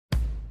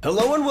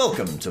Hello and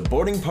welcome to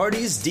Boarding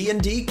Party's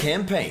D&D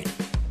campaign.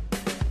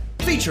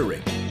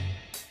 Featuring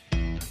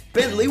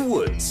Bentley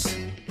Woods,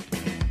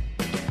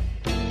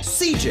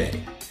 CJ,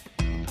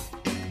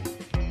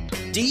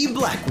 D.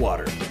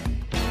 Blackwater,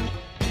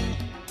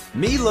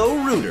 Milo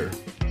Reuter,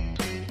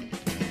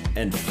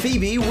 and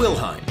Phoebe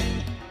Wilhine.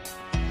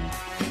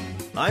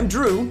 I'm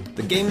Drew,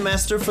 the Game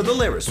Master for the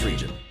Laris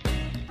region.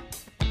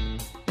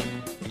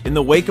 In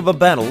the wake of a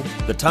battle,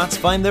 the Tots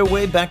find their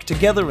way back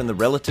together in the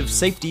relative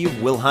safety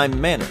of Wilhelm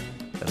Manor,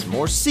 as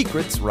more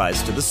secrets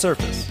rise to the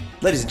surface.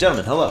 Ladies and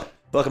gentlemen, hello.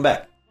 Welcome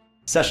back.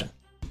 Session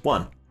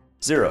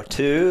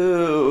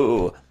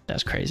 102.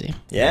 That's crazy.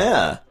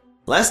 Yeah.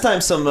 Last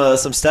time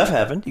some stuff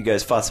happened. You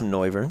guys fought some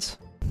Noiverns.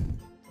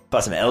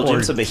 Fought some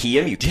Elgin, some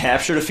Beheim. You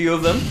captured a few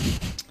of them.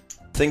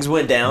 Things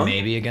went down.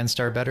 Maybe against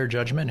our better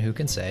judgment, who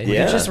can say? Yeah. We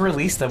can just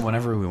release them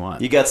whenever we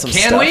want. You got some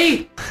Can stuff.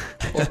 we?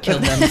 Or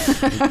killed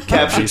them.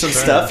 Captured some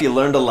stuff. You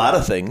learned a lot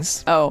of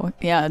things. Oh,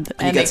 yeah, and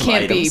got it some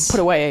can't be items. put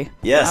away.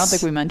 Yes. I don't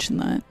think we mentioned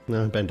that.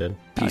 No, Ben did.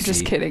 No,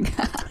 just kidding.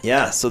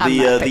 Yeah, so I'm the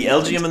not the picking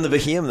Elgium and the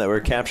Beheim that were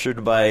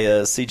captured by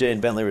CJ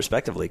and Bentley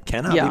respectively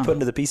cannot be put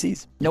into the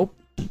PCs. Nope.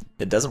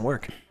 It doesn't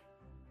work.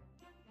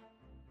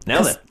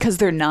 Now then. Because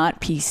they're not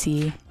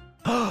PC.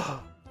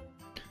 Well,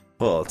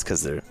 it's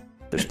because they're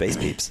space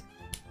peeps.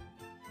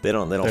 They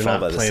don't They're fall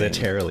not by the same.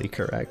 planetarily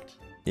correct.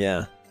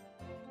 Yeah.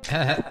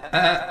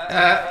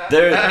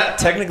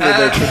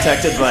 They're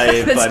protected by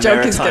This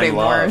joke is maritime getting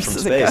law worse from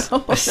as it space.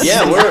 goes.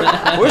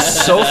 Yeah, we're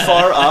so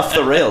far off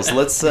the rails.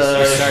 Let's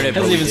Started,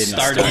 but we even didn't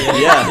started start.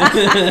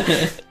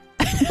 yeah.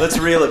 Let's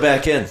reel it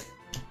back in.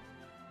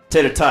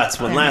 Tater Tots,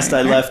 when last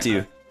I left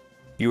you,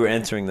 you were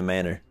entering the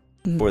manor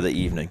for the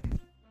evening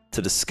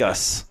to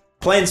discuss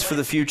plans for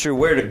the future,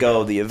 where to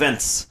go, the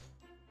events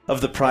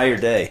of the prior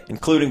day,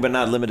 including but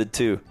not limited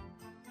to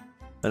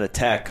an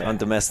attack on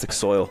domestic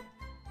soil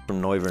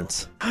from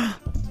Noiverns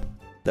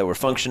that were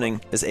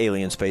functioning as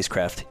alien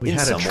spacecraft We in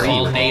had a some tree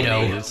way. with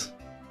NATO.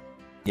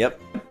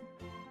 Yep.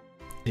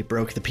 They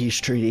broke the peace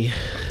treaty.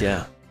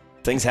 Yeah.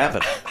 Things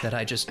happen. That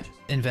I just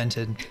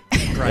invented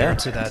prior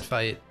to that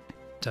fight.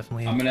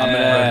 Definitely. I'm wrote it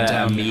gonna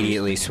down.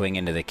 immediately swing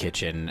into the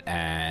kitchen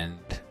and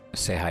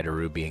say hi to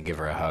Ruby and give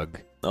her a hug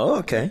Oh,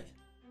 okay.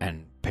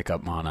 and pick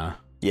up Mana.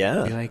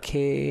 Yeah. Be like,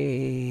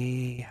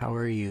 hey, how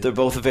are you? They're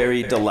both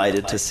very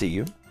delighted to see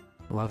you.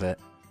 Love it.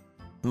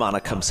 Mana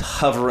comes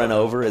hovering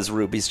over as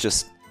Ruby's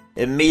just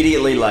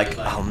immediately like,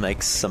 I'll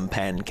make some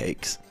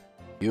pancakes.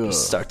 Ugh.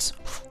 Starts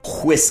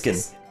whisking.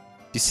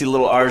 You see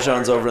little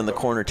Arjan's over in the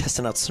corner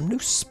testing out some new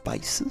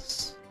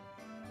spices.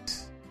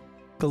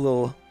 A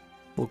little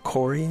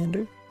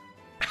coriander.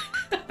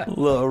 A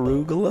little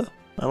arugula.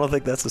 I don't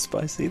think that's a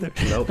spice either.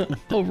 Nope.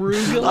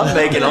 Arugula. I'm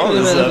making all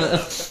this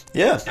up.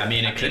 Yeah. I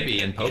mean, it could be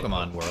in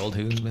Pokemon world.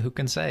 Who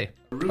can say?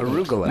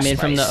 Arugula Made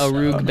from the spice.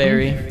 arug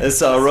berry.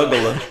 It's a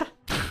arugula.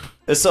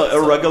 It's a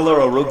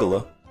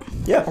arugula.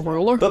 Yeah.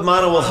 Ruler? But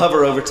Mana will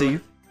hover over to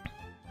you.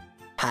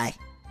 Hi.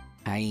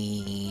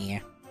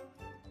 I'm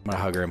gonna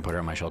hug her and put her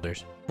on my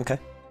shoulders. Okay.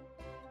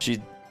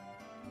 She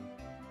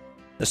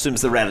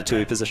assumes the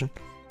Ratatouille position,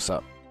 What's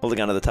up? holding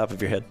onto the top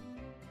of your head.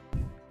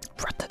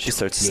 She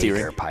starts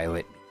steering. Jaeger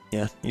pilot.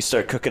 Yeah. You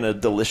start cooking a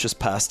delicious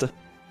pasta.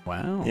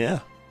 Wow. Yeah.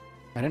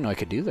 I didn't know I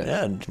could do that.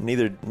 Yeah. And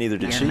neither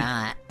did she.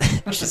 not.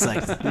 She's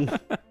like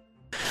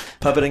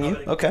puppeting you.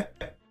 Okay.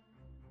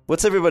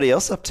 What's everybody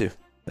else up to?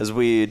 As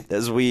we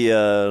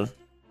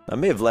I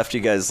may have left you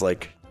guys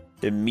like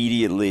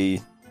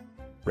immediately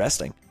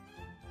resting.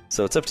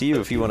 So it's up to you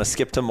if you want to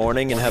skip to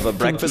morning and have a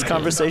breakfast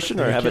conversation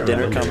or have a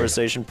dinner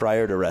conversation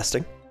prior to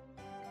resting.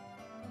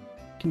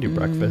 Can do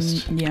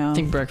breakfast. Yeah. I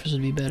think breakfast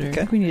would be better. I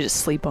think we need to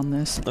sleep on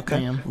this.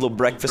 Okay. Yeah. A little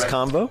breakfast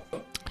combo.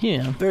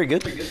 Yeah. Very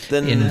good.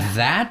 Then In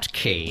that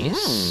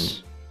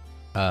case,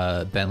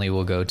 Bentley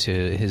will go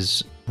to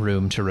his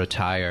room to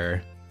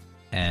retire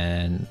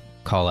and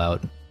call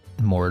out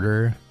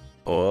Mortar.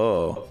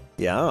 oh,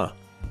 yeah.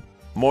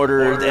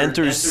 Mortar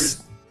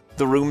enters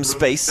the room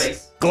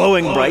space,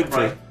 glowing bright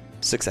for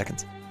 6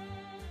 seconds.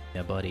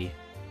 Yeah, buddy.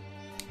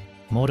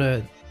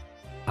 Mortar,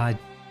 I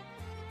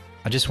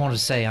just wanted to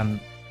say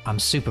I'm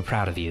super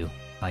proud of you.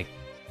 Like,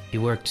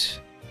 you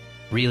worked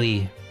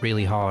really,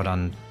 really hard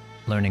on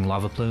learning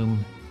Lava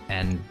Plume,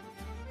 and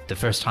the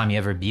first time you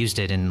ever used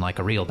it in like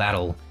a real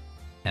battle,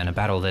 and a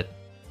battle that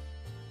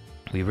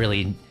we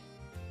really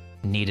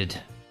needed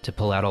to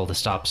pull out all the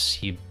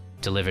stops, you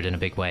delivered in a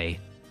big way.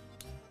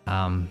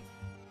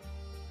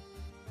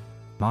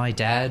 My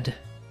dad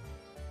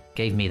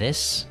gave me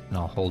this, and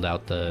I'll hold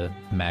out the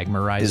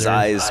Magmarizer. His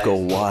eyes go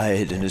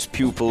wide and his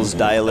pupils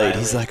dilate.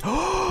 He's like,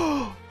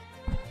 oh,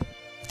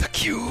 the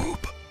cube.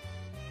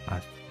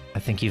 I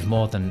think you've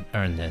more than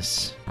earned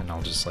this, and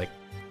I'll just like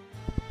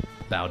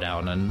bow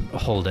down and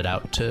hold it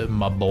out to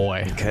my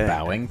boy. Okay.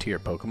 Bowing to your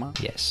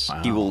Pokemon? Yes.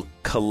 Wow. He will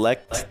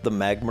collect the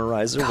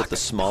Magmarizer with the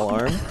small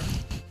arm,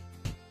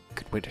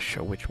 Good way to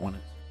show which one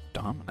is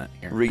dominant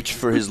here. reach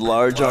for his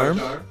large arm,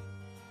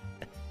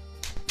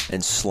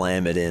 and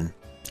slam it in.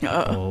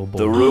 Oh boy.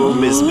 The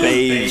room is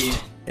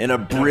bathed in a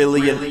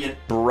brilliant,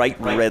 bright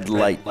red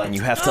light, and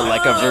you have to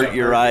like avert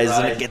your eyes,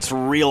 and it gets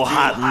real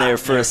hot in there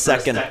for a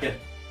second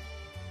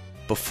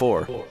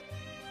before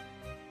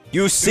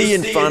you see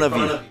in front of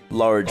you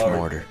large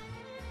mortar,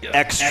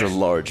 extra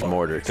large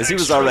mortar, because he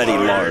was already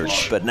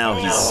large, but now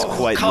he's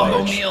quite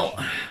large.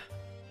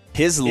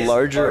 His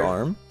larger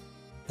arm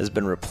has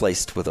been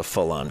replaced with a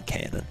full-on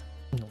cannon.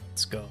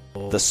 Let's go.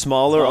 The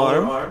smaller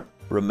arm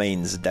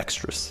remains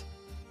dexterous.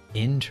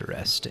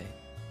 Interesting.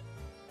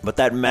 But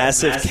that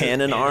massive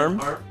cannon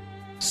arm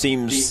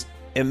seems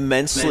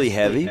immensely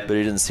heavy, but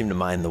he doesn't seem to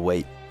mind the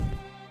weight.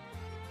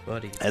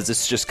 Buddy. As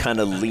it's just kind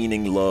of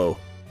leaning low,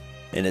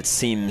 and it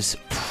seems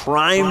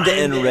primed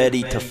and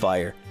ready to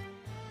fire.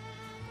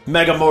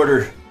 Mega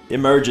Mortar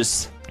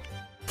emerges.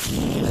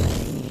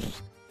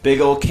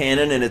 Big old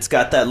cannon, and it's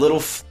got that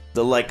little,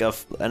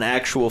 an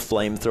actual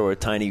flamethrower,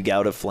 tiny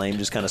gout of flame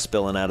just kind of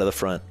spilling out of the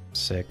front.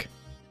 Sick.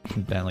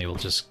 Bentley will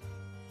just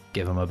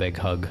give him a big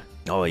hug.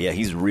 Oh yeah,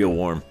 he's real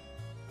warm.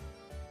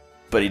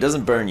 But he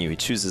doesn't burn you, he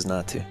chooses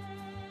not to.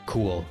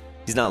 Cool.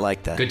 He's not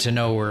like that. Good to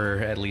know we're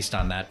at least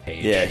on that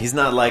page. Yeah, he's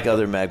not like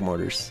other mag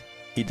mortars.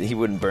 He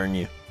wouldn't burn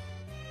you.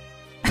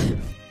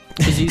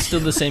 Is he still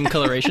the same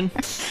coloration?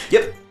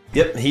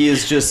 Yep, he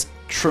is just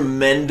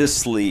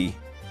tremendously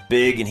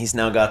big, and he's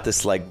now got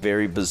this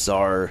very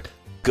bizarre,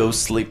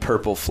 ghostly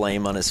purple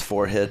flame on his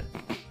forehead.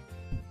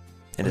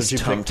 And his Did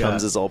you pick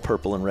tum-tums is all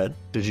purple and red.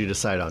 Did you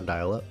decide on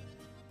dial-up?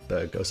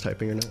 The ghost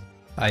typing or not?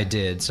 I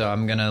did, so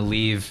I'm gonna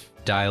leave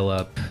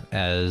dial-up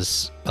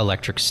as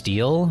electric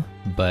steel,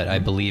 but I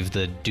believe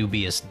the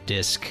dubious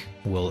disc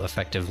will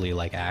effectively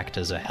act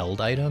as a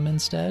held item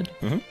instead,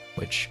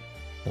 which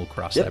we'll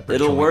cross that bridge.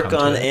 It'll when we work come to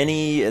on it.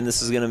 any, and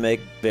this is going to make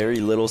very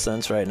little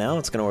sense right now,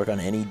 it's going to work on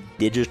any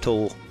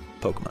digital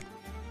Pokemon.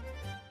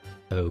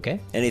 Okay,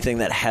 Anything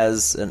that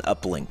has an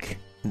uplink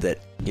that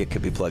it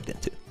could be plugged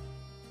into.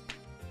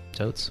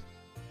 totes.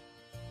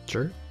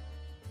 Sure.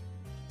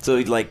 So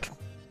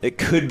it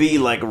could be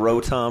like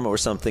Rotom or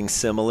something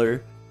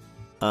similar.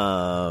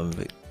 Or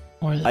the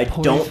I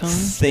don't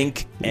Poryphone?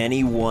 think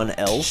anyone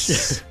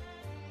else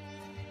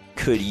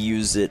could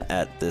use it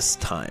at this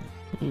time.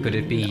 Could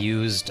it be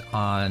used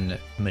on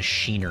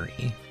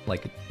machinery?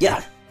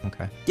 Yeah.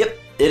 Okay. Yep.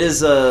 It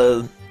is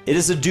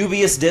a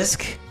dubious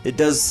disc. It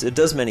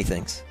does many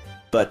things.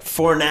 But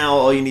for now,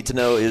 all you need to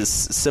know is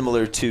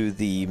similar to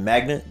the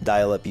magnet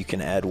dial-up, you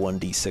can add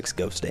 1d6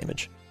 ghost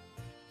damage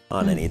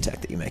on any attack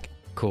that you make.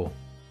 Cool.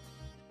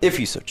 If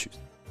you so choose.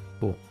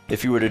 Cool.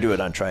 If you were to do it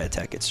on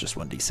tri-attack, it's just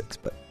 1d6.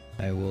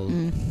 I will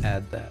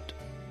add that.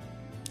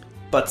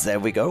 But there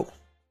we go.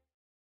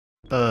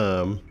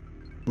 I'm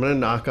gonna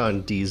knock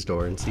on D's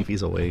door and see if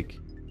he's awake.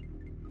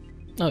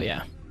 Oh,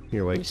 yeah.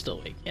 You're awake. He's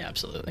still awake. Yeah,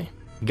 absolutely.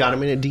 Got a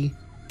minute, D?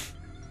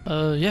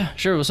 Yeah,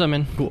 sure. What's up,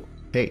 man? Cool.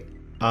 Hey,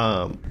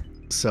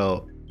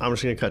 so I'm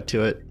just gonna cut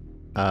to it.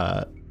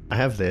 I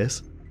have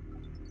this.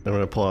 I'm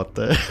gonna pull out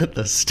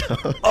the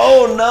stone.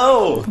 Oh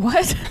no!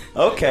 What?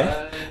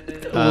 Okay.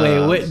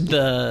 Wait, what?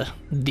 The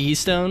D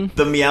stone?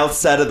 The Meowth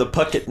side of the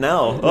pucket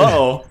now.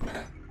 Uh-oh.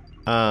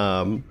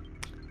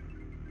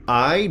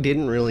 I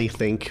didn't really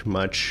think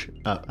much.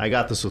 I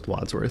got this with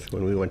Wadsworth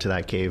when we went to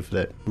that cave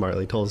that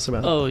Marley told us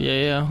about. Oh,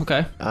 yeah.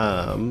 Okay.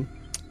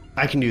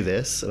 I can do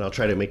this, and I'll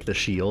try to make the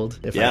shield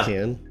if Yeah. I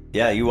can.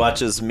 Yeah, you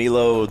watch as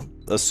Milo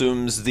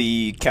assumes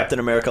the Captain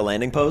America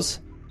landing pose,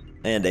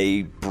 and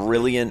a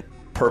brilliant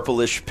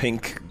purplish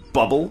pink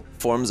bubble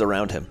forms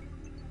around him.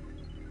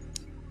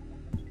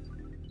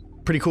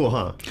 Pretty cool,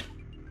 huh?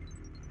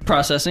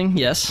 Processing,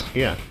 yes.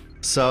 Yeah.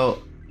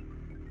 So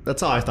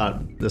that's all I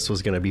thought this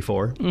was going to be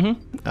for.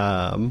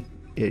 Mm-hmm.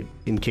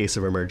 In case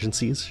of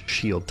emergencies,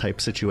 shield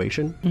type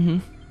situation.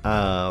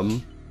 Mm-hmm.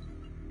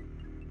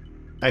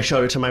 I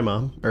showed it to my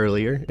mom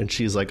earlier, and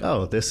she's like,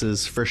 "Oh, this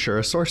is for sure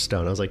a source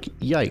stone." I was like,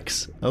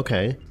 "Yikes!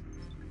 Okay,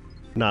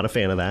 not a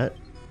fan of that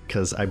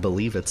because I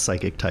believe it's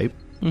psychic type,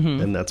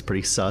 and that's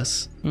pretty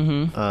sus."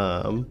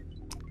 Mm-hmm.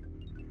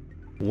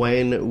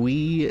 When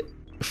we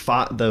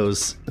fought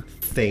those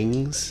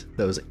things,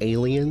 those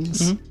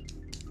aliens,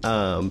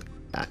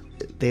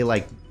 they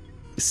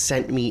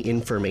sent me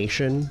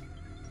information,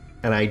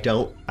 and I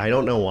don't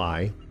know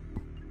why,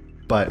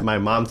 but my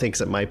mom thinks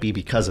it might be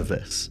because of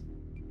this.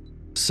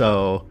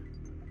 So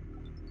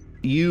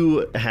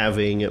you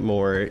having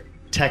more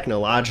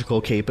technological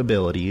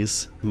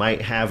capabilities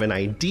might have an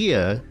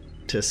idea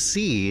to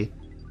see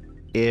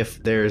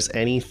if there's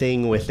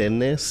anything within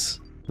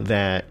this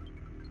that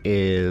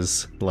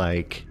is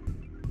I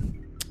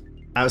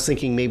was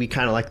thinking maybe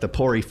kind of like the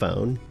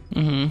Poryphone.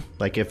 Mm-hmm.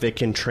 Like if it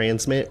can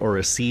transmit or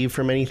receive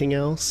from anything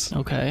else.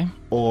 Okay.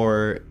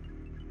 Or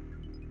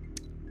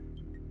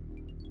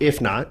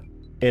if not,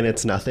 and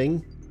it's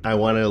nothing, I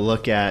want to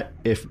look at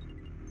if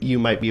you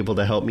might be able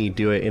to help me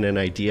do it in an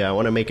idea. I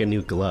want to make a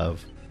new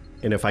glove.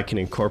 And if I can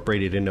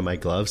incorporate it into my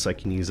glove so I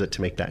can use it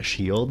to make that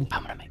shield.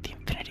 I'm gonna make the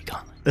Infinity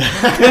Gauntlet.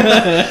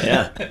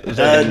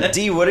 Yeah.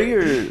 D, what are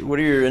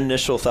your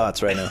initial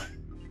thoughts right now?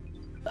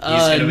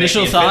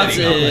 Initial thoughts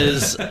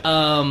is,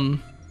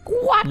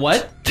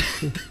 what?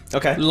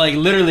 Okay.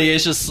 Literally,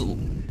 it's just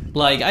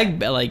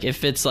Like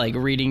if it's like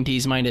reading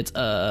D's mind, it's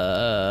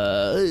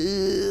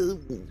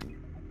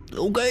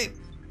okay.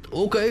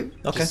 Okay.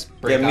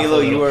 Break Yeah, off Milo,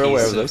 a you little are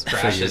aware piece of those.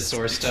 Crash his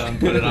source stone,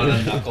 put it on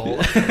a knuckle.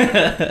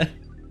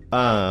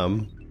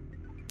 Oh,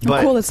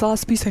 But cool. That's the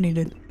last piece I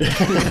needed.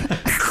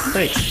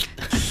 thanks.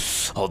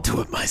 I'll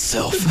do it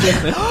myself.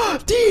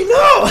 D,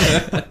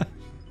 no!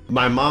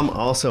 My mom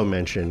also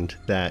mentioned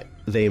that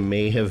they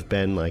may have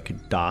been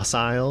like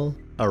docile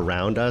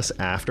around us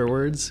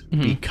afterwards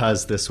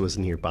because this was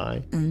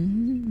nearby.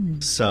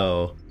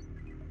 So,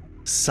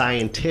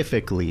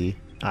 scientifically,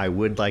 I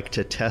would like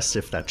to test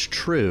if that's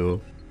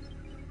true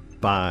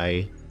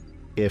by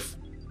if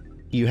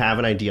you have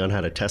an idea on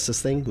how to test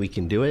this thing, we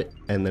can do it.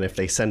 And then if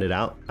they send it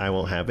out, I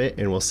won't have it,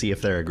 and we'll see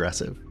if they're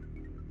aggressive.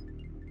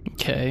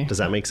 Okay, Does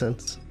that make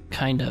sense?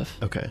 kind of.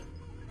 Okay.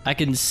 I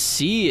can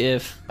see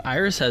if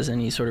Iris has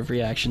any sort of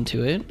reaction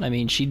to it. I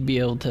mean, she'd be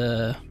able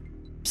to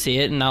see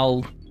it, and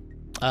I'll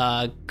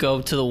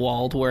go to the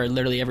wall where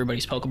literally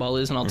everybody's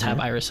Pokeball is, and I'll tap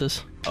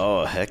Iris's.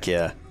 Oh, heck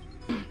yeah.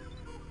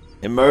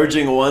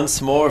 Emerging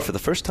once more for the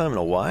first time in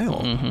a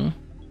while.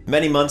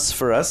 Many months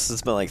for us.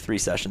 It's been like 3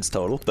 sessions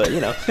total, but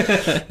you know.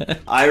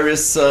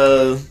 Iris,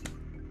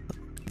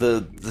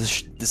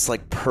 this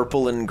like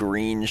purple and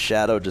green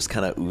shadow just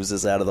kind of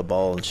oozes out of the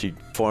ball, and she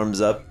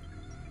forms up.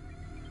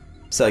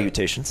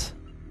 Salutations.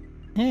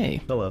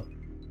 Hey, Hello.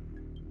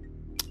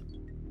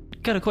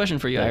 got a question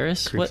for you, That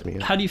Iris. creeps me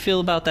out. How do you feel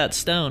about that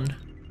stone?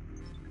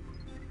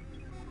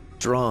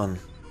 Drawn.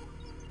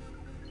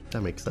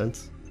 That makes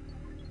sense.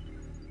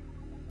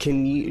 Do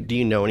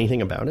you know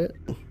anything about it?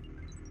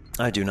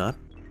 I do not.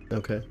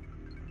 Okay.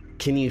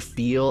 Can you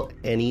feel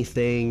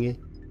anything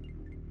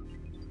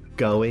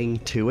going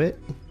to it?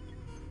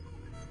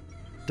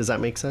 Does that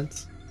make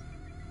sense?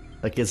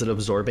 Like, is it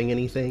absorbing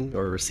anything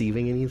or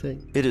receiving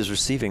anything? It is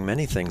receiving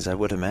many things, I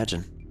would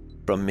imagine.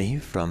 From me,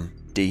 from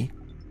D,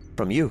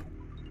 from you.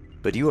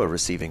 But you are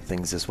receiving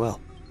things as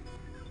well.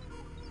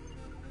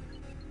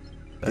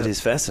 It is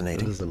That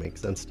fascinating. doesn't make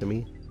sense to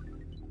me.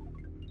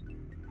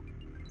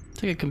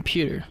 It's like a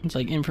computer. It's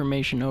like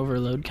information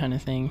overload kind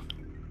of thing.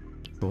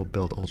 We'll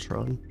build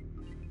Ultron.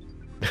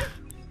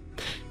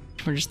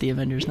 We're just the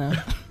Avengers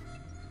now.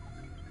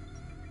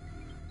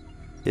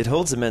 It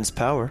holds immense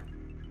power.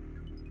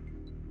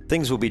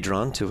 Things will be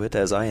drawn to it,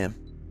 as I am.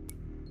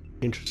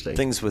 Interesting.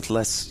 Things with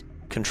less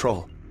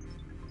control.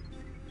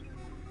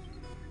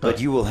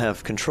 But you will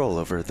have control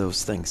over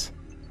those things.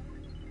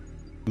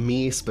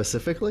 Me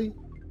specifically?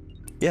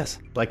 Yes,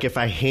 Like, if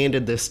I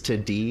handed this to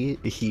D,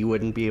 he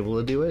wouldn't be able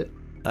to do it?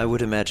 I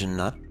would imagine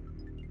not.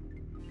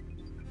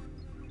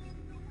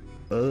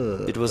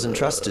 It was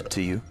entrusted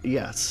to you.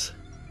 Yes.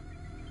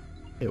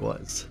 It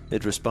was.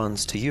 It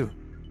responds to you.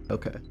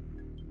 Okay.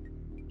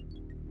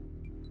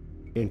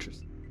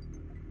 Interesting.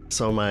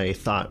 So my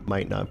thought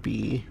might not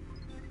be...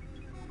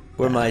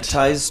 Were my That.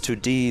 ties to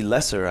D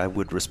lesser, I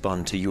would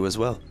respond to you as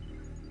well.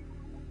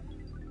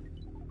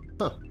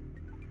 Huh.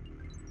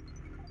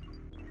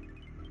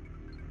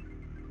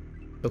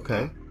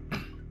 Okay.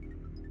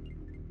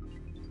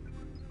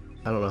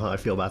 I don't know how I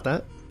feel about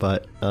that,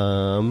 but, There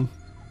are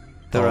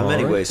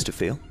many alright. ways to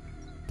feel.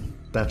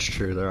 That's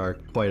true, there are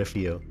quite a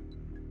few.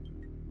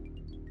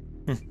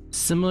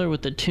 Similar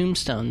with the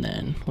tombstone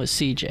then, with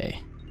CJ.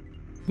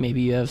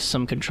 Maybe you have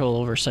some control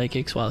over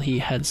psychics while he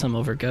had some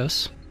over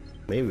ghosts.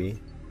 Maybe.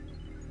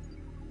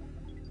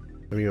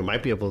 I mean, we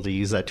might be able to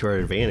use that to our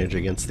advantage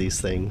against these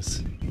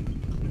things.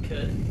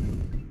 Could.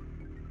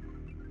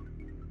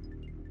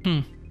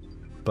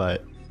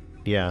 But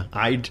yeah,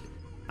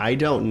 I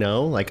don't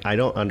know. Like, I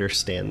don't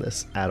understand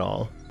this at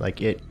all. Like,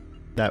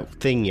 that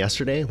thing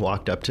yesterday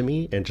walked up to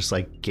me and just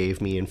like gave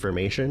me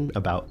information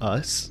about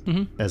us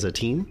as a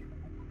team.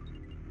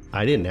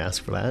 I didn't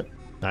ask for that.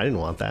 I didn't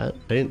want that.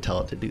 I didn't tell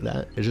it to do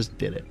that. It just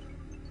did it.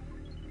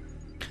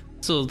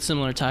 So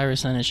similar to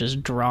Iris then, it's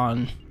just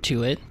drawn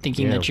to it,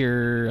 thinking Yeah. that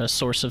you're a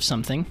source of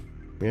something.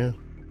 Yeah.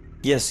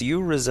 Yes,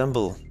 you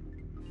resemble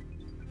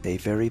a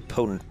very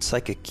potent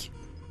psychic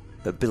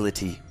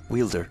ability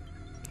wielder.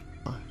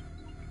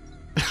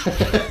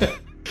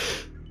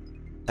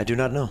 I do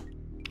not know.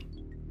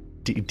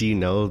 Do you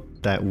know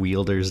that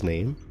wielder's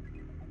name?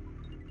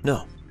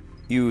 No,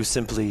 you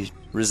simply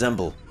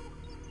resemble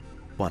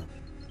one.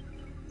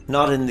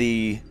 Not in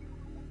the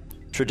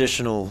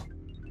traditional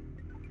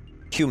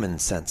human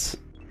sense.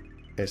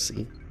 I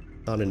see.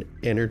 On an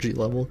energy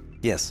level?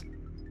 Yes,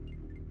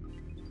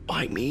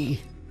 Why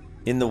me?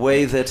 in the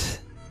way that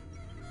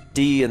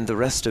D and the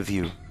rest of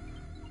you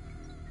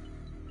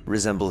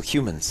resemble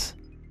humans.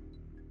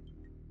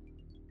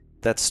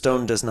 That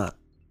stone does not.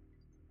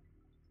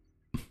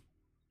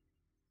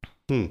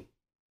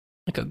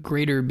 Like a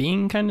greater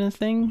being kind of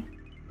thing?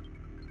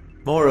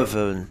 More of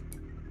an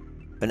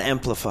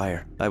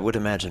amplifier, I would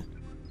imagine.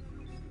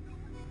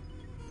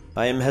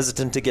 I am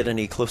hesitant to get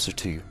any closer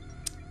to you.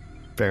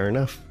 Fair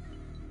enough.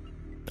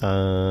 Do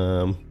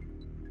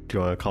you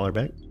want to call her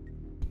back?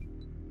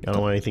 I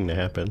don't want anything to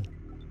happen.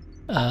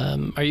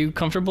 Are you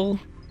comfortable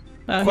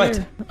out Quite.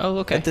 here? Oh,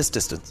 okay. At this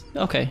distance.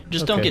 Okay,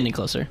 just don't Okay. get any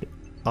closer.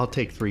 I'll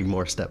take 3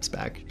 more steps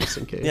back just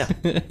in case.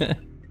 Yeah.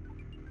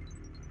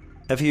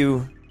 Have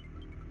you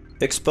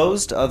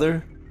exposed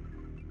other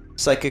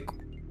psychic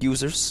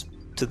users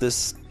to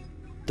this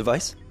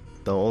device?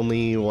 The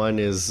only one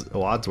is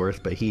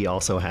Wadsworth, but he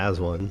also has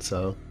one,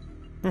 so.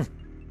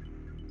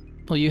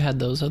 Well, you had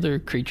those other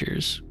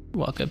creatures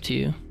walk up to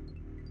you.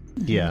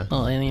 Yeah.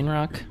 Little alien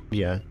rock.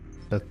 Yeah.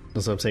 That's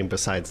what I'm saying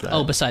besides that.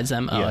 Oh, besides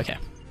them. Oh, Yeah. okay.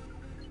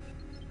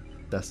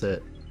 That's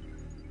it.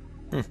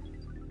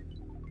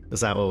 Is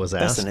that what was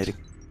asked? Fascinating.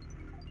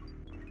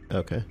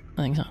 Okay.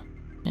 I think so.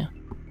 Yeah.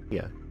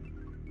 Yeah.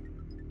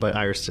 But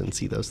Iris didn't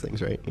see those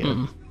things, right? Yeah.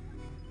 Mm-mm.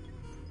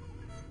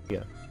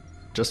 Yeah.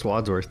 Just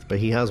Wadsworth, but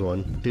he has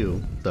one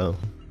too, so.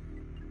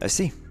 I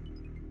see.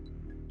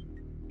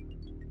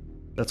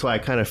 That's why I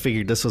kind of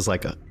figured this was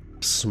like a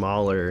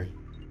smaller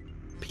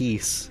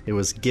piece. It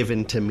was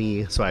given to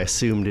me, so I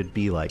assumed it'd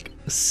be like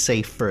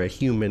safe for a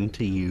human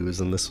to use,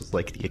 and this was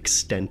like the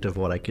extent of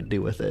what I could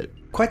do with it.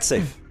 Quite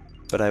safe.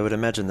 But I would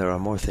imagine there are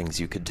more things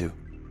you could do.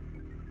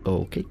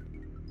 Okay.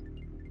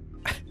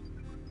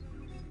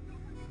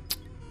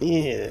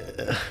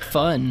 Yeah.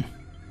 Fun.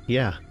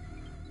 Yeah.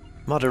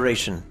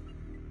 Moderation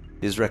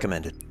is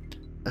recommended.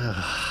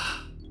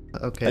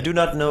 Okay. I do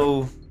not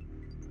know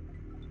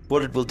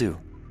what it will do,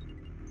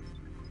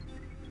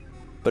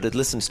 but it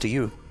listens to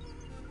you.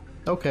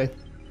 Okay.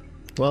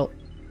 Well,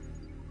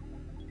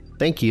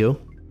 thank you.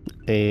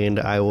 And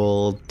I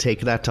will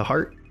take that to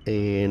heart,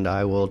 and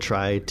I will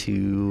try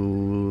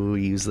to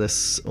use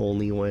this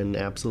only when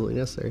absolutely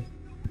necessary.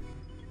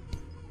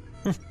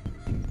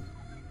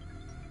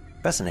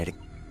 Fascinating.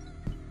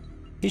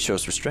 He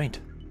shows restraint.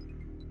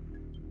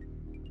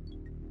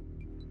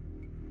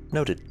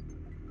 Noted.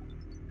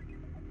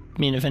 I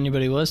mean, if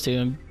anybody was to,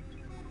 it'd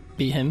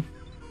be him.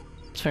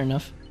 It's fair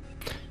enough.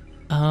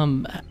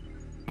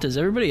 Does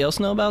everybody else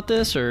know about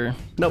this, or?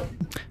 Nope.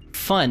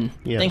 Fun.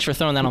 Yeah. Thanks for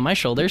throwing that on my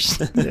shoulders.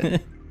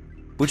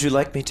 Would you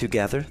like me to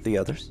gather the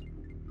others?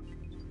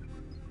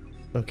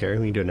 Okay,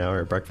 we can do it now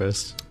or at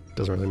breakfast.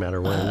 Doesn't really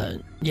matter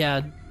when.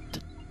 Yeah,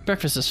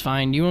 breakfast is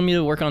fine. Do you want me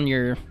to work on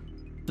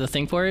the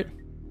thing for it?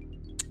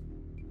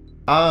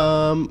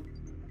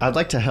 I'd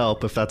like to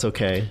help if that's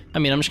okay. I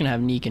mean, I'm just gonna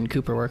have Neek and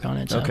Cooper work on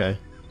it. So. Okay.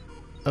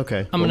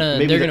 Okay. I'm gonna-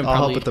 Maybe they're gonna I'll help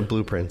probably- with the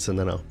blueprints and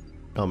then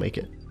I'll make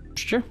it.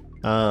 Sure.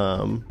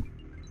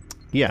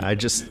 Yeah, I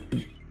just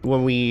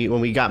when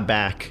we got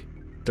back,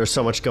 there's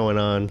so much going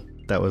on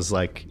that was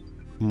like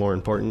more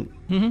important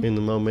in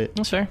the moment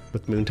That's fair.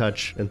 with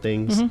Moontouch and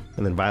things. And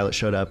then Violet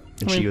showed up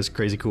and I mean, she was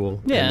crazy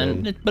cool. Yeah,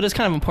 And then, but it's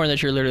kind of important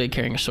that you're literally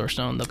carrying a Source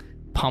Stone in the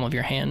palm of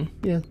your hand.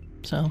 yeah.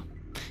 So.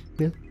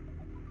 Yeah.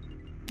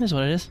 That's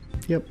what it is.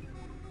 Yep.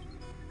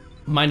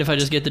 Mind if I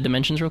just get the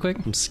dimensions real quick?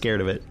 I'm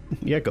scared of it.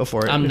 Yeah, go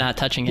for it. I'm not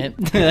touching it.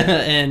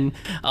 And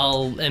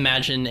I'll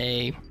imagine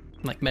a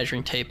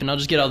measuring tape, and I'll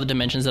just get all the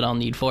dimensions that I'll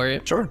need for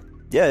it. Sure.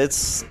 Yeah,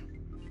 it's...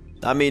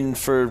 I mean,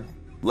 for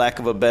lack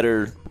of a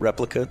better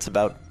replica, it's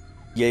about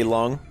yay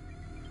long.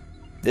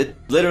 It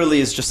literally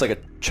is just like a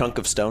chunk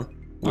of stone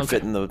would Okay.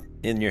 fit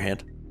in your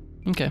hand.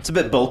 Okay. It's a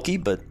bit bulky,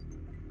 but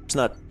it's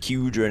not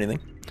huge or anything.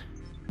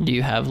 Do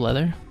you have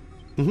leather?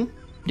 Mm-hmm.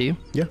 Do you?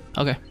 Yeah.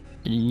 Okay.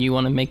 You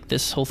want to make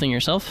this whole thing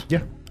yourself?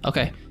 Yeah.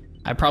 Okay.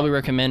 I probably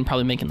recommend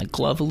making the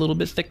glove a little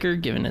bit thicker,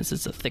 given as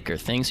it's a thicker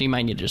thing, so you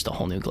might need just a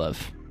whole new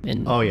glove,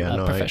 in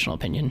professional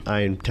opinion. I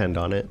intend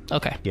on it.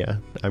 Okay. Yeah.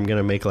 I'm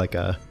gonna make like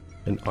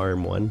an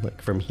arm one,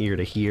 like from here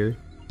to here,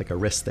 like a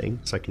wrist thing,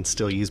 so I can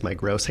still use my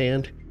gross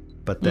hand,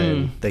 but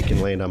then they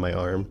can land on my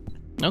arm.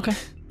 Okay.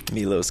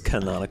 Milo's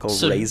canonical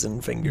So,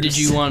 raisin fingers. Did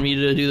you want me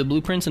to do the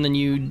blueprints and then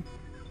you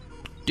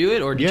do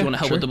it, or did you want to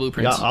help sure. with the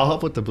blueprints? Yeah, I'll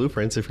help with the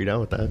blueprints if you're down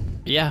with that.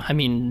 Yeah, I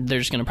mean, they're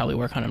just going to probably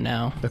work on them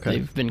now. Okay.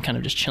 They've been kind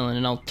of just chilling,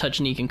 and I'll touch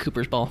Neek and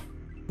Cooper's ball.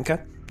 Okay.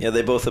 Yeah,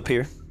 they both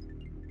appear.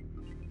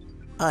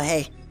 Oh,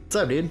 hey, What's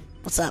up, dude?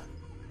 what's up?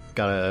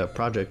 Got a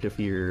project if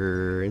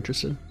you're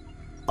interested.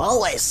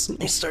 Always.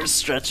 He starts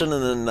stretching,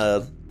 and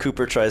then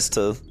Cooper tries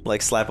to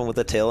slap him with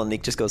the tail, and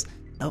Nick just goes,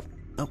 Nope.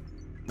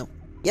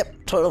 Yep,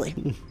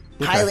 totally.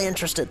 Highly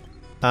interested.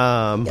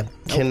 Can Nope,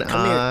 come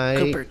I? here,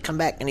 Cooper, come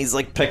back. and he's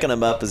picking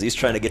him up as he's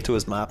trying to get to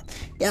his mop.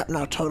 Yep,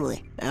 no,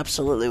 totally.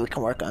 Absolutely, we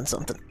can work on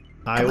something.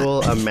 I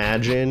will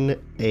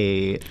imagine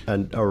a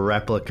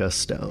replica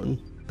stone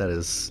that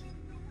is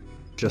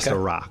just Okay. a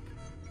rock.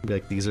 Be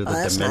like, these are the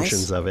that's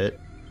dimensions nice. of it.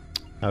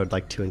 I would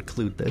like to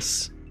include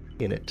this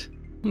in it.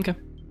 Okay.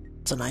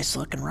 It's a nice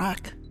looking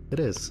rock. It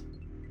is.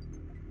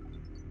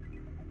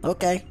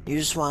 Okay, you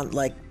just want,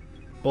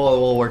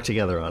 We'll work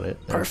together on it.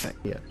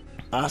 Perfect. Yeah.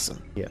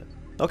 awesome. Yeah.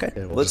 Okay,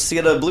 Yeah, we'll let's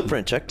get a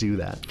blueprint check. Do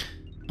that.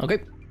 Okay.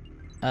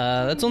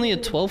 That's only a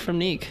 12 from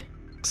Neek.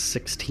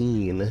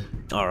 16.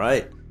 All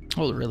right.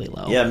 Oh, really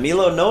low. Yeah,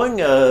 Milo,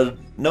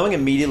 knowing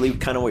immediately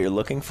kind of what you're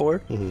looking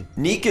for,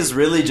 Neek is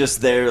really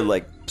just there,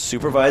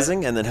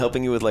 supervising and then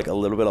helping you with, a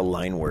little bit of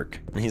line work.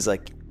 And he's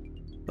like,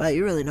 Wow,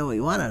 you really know what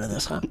you want out of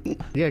this, huh?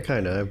 Yeah,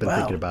 kind of. I've been Wow.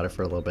 thinking about it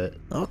for a little bit.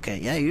 Okay,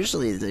 yeah,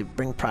 usually they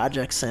bring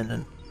projects in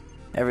and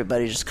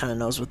everybody just kind of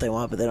knows what they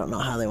want, but they don't know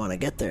how they want to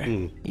get there.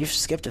 You've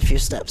skipped a few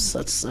steps.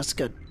 That's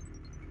good.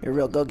 You're a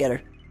real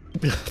go-getter.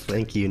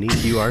 Thank you,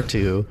 Neek. You are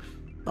too.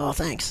 Oh,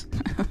 thanks.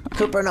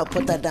 Cooper, no,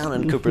 put that down.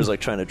 And Cooper's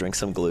like trying to drink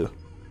some glue.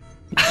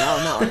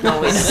 No, we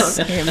don't.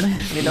 Same.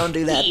 We don't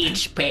do that.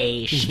 Each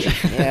paste.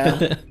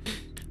 Yeah.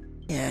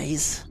 Yeah,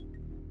 he's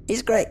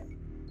great.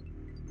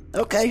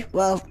 Okay,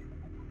 well,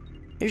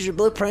 here's your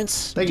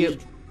blueprints. Thank you.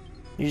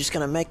 You're just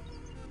gonna make.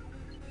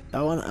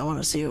 I want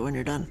to see it when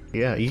you're done.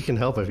 Yeah, you can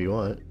help if you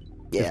want.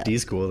 Yeah. If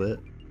D's cool with it.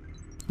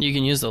 You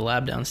can use the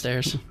lab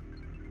downstairs.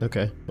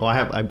 Okay.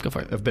 Well, Go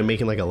for it. I've been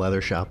making like a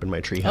leather shop in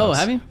my treehouse. Oh,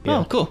 have you? Yeah.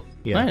 Oh, cool.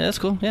 Yeah. All right, that's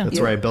cool. Yeah. That's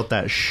where I built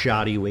that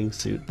shoddy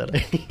wingsuit that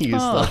I used.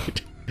 Oh.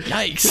 Like,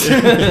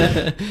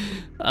 Yikes.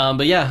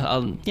 But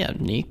yeah,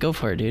 Neek, go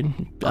for it, dude.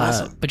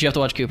 Awesome. But you have to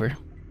watch Cooper.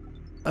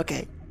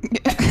 Okay.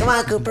 Come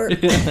on, Cooper.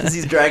 As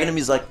he's dragging him,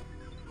 he's like,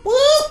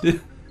 "Woo!"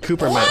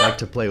 Cooper might like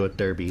to play with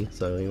Derby,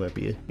 so he might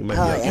be Oh, okay.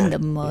 yeah. In the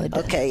mud.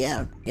 Okay,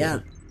 yeah.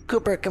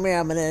 Cooper, come here.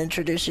 I'm gonna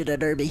introduce you to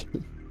Derby.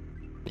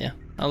 Yeah.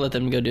 I'll let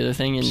them go do their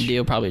thing, and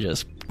Dio probably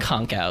just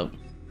conk out.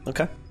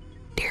 Okay.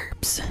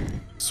 Derps.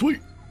 Sweet.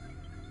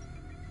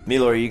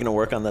 Milo, are you going to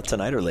work on that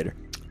tonight or later?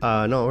 No,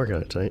 I'm working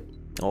on it tonight.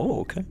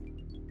 Oh, okay.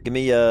 Give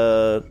me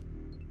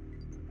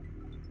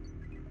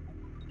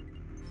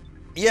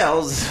yeah,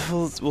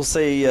 we'll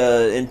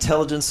say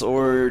intelligence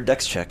or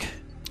dex check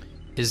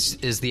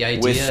Is the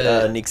idea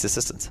with Neek's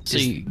assistance. So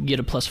you get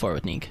a +4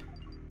 with Neek.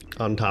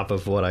 On top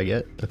of what I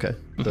get? Okay.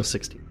 Those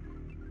 60.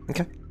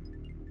 Okay.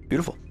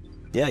 Beautiful.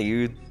 Yeah,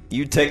 you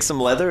take some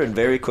leather and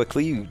very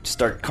quickly you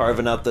start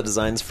carving out the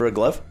designs for a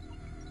glove.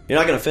 You're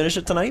not going to finish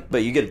it tonight,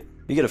 but you get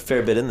a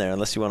fair bit in there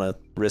unless you want to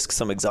risk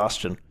some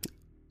exhaustion.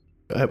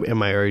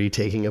 Am I already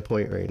taking a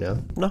point right now?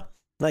 No,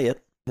 not yet.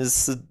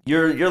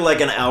 You're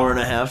like an hour and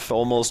a half,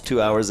 almost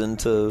 2 hours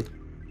into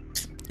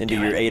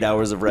your 8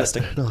 hours of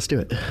resting. No, let's do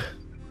it.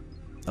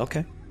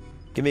 Okay.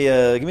 Give me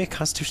a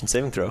Constitution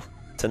saving throw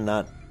to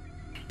not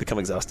become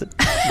exhausted.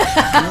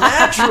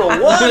 Natural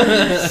one.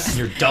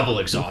 you're double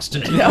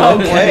exhausted?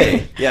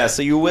 Okay. Yeah.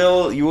 So you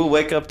will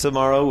wake up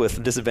tomorrow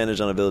with disadvantage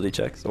on ability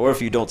checks, or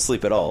if you don't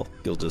sleep at all,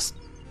 you'll just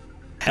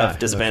have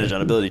disadvantage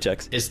on ability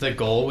checks. Is the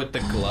goal with the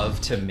glove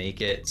to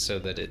make it so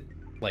that it,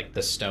 like,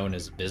 the stone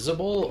is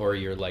visible, or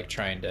you're like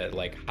trying to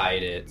like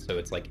hide it so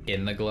it's like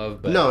in the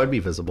glove? But No, it'd be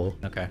visible.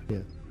 Okay.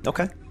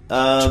 Okay.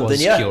 was Then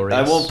yeah, curious.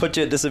 I won't put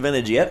you at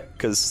disadvantage yet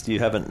because you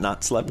haven't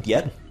not slept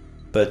yet,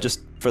 but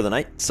just for the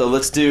night. So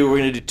we're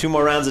gonna do 2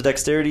 more rounds of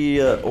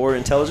dexterity or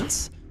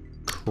intelligence.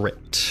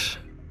 Crit.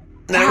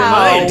 Never Wow,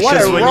 mind. what a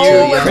 'cause when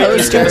roller you crit,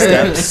 you skip a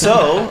coaster. step.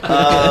 So,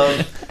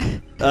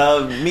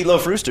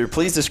 Meatloaf Rooster,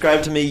 please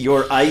describe to me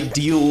your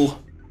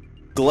ideal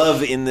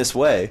glove in this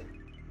way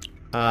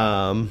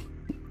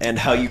and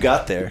how you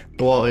got there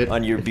Well,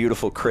 on your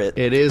beautiful crit.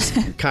 it is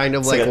kind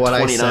of It's like a what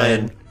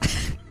 29. I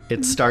said.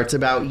 It starts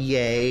about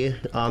yay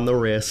on the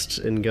wrist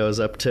and goes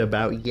up to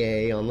about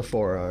yay on the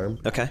forearm.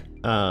 Okay.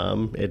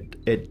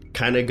 It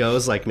kind of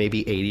goes like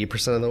maybe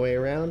 80% of the way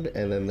around,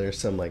 and then there's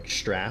some like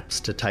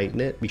straps to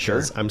tighten it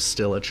because I'm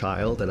still a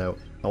child and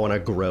I want to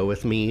grow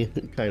with me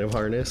kind of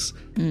harness.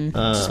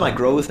 This is my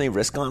grow with me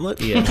wrist gauntlet.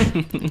 Yeah.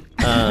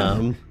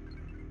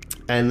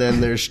 And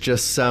then there's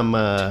just some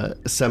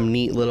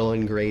neat little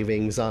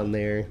engravings on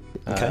there,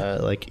 Okay.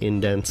 like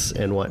indents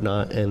and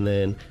whatnot. And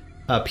then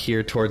up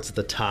here towards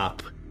the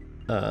top,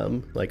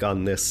 like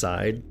on this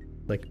side,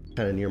 like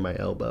kind of near my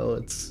elbow,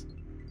 it's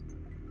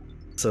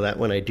so that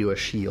when I do a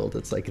shield,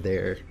 it's like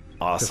there to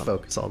Awesome.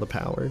 focus all the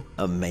power.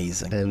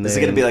 Amazing. And Is it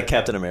going to then- be like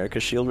Captain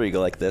America's shield where you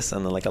go like this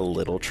and then like a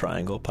little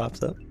triangle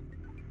pops up?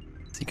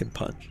 So you can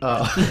punch.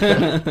 No.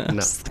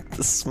 It's like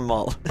the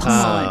small.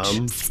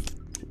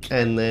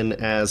 And then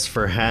as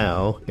for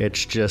how,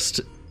 it's just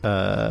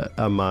a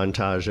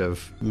montage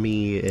of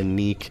me and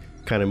Neek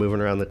kind of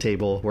moving around the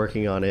table,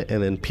 working on it,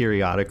 and then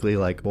periodically,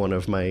 like, one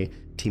of my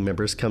team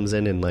members comes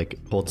in and, like,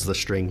 holds the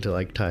string to,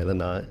 like, tie the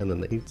knot, and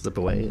then they zip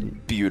away.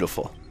 And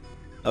Beautiful.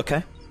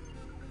 Okay.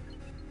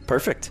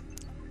 Perfect.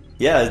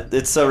 Yeah,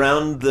 it's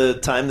around the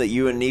time that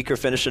you and Neek are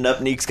finishing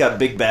up. Neek's got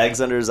big bags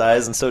under his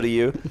eyes, and so do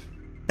you.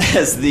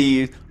 As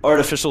the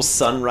artificial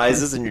sun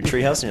rises in your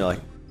treehouse, and you're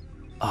like,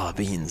 oh,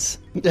 beans.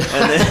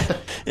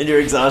 And your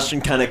exhaustion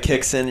kind of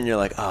kicks in, and you're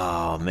like,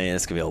 oh, man,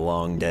 it's going to be a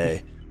long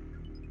day.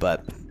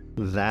 But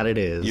that it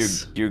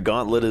is. your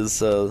gauntlet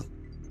is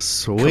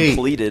Sweet.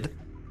 completed.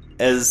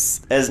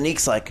 As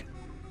Neek's like,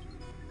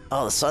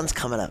 oh, the sun's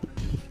coming up.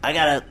 I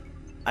gotta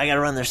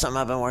run. There's something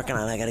I've been working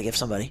on. I gotta give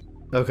somebody.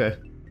 Okay.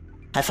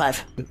 High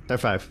five. High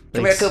five.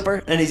 Come here, Thanks.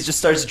 Cooper. And he just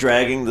starts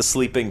dragging the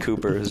sleeping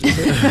Cooper. And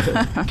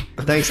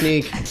Thanks,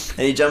 Neek.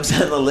 he jumps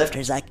in the lift.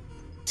 He's like,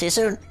 see you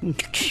soon.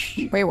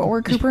 Wait, what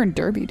were Cooper and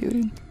Derby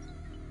doing?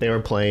 They were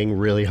playing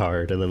really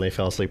hard, and then they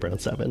fell asleep around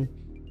 7.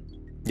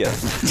 Yeah,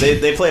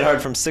 they played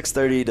hard from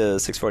 6:30 to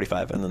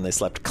 6:45, and then they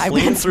slept I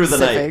clean want through the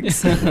night.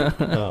 specifics.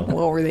 Oh.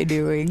 What were they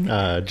doing?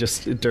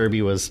 Just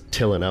Derby was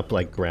tilling up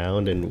like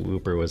ground, and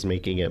Whooper was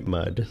making it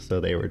mud. So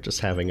they were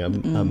just having a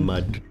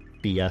mud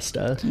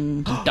fiesta.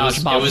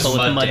 Dodgeball it was full of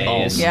mud mud days.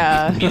 balls.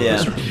 Yeah.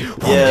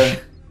 Yeah.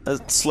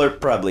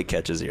 Slurp probably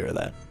catches you or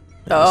that.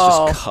 It was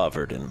Oh. just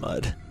covered in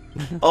mud.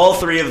 All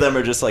 3 of them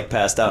are just like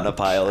passed out in a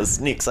pile.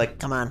 As Neek's like,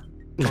 Come on.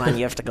 Come on,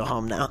 you have to go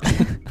home now.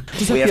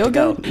 Does We it have feel to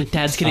go. good?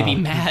 Dad's gonna be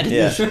mad.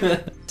 Yeah.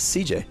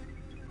 CJ.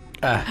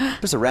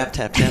 There's a rap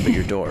tap tap at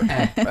your door.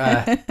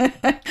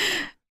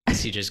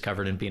 CJ's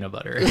covered in peanut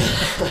butter.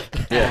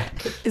 Yeah.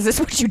 Is this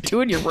what you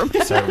do in your room?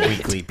 It's our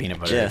weekly peanut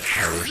butter.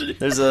 Yeah.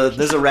 There's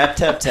a rap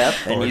tap tap,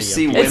 and you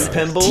see It's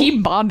Wimpimble.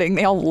 team bonding.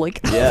 They all lick.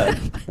 Yeah.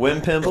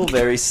 Wimpimble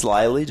very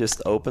slyly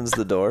just opens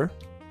the door,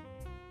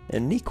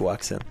 and Neek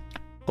walks in,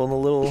 holding a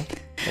little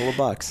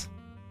box.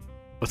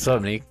 What's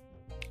up, Neek?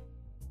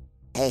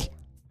 Hey,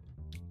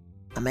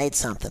 I made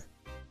something.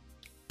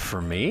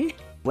 For me?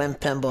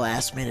 Wimpimble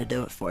asked me to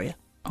do it for you.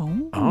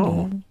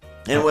 Oh.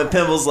 And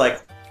Wimpimble's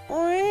like,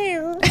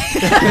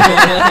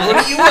 What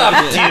are you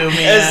up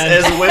to,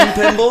 as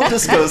Wimpimble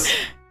just goes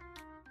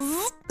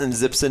and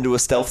zips into a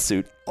stealth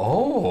suit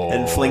Oh.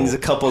 and flings a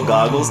couple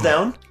goggles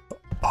down,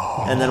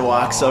 and then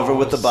walks over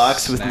with the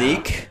box with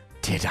Neek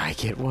Did I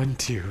get one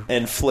too?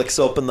 and flicks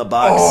open the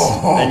box,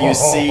 and you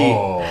see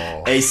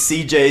a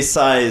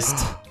CJ-sized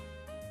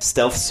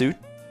stealth suit,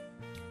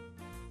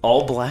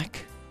 all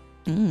black.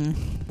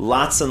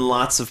 Lots and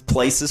lots of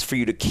places for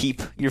you to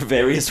keep your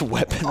various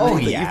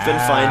weaponry that you've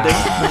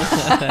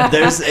been finding.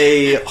 There's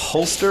a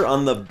holster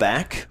on the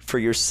back for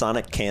your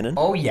sonic cannon.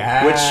 Oh,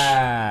 yeah. Which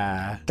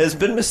has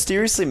been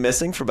mysteriously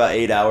missing for about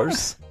 8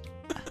 hours.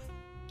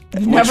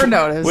 Never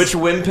noticed. Which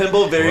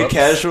Wimpimble very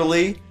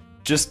casually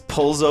just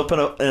pulls open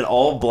an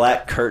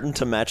all-black curtain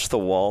to match the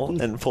wall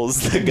and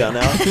pulls the gun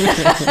out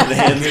and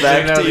hands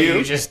back to you.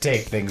 You just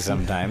take things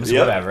sometimes.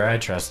 Yep. Whatever, I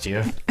trust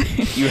you.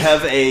 You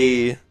have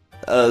a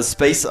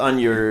space on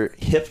your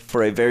hip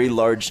for a very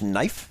large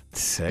knife,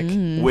 Sick.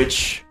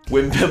 which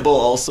Wimpimble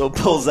also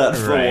pulls out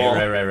of the wall.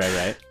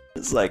 Right.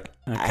 It's like,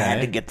 I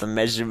had to get the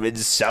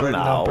measurements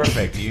somehow. No,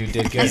 perfect. You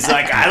did good. he's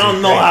like, I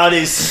don't know how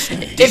this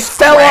it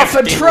fell off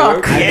a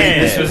truck. I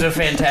think this Yeah. was a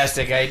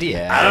fantastic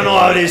idea. I don't know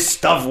how this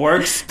stuff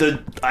works.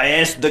 I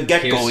asked the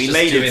gecko, was he just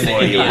made it doing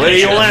for the you. What do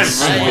you want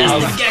animations. from Wow.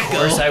 me? Of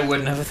course, I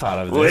wouldn't have thought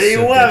of this. What do you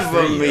so want good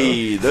for from you.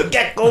 me? The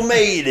gecko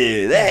made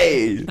it.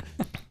 Hey.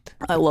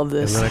 I love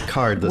this. And then a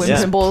card that When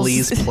says, Pimble's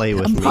please play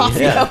with me.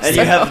 mafia.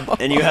 Yeah,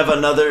 and you have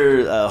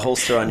another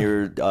holster on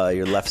your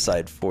left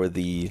side for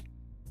the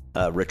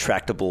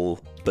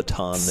retractable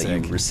baton that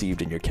you Sick.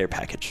 received in your care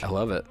package. I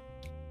love it.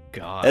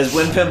 God. As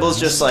Wimpimble's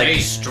just like, Stay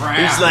he's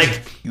strapped.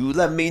 like, you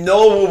let me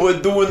know when we're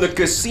doing the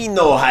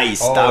casino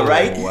heist, all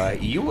right?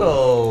 You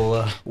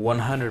will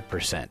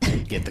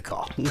 100% get the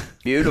call.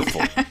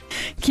 Beautiful.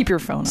 Keep your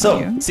phone So,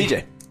 on you.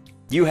 CJ,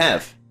 you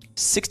have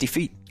 60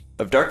 feet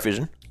of dark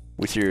vision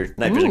with your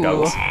night vision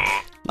goggles.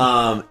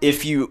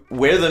 If you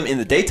wear them in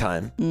the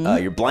daytime,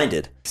 you're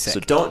blinded. So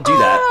don't do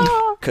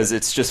that because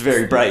it's just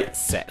very bright.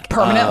 Sick.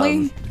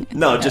 Permanently?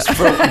 No, just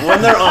for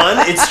when they're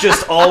on, it's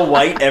just all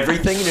white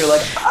everything, and you're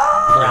like,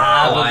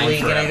 Probably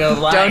gonna go Don't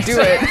blind. do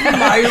it.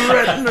 my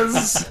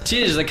retinas.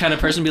 She's the kind of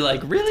person to be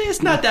like, really?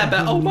 It's not that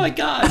bad. Oh my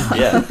god.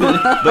 Yeah,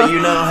 but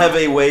you now have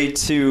a way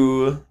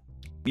to.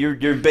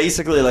 You're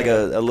basically like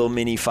a little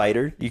mini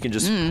fighter. You can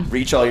just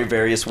reach all your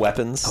various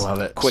weapons. I love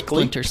it. Quickly.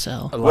 Splinter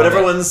Cell.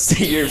 Whatever ones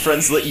your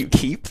friends let you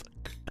keep.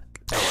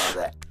 I love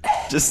that.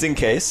 Just in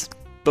case.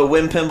 But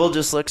Wimpimble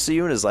just looks at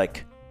you and is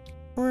like,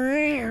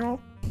 You're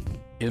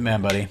the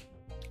man, buddy.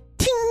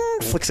 ting,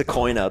 flicks a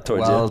coin out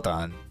towards Well you.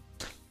 done.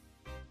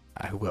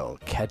 I will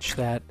catch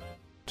that,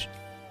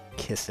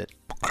 kiss it,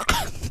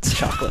 It's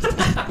chocolate.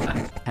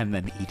 and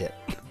then eat it.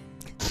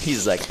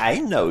 He's like, I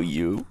know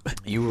you.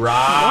 You rock.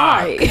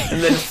 Why?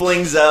 And then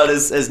flings out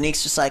as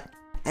Neek's just like,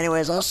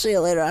 Anyways, I'll see you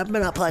later. I've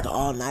been up like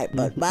all night,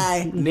 but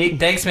bye.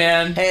 Neat. Thanks,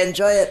 man. Hey,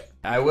 enjoy it.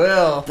 I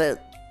will.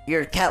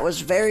 Your cat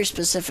was very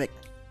specific.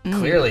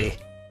 Clearly.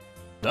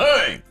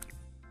 Dang.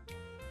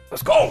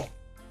 Let's go.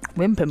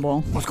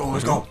 Wimpimble. Let's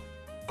go.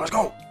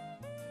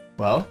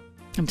 Well,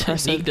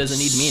 Impressive. Zeke doesn't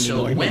need me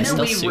anymore. when He's are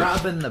still we suit.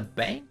 robbing the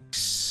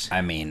banks?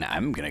 I mean,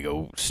 I'm gonna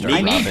go start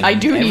Neat. robbing I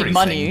do need everything.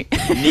 money.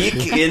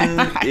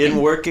 Neek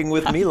in working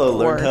with Milo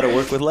learned how to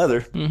work with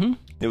leather. Mm-hmm.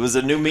 It was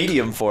a new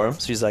medium for him.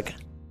 So he's like,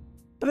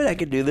 I bet I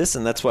could do this.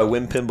 And that's why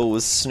Wimpimble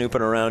was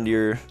snooping around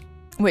your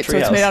Wait, so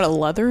it's treehouse. made out of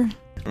leather?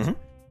 Mhm.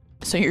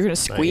 So you're gonna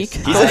squeak?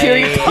 He's Oh, a- here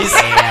you go.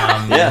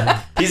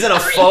 Yeah, he's in a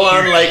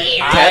full-on like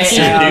cat suit,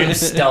 am dude.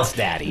 stealth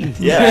daddy.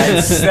 Yeah,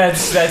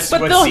 That's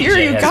But what they'll CJ hear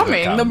you has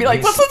coming. become. They'll be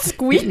like, He's- what's that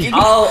squeaking?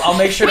 I'll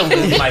make sure to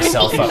lube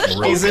myself up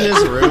real He's in quick.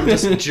 his room,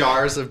 just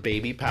jars of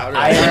baby powder.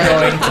 I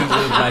am going to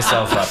lube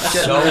myself up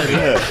so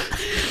good.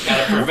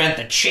 Gotta prevent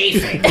the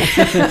chafing.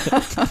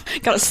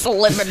 Gotta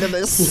slip into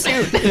this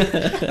suit.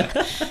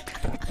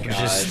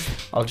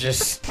 I'll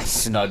just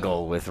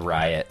snuggle with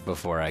Riot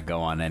before I go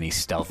on any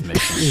stealth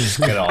missions. Just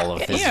get all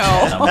of his Ew.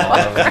 venom all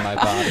over my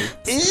body.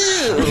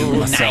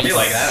 Ew. I feel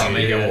like that'll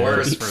make it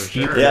worse for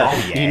sure. Yeah.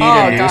 You need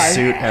Oh, a new God.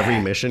 suit every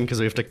mission because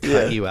we have to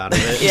cut you out of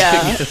it. Yeah.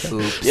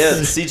 Yeah,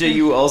 CJ,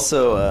 you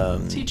also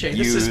TJ,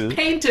 you, this is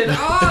painted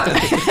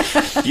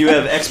on. you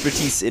have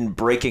expertise in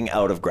breaking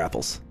out of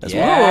grapples as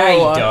well. Yeah,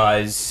 Whoa. he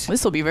does.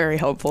 This will be very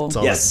helpful. It's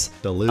all Yes.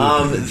 The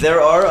lube.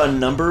 There are a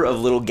number of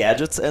little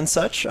gadgets and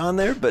such on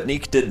there, but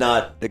Neek did did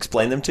not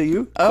explain them to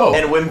you. Oh.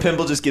 And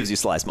Wimpimble just gives you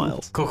sly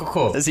smiles.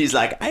 Cool. As he's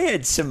like, I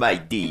had some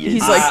ideas.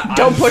 He's like,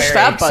 don't push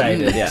that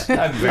button. Yeah.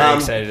 I'm very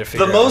excited to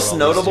figure The out what most all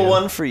notable these do.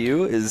 one for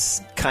you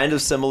is kind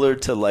of similar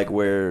to like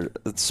where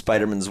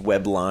Spider-Man's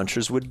web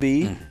launchers would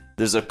be.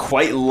 There's a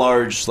quite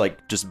large,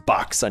 like, just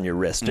box on your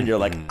wrist, and you're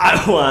like,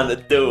 I want to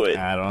do it.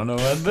 I don't know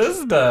what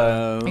this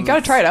does. You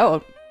gotta try it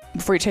out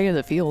before you take it to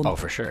the field. Oh,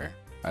 for sure.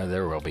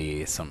 There will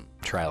be some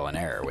trial and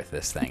error with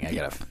this thing. I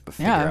gotta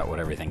figure Yeah. out what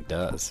everything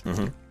does.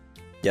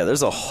 Yeah,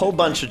 there's a whole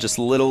bunch of just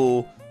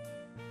little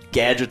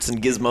gadgets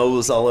and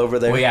gizmos all over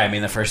there. Well, yeah, I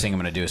mean, the first thing I'm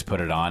gonna do is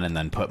put it on and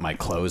then put my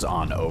clothes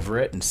on over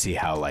it and see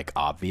how like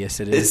obvious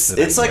it is.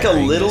 It's like a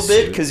little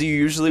bit because you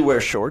usually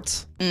wear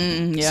shorts.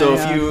 Yeah, So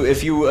yeah.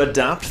 if you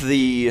adopt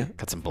the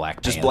got some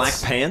black just pants.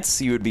 black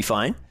pants, you would be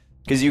fine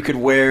because you could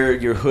wear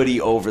your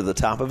hoodie over the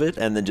top of it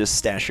and then just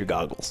stash your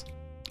goggles,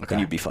 Okay. and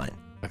you'd be fine.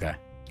 Okay,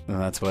 well,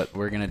 that's what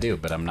we're gonna do.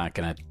 But I'm not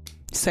gonna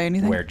Say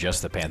anything? wear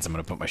just the pants. I'm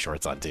gonna put my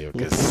shorts on too.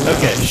 Because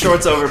Okay,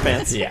 shorts over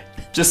pants. yeah,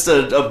 Just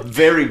a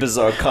very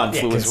bizarre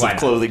confluence of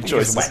clothing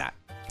choices. Why not?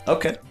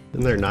 Okay.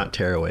 And they're not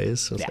tearaways.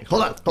 So it's Yeah. like,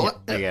 hold on.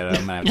 I gotta,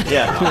 I'm gonna have to-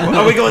 Yeah.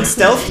 Are we going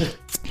stealth?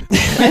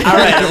 All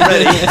right, I'm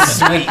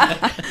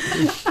ready.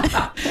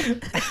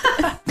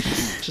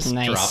 Just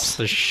Nice. drops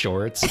the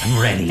shorts.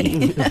 I'm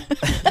ready.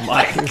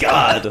 My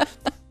God.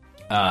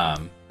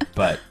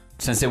 But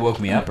since it woke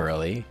me up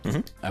early,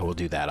 I will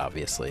do that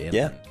obviously. And,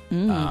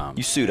 Yeah.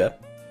 You suit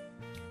up.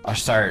 I'll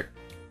start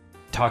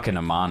talking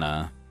to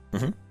Mana,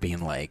 Mhm.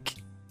 being like,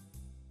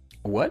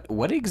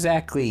 "What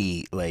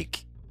exactly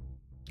like?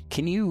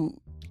 Can you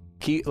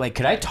like?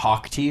 Could I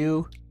talk to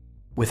you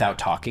without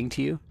talking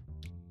to you?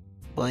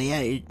 Well,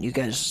 yeah, you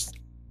guys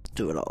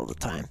do it all the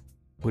time.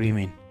 What do you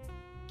mean?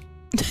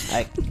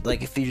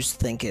 Like if you just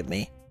think at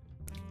me.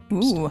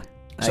 Ooh.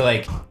 So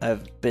like, I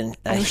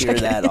wish hear I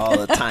could. that all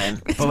the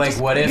time. but like,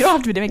 what if? You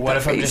don't have to make what that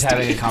if I'm face just to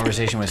having me. a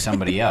conversation with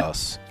somebody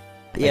else?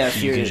 Yeah, Like,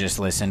 if you you're can just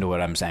listen to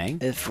what I'm saying.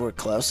 if we're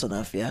close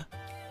enough, yeah.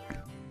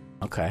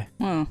 Okay,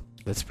 Hmm.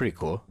 that's pretty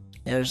cool.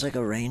 Yeah, there's like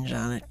a range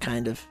on it,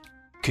 kind of.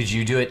 Could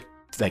you do it?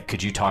 Like,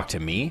 could you talk to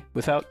me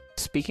without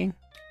speaking?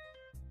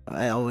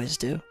 I always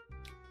do.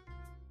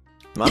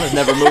 Mana's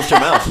never moved her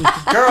mouth.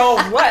 Girl,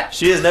 what?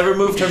 She has never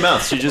moved her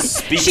mouth. She just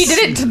speaks. She did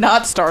it to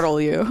not startle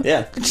you.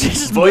 Yeah. She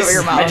just Voice- moved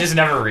your mouth. I just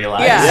never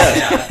realized.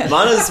 Yeah. Yeah.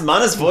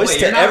 Mana's voice Wait,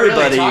 to you're not really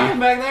everybody talking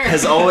back there?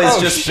 has always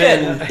Oh, just shit.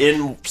 been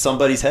in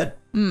somebody's head.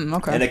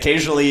 Okay. And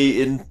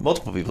occasionally in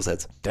multiple people's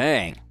heads.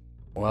 Dang.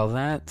 Well,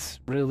 that's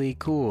really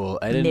cool.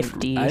 I didn't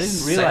Nifty.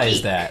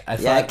 realize that. I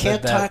Yeah, I thought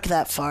can't that. talk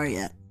that far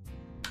yet.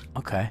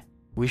 Okay,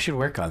 we should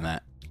work on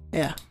that.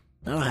 Yeah,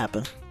 that'll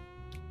happen.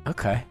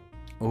 Okay.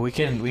 Well, we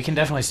can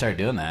definitely start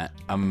doing that.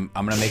 I'm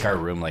gonna make our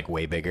room like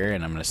way bigger,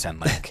 and I'm gonna send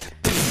like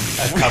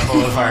a couple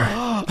of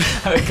our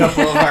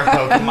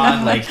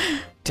Pokemon like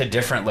to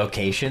different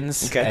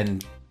locations, Okay.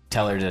 and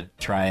tell her to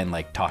try and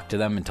like talk to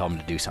them and tell them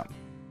to do something.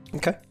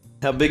 Okay.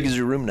 How big is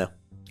your room now?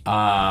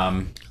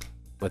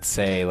 Let's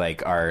say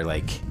like our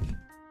like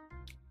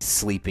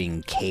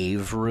sleeping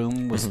cave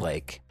room was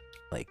like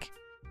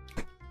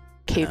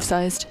Cave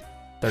sized.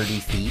 30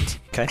 feet.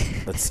 Okay.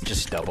 Let's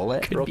just double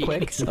it real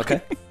quick.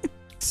 Okay.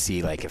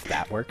 See like if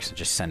that works.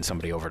 Just send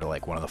somebody over to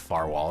like one of the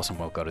far walls, and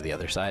we'll go to the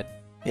other side.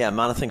 Yeah,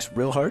 Mana thinks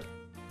real hard.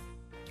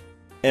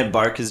 And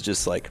Bark is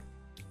just like,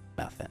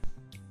 Nothing.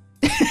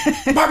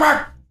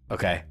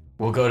 Okay,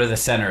 we'll go to the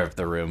center of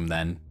the room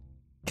then.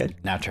 Okay.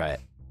 Now try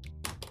it.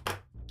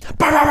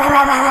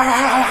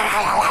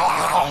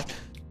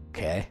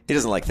 Okay. he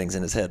doesn't like things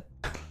in his head.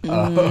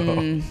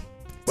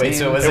 Wait,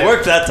 so was It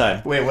worked that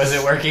time. Wait, was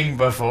it working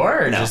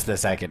before or No. just the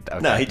second?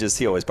 Okay. No,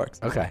 he always barks.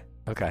 Okay.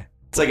 Okay.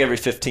 It's like every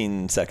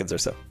 15 seconds or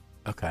so.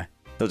 Okay.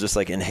 He'll just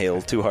like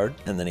inhale too hard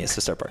and then he has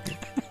to start barking.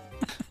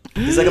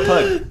 He's like a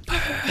pug.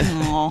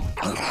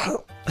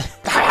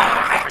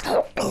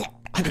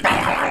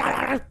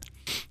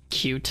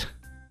 Cute.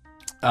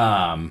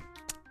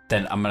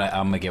 Then I'm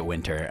gonna get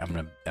Winter. I'm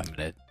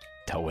gonna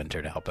tell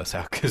Winter to help us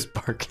out because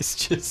Bark is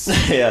just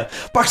Yeah.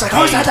 Bark's like,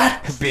 who's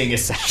that? being a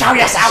Show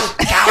yourself!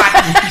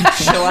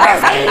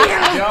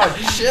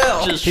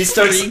 He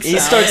starts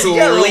You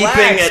gotta leaping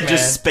relax, at man.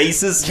 just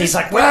spaces. He's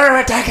like, We're under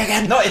attack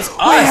again! No, it's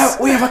us.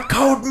 We have a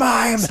code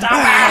mime!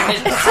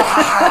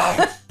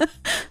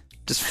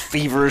 just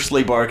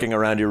feverishly barking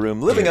around your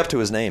room, living up to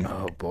his name.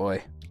 Oh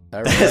boy.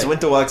 As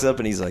Winter walks up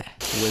and he's like,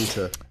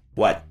 Winter.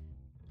 what?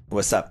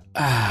 What's up?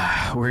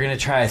 We're gonna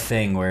try a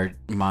thing where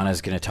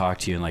Mana's gonna talk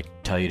to you and like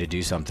tell you to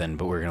do something,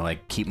 but we're gonna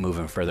like keep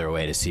moving further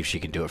away to see if she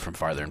can do it from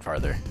farther and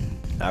farther.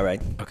 All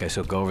right. Okay,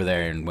 so go over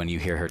there and when you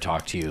hear her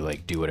talk to you,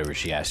 like do whatever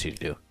she asks you to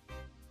do.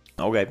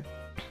 Okay.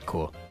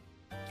 Cool.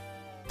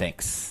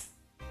 Thanks.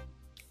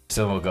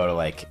 So we'll go to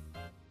like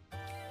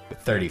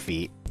 30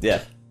 feet.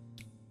 Yeah.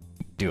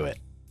 Do it.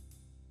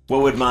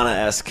 What would Mana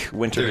ask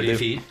Winter to 30 do?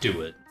 feet,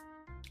 do it.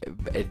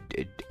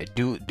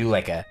 Do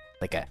like a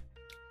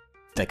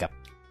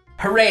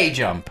hooray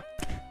jump.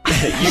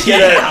 You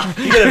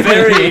get a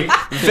very,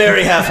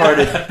 very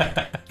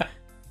half-hearted.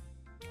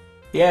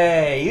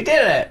 Yay, you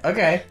did it.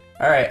 Okay.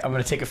 All right, I'm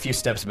going to take a few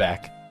steps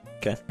back.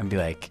 Okay. And be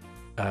like,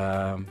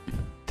 Tell him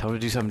to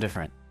do something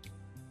different.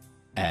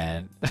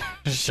 And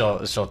she'll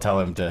tell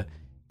him to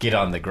get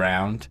on the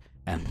ground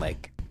and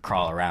like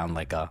crawl around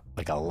like a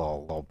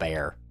little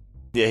bear.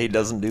 Yeah, he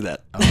doesn't do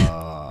that. And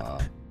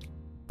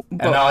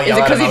I'll Is yell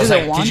it at 'cause him, he I was doesn't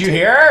like, want did you to?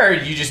 hear her, or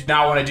you just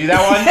not want to do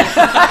that one?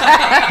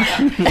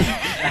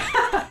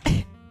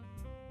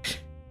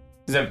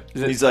 Is that,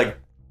 He's like,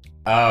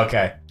 oh,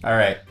 okay. All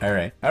right.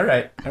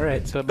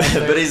 So,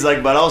 but he's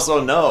like, but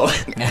also no.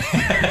 Even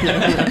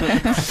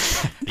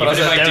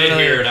if I did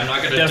hear it, I'm not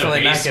going to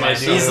definitely not debase gonna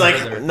myself. do He's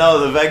further. like,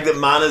 no, the fact that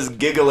Mana's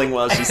giggling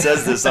while she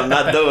says this, I'm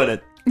not doing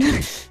it.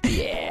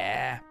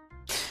 yeah.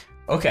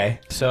 Okay,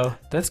 so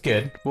that's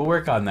good. We'll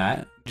work on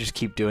that. Just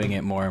keep doing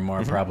it more and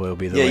more. Probably will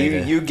be the Yeah, way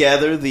to... you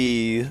gather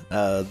the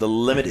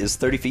limit is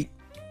 30 feet.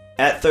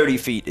 At 30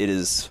 feet, it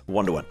is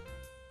 1-to-1.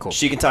 Cool.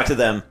 She can talk to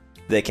them.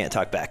 They can't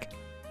talk back.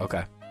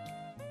 Okay.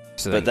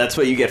 So But that's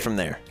what you get from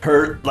there.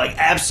 Her like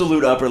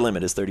absolute upper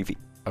limit is 30 feet.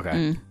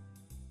 okay.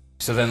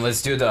 So then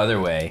let's do it the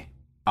other way.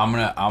 I'm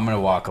gonna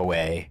walk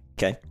away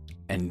Okay.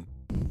 and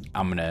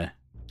I'm gonna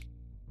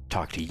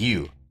talk to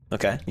you.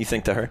 Okay. You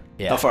think to her?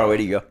 Yeah. How far away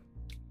do you go?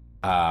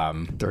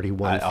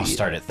 31 I'll feet.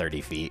 start at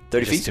 30 feet.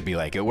 30 just feet? to be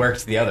like, it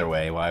worked the other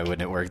way. Why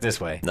wouldn't it work this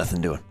way?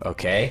 Nothing doing.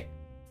 Okay.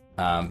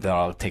 Then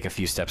I'll take a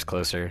few steps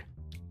closer.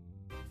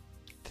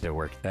 Did it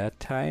work that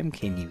time?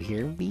 Can you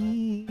hear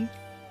me?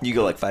 You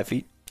go like 5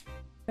 feet.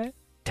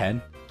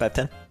 10. 5,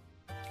 10.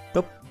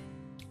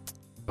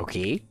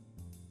 Okay.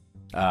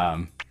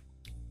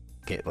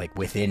 Get like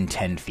within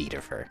 10 feet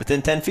of her.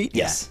 Within 10 feet?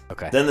 Yes.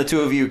 Okay. Then the two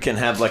of you can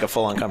have like a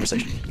full on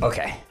conversation.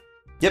 Okay.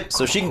 Yep.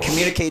 So she can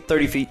communicate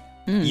 30 feet.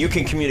 You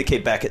can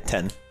communicate back at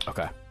 10.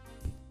 Okay.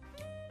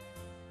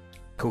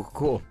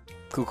 Cool.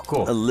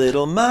 A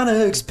little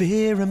Mana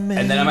experiment.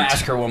 And then I'm gonna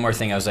ask her one more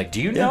thing. I was like,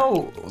 do you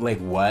know like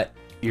what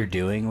you're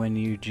doing when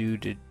you do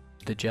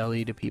the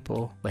jelly to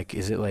people? Like,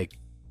 is it like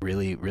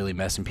really, really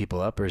messing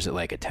people up, or is it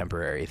like a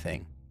temporary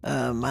thing?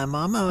 My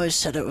mom always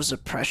said it was a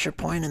pressure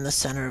point in the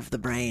center of the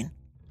brain.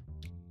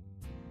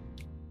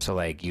 So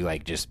like you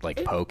like just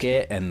like poke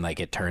it and like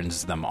it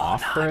turns them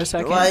off for a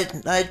second? Well,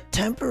 I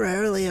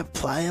temporarily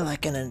apply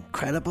like an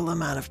incredible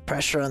amount of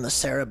pressure on the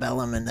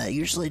cerebellum, and that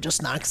usually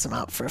just knocks them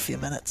out for a few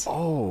minutes.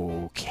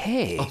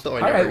 Okay. Although I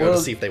All never right, go well, to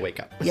see if they wake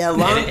up. Yeah,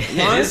 long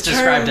It is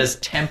described term- as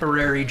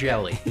temporary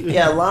jelly.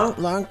 Yeah,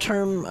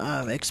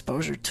 long-term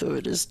exposure to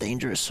it is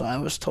dangerous, so I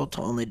was told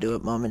to only do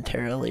it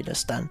momentarily to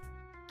stun.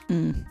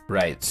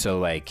 right. So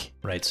like,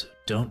 Right, so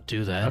don't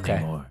do that Okay.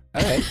 anymore.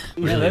 all right.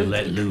 Really that-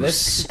 let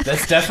loose.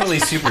 That's definitely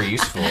super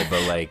useful,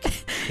 but like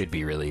could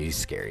be really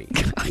scary.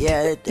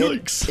 Yeah,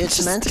 Yikes.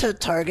 it's meant to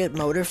target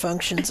motor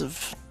functions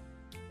of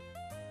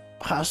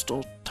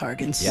hostile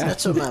targets. Yeah.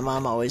 That's what my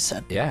mom always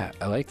said. Yeah,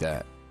 I like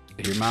that.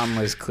 Your mom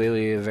was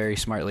clearly a very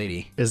smart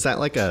lady. Is that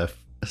like a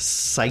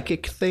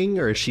psychic thing,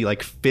 or is she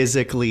like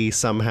physically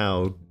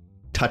somehow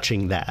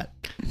touching that?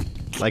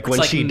 Like when It's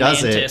like she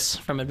does Mantis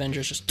from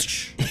Avengers,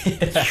 just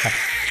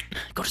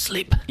go to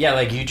sleep. Yeah,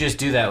 like you just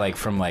do that like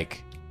from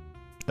like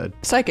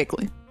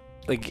Psychically.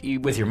 you,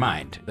 with your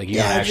mind. Like you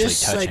don't Yeah, actually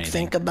just touch like anything.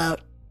 think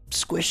about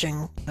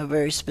squishing a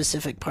very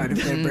specific part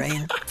of their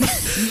brain.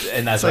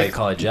 And that's why you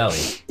call it jelly.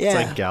 it, Yeah.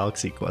 it's like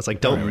Galaxy Quest.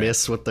 Like don't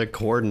miss with the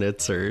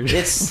coordinates or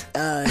It's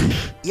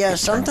yeah,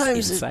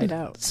 sometimes inside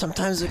out.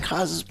 sometimes it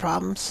causes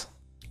problems.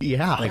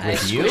 yeah. Like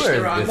with you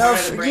or with No,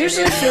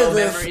 usually for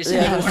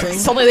the other thing.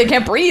 Suddenly they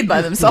can't breathe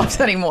by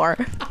themselves anymore.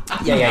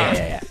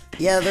 yeah.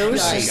 Yeah, there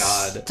was My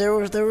just, God.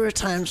 there were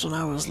times when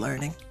I was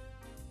learning.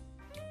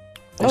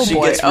 Oh she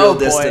boy, gets real oh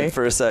distant boy.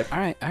 for a sec. All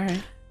right.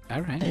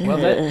 Well,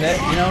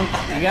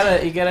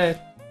 that you gotta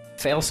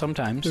fail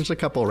sometimes. There's a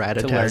couple learn.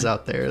 Ratatas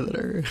out there that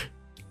are.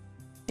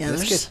 Yeah, That's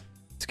there's good.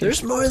 It's good.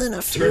 there's more than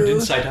a Turned few.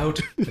 inside out,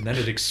 and then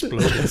it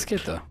exploded. That's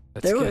good though.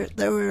 That's There good.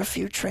 there were a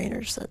few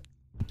trainers that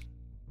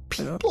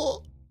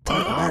people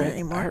talk about it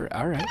anymore.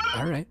 All right.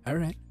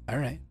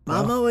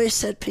 Mom Well, always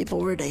said people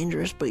were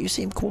dangerous, but you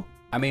seem cool.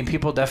 I mean,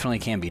 people definitely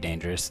can be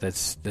dangerous.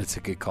 That's a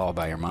good call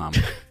by your mom.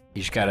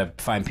 You just gotta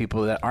find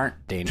people that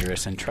aren't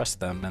dangerous and trust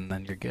them, and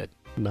then you're good.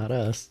 Not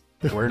us.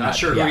 We're Not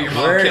sure yeah, who your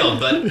mom we're- killed,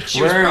 but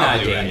she was We're not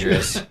probably right.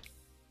 dangerous,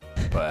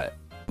 but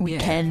We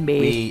can be.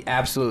 we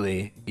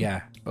absolutely,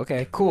 yeah.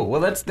 Okay, cool.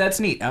 Well, that's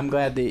neat. I'm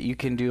glad that you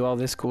can do all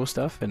this cool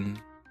stuff, and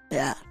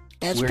Yeah,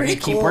 that's we're pretty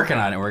gonna cool. keep working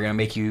on it. We're gonna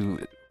make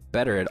you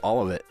better at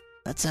all of it.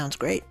 That sounds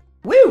great.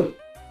 Woo!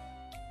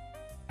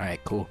 All right,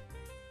 cool.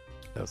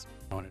 That's what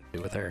I wanted to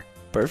do with her.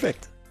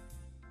 Perfect.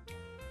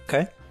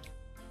 Okay.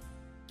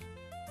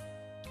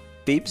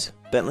 Beebs,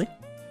 Bentley,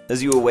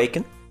 as you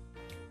awaken,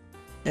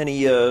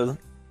 any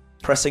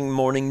pressing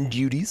morning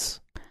duties?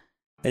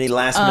 Any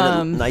last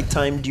minute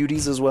nighttime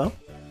duties as well?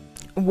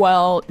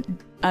 Well,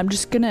 I'm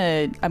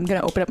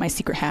gonna open up my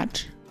secret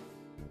hatch.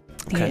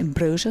 The Okay.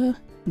 ambrosia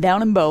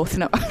down in both.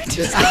 No,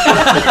 just Man,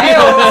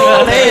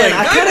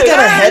 I kind of got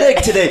a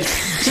headache today.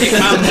 Take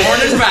my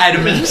morning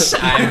vitamins.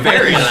 I'm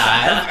very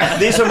live.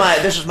 This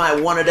is my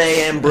one a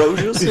day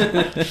ambrosias.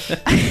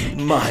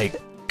 My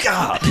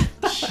God.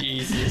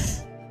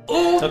 Jesus.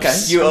 Okay,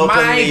 you open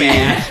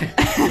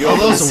you All open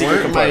the those secret weren't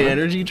my compartment.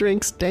 energy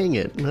drinks. Dang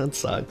it, that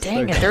sucks.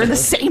 Dang it, they're in the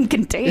same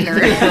container.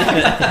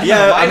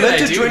 Yeah, I did meant I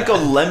to do drink a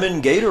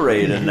lemon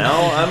Gatorade, and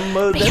now I'm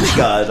a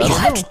demigod.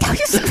 I don't know. Tell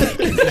you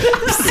something. I'm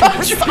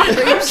so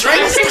sorry. I'm trying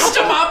to fist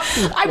him up.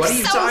 I'm What are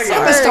you so talking I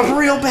messed sorry. up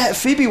real bad.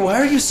 Phoebe, why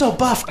are you so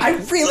buff? I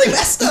really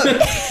messed up.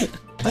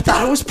 I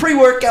thought it was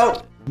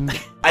pre-workout.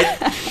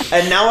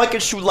 And now I can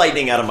shoot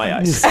lightning out of my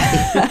eyes.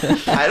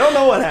 I don't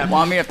know what happened.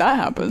 Well, I mean, if that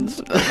happens.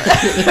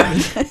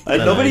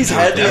 Nobody's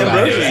had the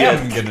ambrosias yet.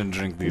 I'm gonna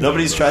drink these.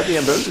 Nobody's tried the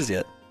ambrosias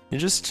yet. You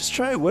just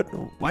try it. Why?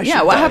 Yeah,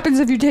 shouldn't what I? happens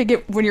if you take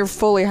it when you're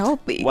fully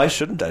healthy? Why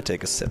shouldn't I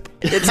take a sip?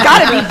 It's got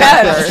to be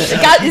better.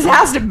 It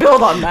has to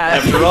build on that.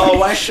 After all,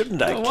 why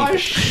shouldn't I?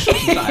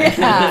 Keep it?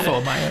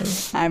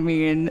 Yeah. I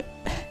mean,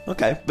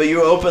 Okay, but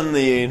you open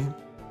the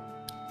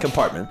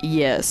compartment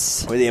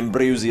yes. where the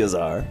ambrosias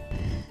are.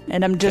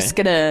 And I'm just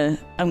gonna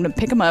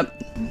pick them up.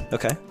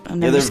 Okay.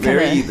 And Yeah, I'm they're just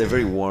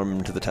very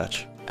warm to the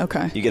touch.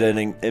 Okay. You get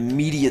an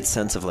immediate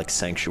sense of like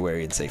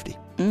sanctuary and safety.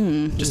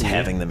 Just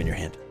having them in your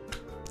hand.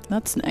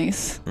 That's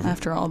nice.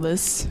 After all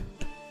this.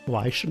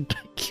 Why shouldn't I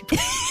keep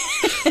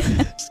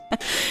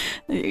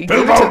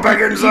Bilbo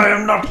Baggins, I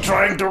am not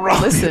trying to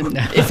rob Listen,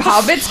 if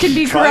hobbits can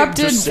be Trying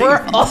to corrupted, save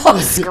we're you. all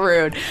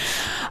screwed.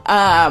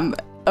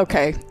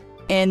 Okay.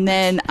 And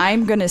then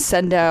I'm gonna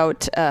send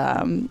out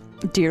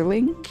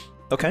Deerling.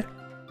 Okay.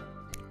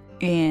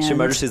 And Your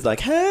Majesty's like,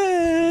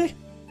 hey.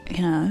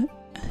 yeah.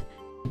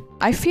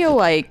 I feel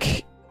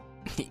like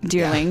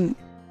Deerling,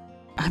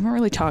 I haven't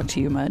really talked to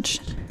you much.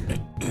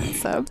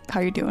 What's up? How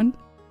you doing?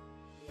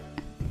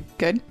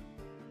 Good.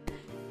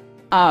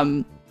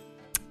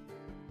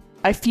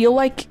 I feel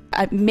like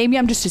maybe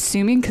I'm just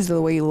assuming because of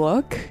the way you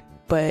look,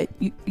 but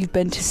you've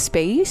been to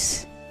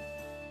space.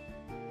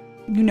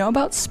 You know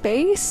about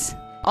space?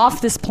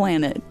 Off this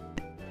planet.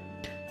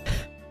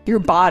 Your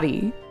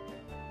body.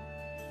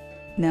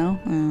 No?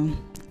 Oh,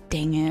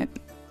 dang it.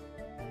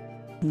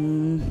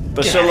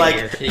 But she'll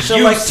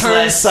like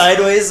turn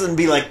sideways and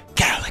be like,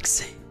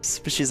 galaxies.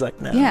 But she's like,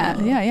 no.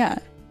 Yeah.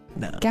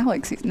 No.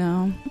 Galaxies,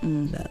 no.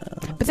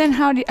 But then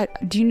how do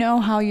you know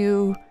how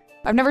you...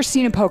 I've never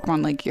seen a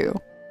Pokemon like you.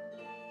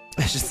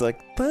 It's just like,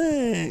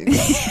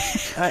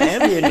 thanks. I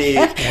am unique.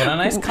 What a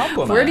nice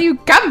compliment. Where do you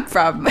come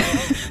from?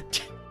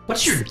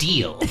 What's your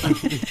deal?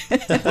 What is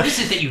it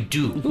that you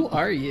do? Who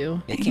are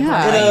you?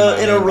 Yeah.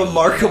 In a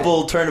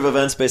remarkable turn of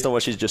events based on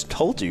what she's just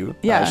told you,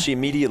 Yeah. she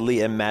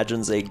immediately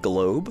imagines a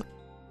globe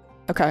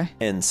Okay.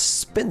 and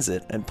spins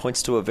it and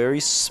points to a very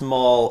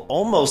small,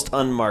 almost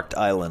unmarked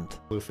island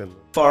Bluefin?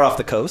 far off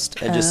the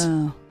coast and just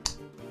Oh.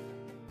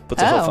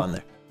 puts a hoof Oh. on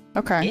there.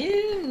 Okay.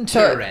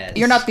 So Interesting.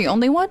 you're not the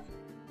only one?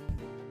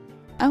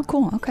 Oh,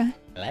 cool. Okay.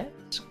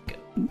 Let's go.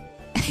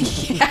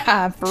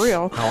 Yeah, for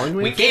real. How long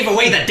We gave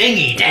away the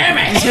dinghy, damn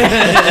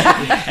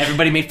it!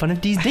 Everybody made fun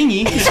of these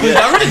dinghy. Now you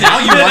want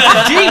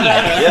the dinghy!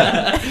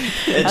 Yeah.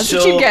 And That's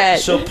what you get.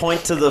 She'll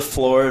point to the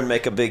floor and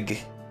make a big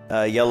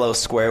yellow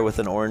square with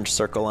an orange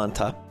circle on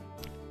top.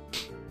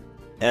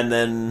 And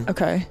then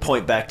Okay.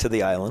 point back to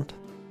the island.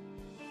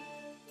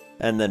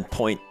 And then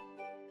point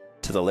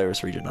to the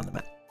Laris region on the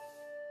map.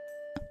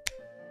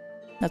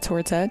 That's where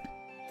it's at.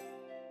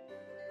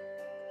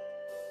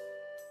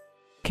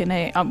 Can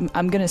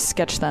I'm gonna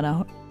sketch that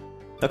out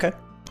Okay.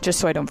 just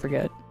so I don't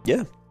forget.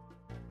 Yeah.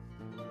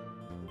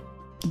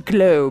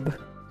 Globe.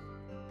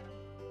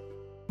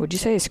 Would you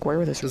say a square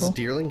with a Does circle?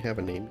 Deerling have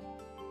a name?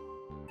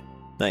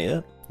 Not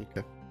yet.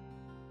 Okay.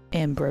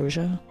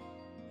 Ambrosia.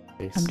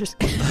 Nice. I'm just.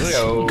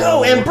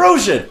 Go,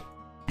 Ambrosia!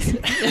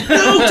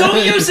 No,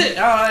 don't use it!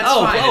 Oh, it's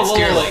fine. It's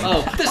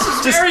Deerling. This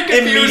is Just very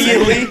confusing.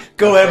 immediately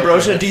go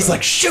Ambrosia, and he's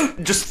like, shoot!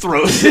 And just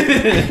throws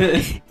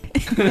it.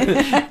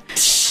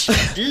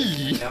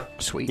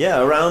 Sweet.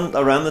 Yeah, around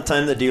the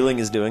time that Deerling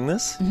is doing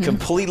this,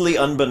 completely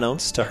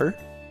unbeknownst to her,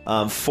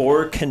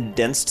 4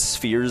 condensed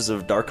spheres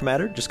of dark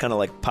matter just kind of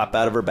like pop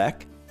out of her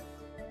back,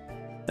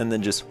 and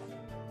then just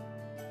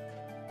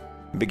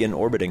begin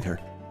orbiting her.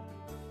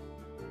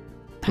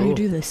 How you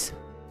do this?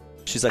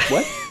 She's like,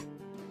 "What?"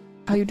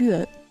 How you do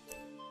that?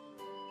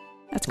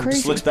 That's And crazy.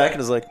 just looks back and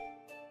is like,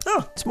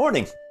 "Oh, it's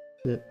morning."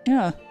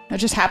 Yeah, it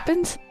just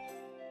happens.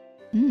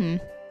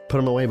 Put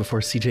them away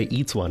before CJ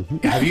eats one.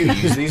 Have you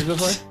used these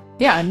before?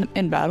 Yeah,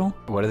 in battle.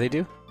 What do they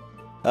do?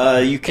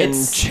 You can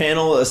It's-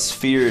 channel a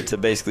sphere to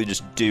basically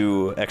just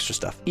do extra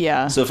stuff.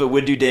 Yeah. So if it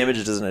would do damage,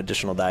 it does an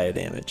additional die of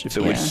damage. If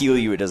it would Yeah. heal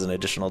you, it does an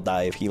additional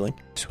die of healing.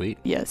 Sweet.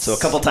 Yes. So a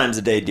couple times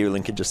a day,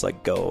 Deerling can just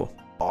like go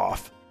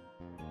off.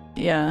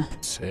 Yeah.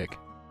 Sick.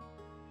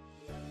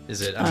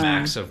 Is it a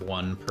max of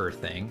 1 per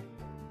thing?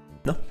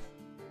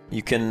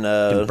 You can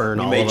burn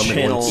you all may of them at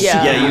channel. once.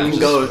 Yeah. You can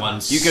go.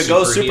 One You could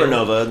go super heal.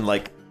 supernova and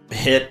like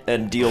hit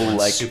and deal One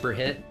like super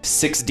hit?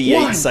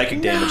 6d8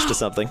 psychic damage to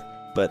something.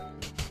 But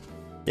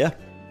yeah,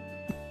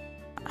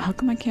 How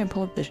come I can't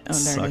pull up this? Oh,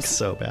 there it Sucks is.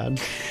 so bad.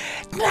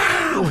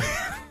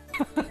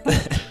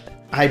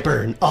 I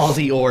burn all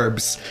the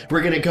orbs.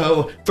 We're gonna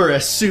go for a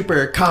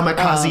super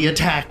kamikaze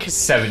attack.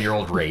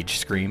 7-year-old rage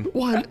scream.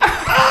 One.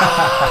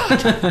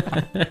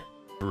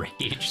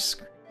 Rage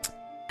scream.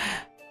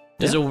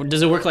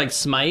 Does it work like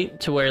Smite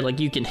to where like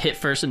you can hit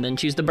first and then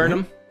choose to burn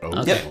them?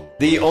 Okay. Yep.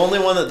 The only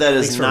one that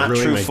is Thanks for not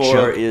ruining true my for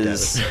joke,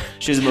 is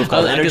she has a move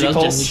called I Energy was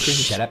Pulse,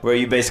 genuinely curious. where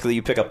you basically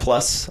pick a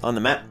plus on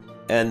the map,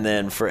 and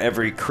then for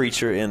every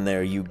creature in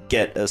there, you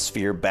get a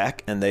sphere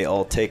back, and they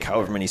all take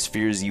however many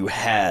spheres you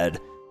had,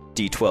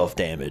 d12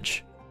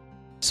 damage.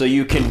 So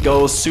you can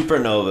go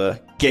Supernova,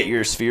 get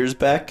your spheres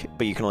back,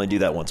 but you can only do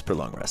that once per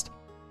long rest.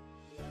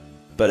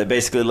 But it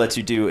basically lets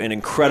you do an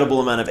incredible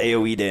amount of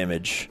AoE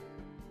damage,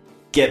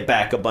 get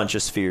back a bunch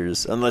of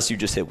spheres, unless you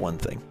just hit one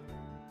thing.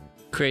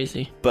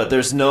 Crazy. But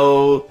there's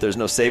no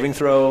saving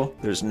throw,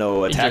 there's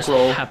no It attack just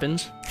roll.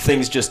 happens.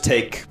 Things just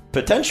take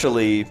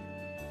potentially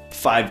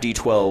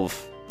 5d12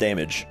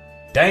 damage,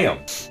 Damn.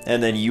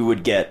 and then you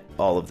would get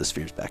all of the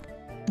spheres back.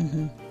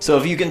 So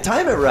if you can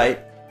time it right,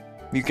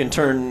 you can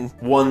turn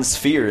one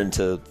sphere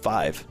into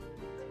 5.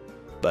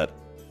 But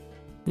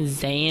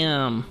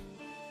Damn.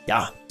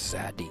 yeah,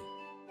 Zaddy.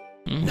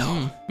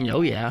 No.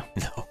 Oh yeah.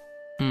 no.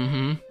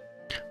 Mm-hmm.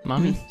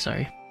 Mommy,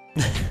 sorry.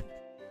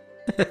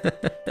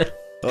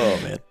 Oh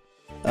man,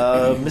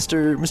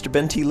 Mr.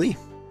 Ben T. Lee,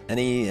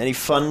 any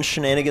fun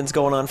shenanigans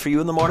going on for you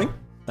in the morning?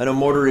 I know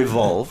Mortar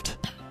evolved.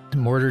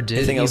 Mortar did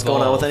Anything else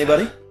going on with evolve.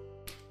 anybody?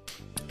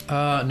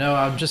 No,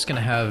 I'm just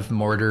gonna have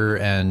Mortar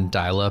and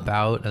Dial Up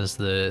out as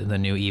the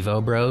new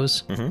Evo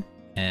Bros. Mhm.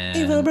 And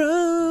Evo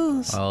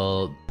Bros.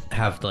 I'll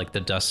have like the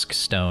Dusk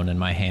Stone in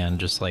my hand,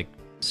 just like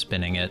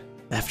spinning it.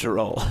 After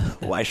all,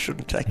 why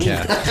shouldn't I?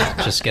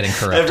 Yeah, just getting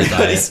corrupted by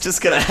Everybody's it.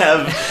 just gonna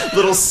have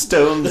little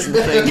stones and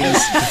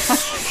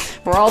things.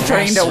 We're all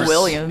turning to We're-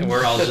 William.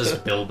 We're all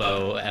just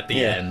Bilbo at the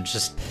Yeah. end,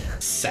 just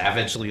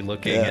savagely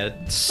looking Yeah.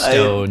 at.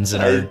 Stones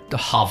and our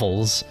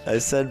hovels. I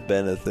said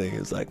Ben a thing. It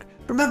was like,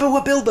 remember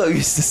what Bilbo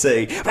used to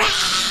say?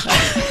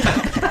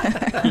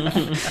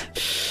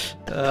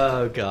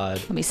 Oh God.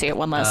 Let me say it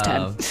one last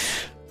time.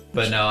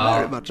 But no,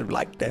 Very I'll much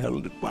like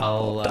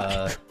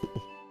that.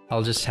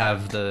 I'll just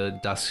have the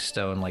Dusk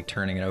Stone like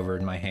turning it over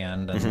in my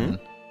hand, and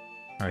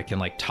or I can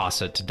like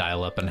toss it to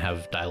Dial Up and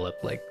have Dial Up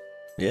like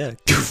Yeah.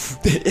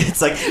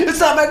 It's like, it's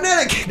not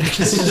magnetic.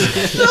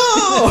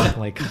 No.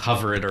 like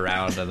hover it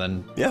around and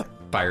then Yeah.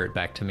 fire it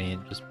back to me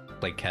and just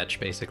like catch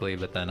basically.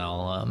 But then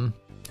I'll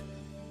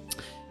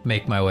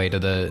make my way to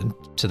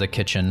the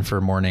kitchen for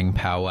morning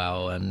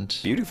powwow and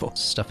Beautiful.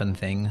 stuff and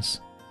things.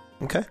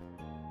 Okay.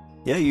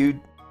 Yeah, you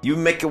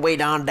make your way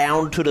down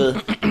to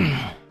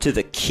the to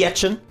the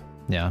kitchen.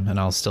 Yeah, and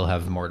I'll still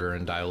have Mortar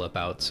and Dial Up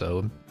out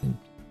so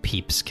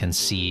peeps can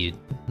see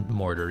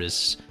Mortar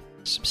is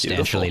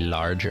substantially Beautiful.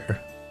 larger.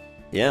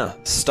 Yeah,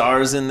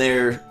 Star's in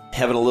there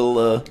having a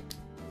little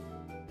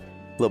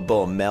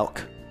bowl of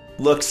milk.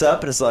 Looks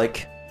up and is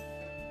like,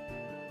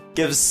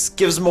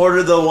 gives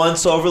Mortar the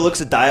once over,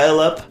 looks at Dial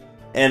Up,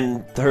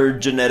 and her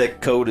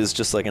genetic code is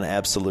just like an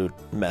absolute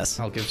mess.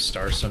 I'll give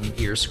Star some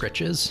ear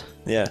scritches.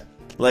 Yeah.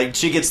 Like,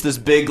 she gets this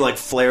big, like,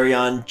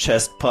 Flareon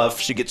chest puff.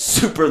 She gets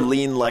super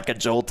lean like a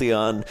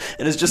Jolteon.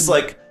 And it's just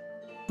like,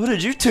 what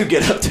did you two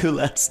get up to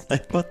last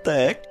night? What the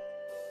heck?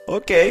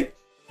 Okay.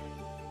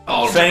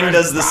 Fang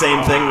does the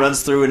same thing,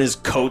 runs through, and his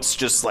coat's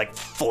just, like,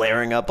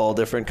 flaring up all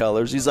different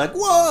colors. He's like,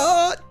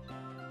 what?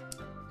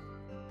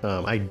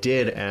 I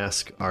did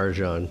ask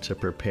Arjan to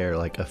prepare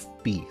like a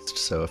feast,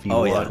 so if you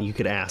Oh, want, yeah. you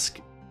could ask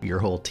your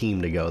whole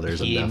team to go. There's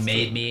He enough.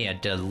 made me a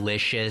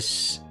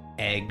delicious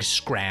egg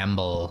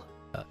scramble,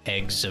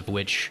 eggs of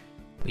which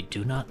we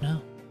do not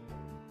know.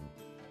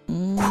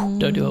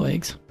 Dodo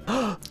eggs.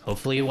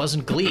 Hopefully it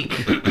wasn't Gleek.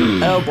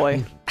 Oh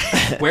boy.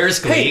 Where's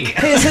Gleek?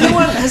 Hey, has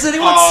anyone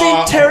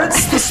seen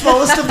Terrence, the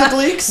smallest of the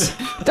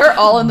Gleeks? They're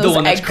all in those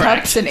one that's egg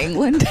cups in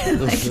England.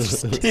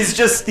 He's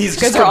just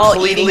guys are all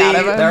eating completely out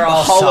of him. They're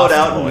all hollowed soft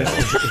out. boiled.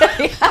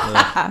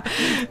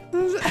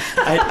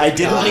 I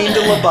didn't mean to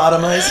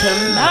lobotomize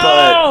him,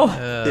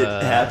 but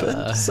it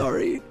happened.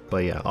 Sorry.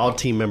 But yeah, all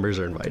team members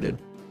are invited.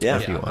 Yeah.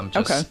 If you want. I'm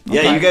just, Okay.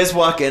 Yeah, you guys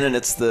walk in and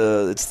it's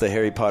the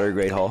Harry Potter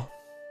Great Hall.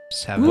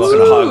 just have Welcome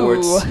to this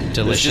Hogwarts. There's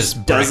delicious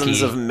just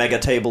dozens brekkie of mega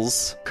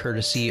tables.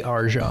 courtesy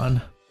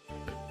Arjan.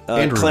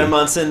 And Ruby.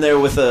 Claremont's in there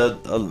with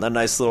a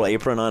nice little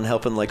apron on,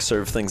 helping like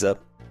serve things up,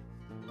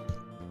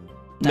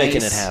 making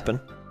it Nice. happen.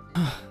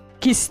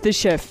 Kiss the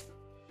chef.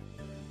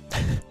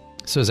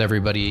 So is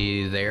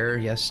everybody there?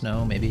 Yes,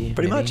 no, maybe?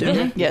 Pretty maybe? much.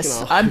 Yeah. Yes,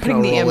 all- I'm we can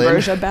putting the all roll in.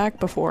 ambrosia back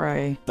before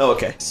I. Oh,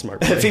 okay.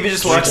 Smart. Phoebe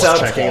just We're walks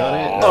just out. checking on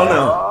it. Oh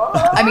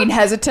no! I mean,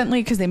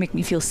 hesitantly because they make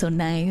me feel so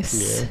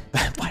nice.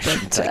 Why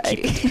shouldn't I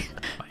keep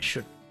I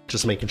should.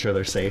 Just making sure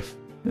they're safe.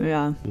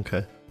 Yeah.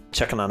 Okay.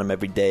 checking on him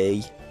every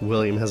day?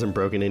 William hasn't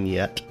broken in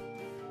yet.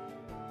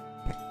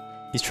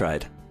 He's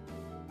tried,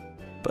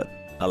 but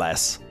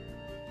alas.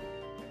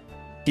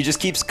 He just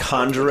keeps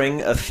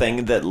conjuring a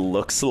thing that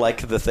looks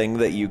like the thing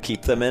that you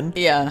keep them in,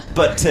 Yeah.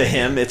 but to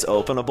him it's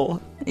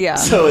openable. Yeah.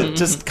 So it's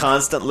just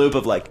constant loop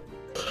of like,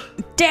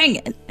 Dang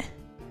it.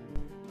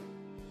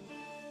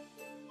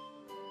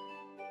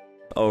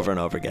 over and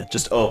over again,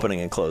 just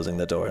opening and closing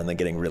the door and then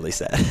getting really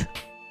sad.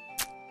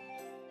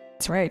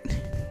 That's right.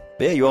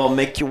 But yeah, you all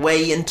make your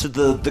way into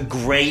the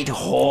great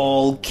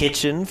hall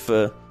kitchen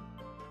for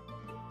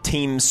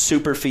Team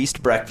Super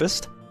Feast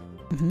breakfast.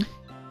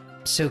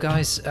 So,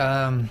 guys,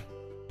 CJ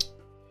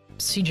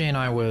and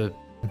I were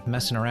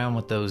messing around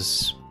with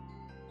those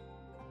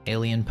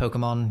alien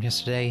Pokemon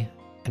yesterday,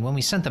 and when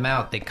we sent them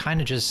out, they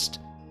kind of just,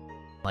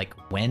 like,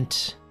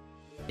 went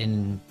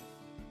in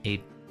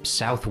a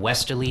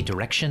southwesterly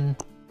direction.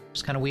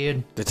 It's kind of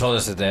weird. They told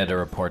us that they had to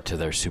report to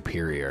their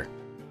superior.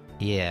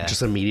 Yeah.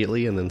 Just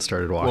immediately and then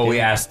started walking. Well, we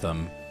asked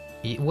them.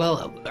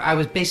 Well, I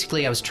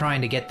was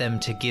trying to get them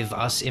to give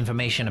us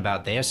information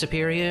about their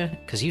superior,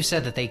 because you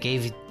said that they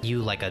gave you,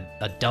 like,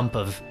 a dump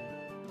of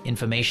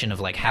information of,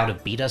 like, how to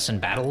beat us in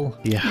battle.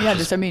 Yeah,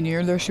 does that mean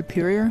you're their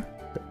superior?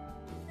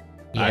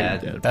 Yeah.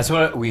 That's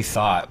what we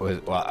thought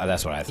was. Well,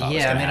 that's what I thought.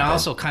 Yeah, I mean, I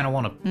also kind of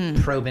want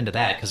to probe into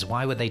that, because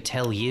why would they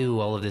tell you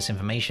all of this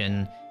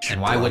information,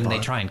 and why wouldn't they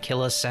try and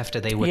kill us after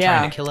they were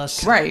trying to kill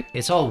us? Right.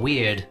 It's all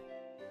weird.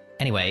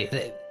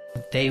 Anyway,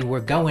 they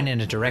were going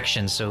in a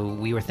direction, so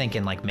we were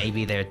thinking, like,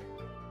 maybe they're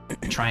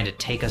trying to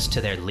take us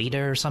to their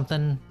leader or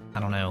something. I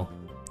don't know.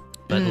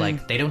 But,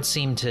 like, they don't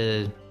seem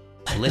to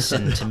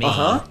listen to me.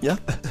 Yeah.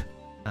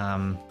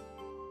 Well,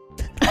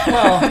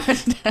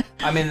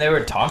 I mean, they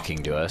were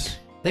talking to us.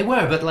 They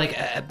were, but,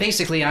 like,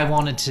 basically I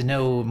wanted to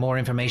know more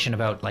information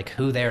about, like,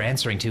 who they're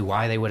answering to,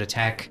 why they would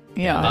attack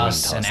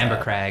us and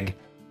Ambercrag,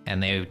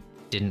 and they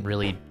didn't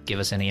really give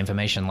us any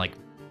information like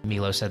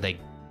Milo said they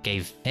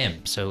gave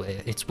him. So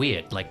it's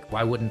weird. Like,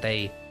 why wouldn't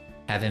they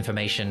have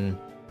information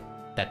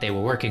that they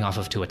were working off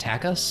of to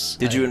attack us?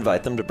 Did you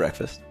invite them to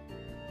breakfast?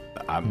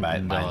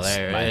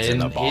 Mine's in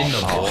the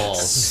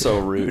balls. So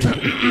rude.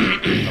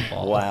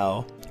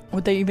 Wow.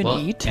 Would they even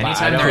eat? I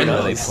Anytime don't they're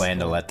really plan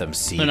to let them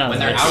see. No, no, when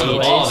they're Let's out of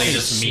the see. wall, they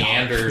just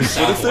meander What if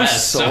they're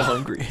southwest. so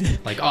hungry?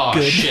 Like, oh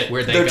shit,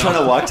 where'd they They're go?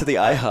 trying to walk to the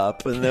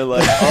IHOP, and they're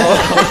like,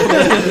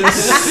 "Oh,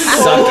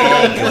 Suck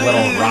egg,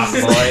 little rock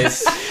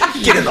boys.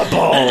 get in the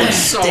bones,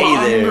 so stay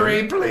there."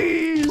 hungry,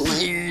 please.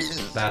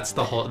 That's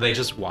the whole. They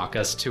just walk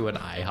us to an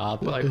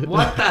IHOP. Like,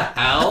 what the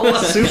hell?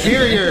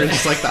 Superior,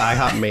 just like the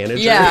IHOP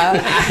manager.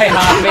 Yeah.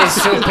 IHOP is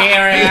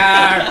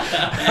superior.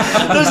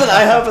 There's an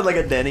IHOP and like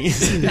a Denny's.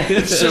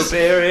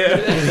 Superior. 2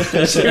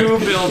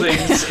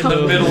 buildings in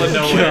the middle of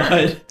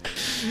nowhere.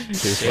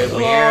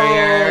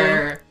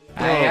 Superior.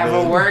 I have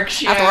a work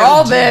shift. After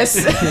all this.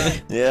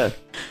 Yeah.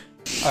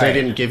 They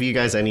didn't give you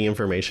guys any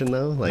information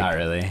though? Like, Not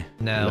really.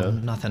 No,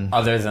 nothing.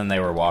 Other than they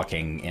were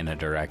walking in a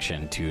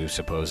direction to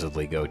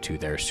supposedly go to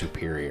their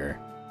superior.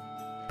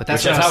 But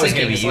that's Which I what I thought was was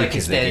going thinking. to be Is you like,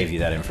 because is they that gave you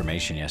that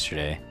information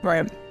yesterday.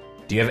 Right.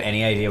 Do you have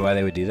any idea why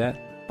they would do that?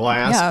 well, I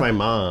asked Yeah. my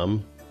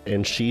mom,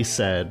 and she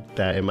said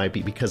that it might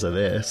be because of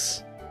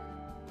this.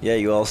 Yeah,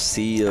 you all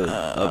see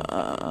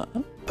about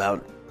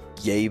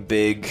yay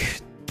big,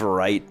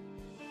 bright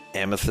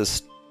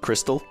amethyst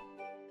crystal.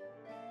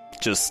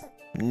 Just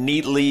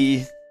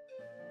neatly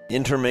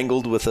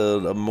intermingled with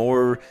a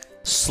more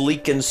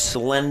sleek and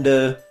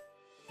slender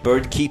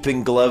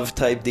bird-keeping glove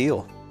type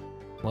deal.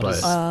 What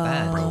is But-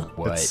 that?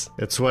 What?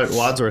 It's what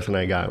Wadsworth and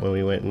I got when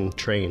we went and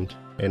trained,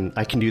 and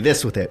I can do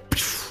this with it.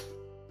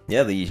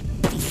 Yeah, the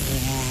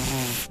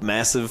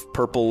massive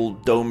purple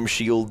dome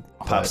shield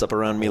pops up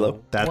around Milo.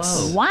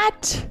 That's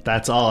What?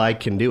 that's all I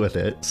can do with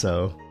it.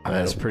 So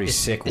That's pretty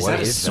sick. is What that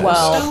a is that?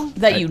 Well,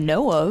 that you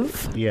know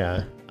of.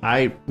 yeah.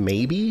 I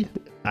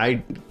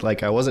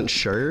wasn't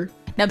sure.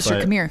 Napster,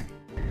 But- come here.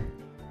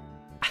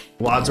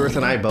 Wadsworth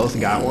and I both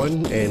got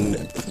one, and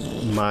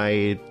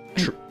my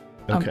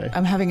okay.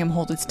 I'm having him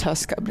hold his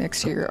tusk up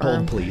next to your Hold,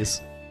 arm.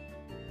 please.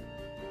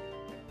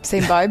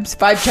 Same vibes.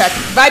 Vibe check.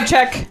 Vibe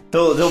check.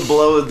 He'll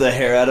blow the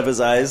hair out of his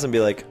eyes and be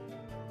like,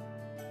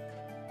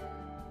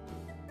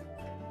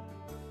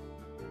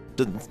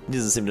 he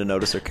doesn't seem to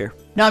notice or care.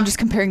 No, I'm just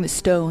comparing the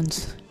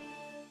stones.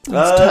 His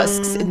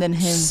tusks and then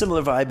him.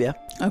 Similar vibe, yeah.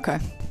 Okay.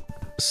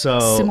 So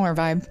Similar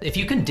vibe. If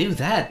you can do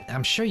that,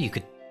 I'm sure you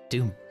could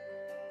do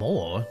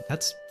more.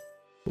 That's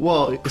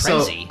well,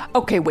 crazy.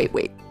 Okay, wait.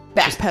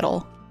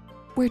 Backpedal.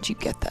 Where'd you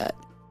get that?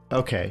 so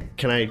okay.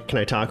 Can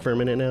I talk for a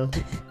minute now?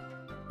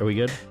 Are we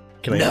good?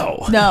 Can I?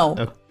 No. No.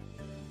 Okay.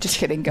 Just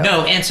kidding. Go.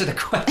 No, answer the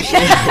question.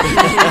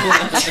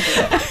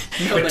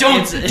 But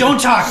don't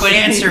talk, but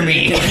answer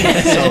me.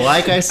 So,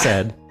 like I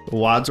said,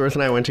 Wadsworth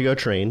and I went to go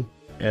train,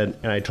 and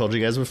I told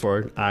you guys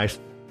before, I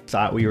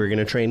thought we were going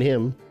to train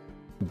him,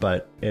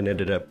 but it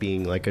ended up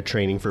being like a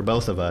training for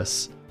both of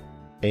us,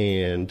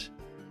 and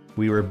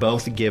we were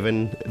both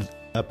given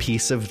a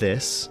piece of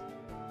this,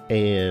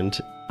 and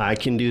I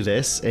can do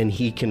this, and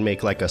he can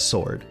make like a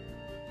sword.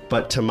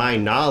 But to my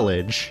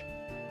knowledge,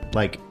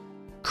 like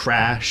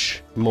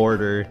Crash,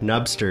 Mortar,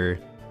 Nubster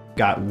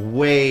got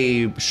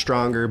way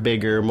stronger,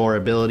 bigger, more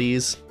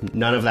abilities.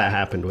 None of that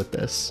happened with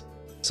this.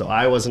 So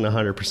I wasn't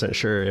 100%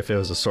 sure if it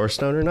was a Source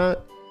Stone or not.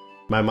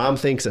 My mom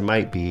thinks it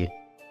might be.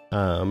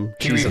 Can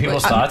you read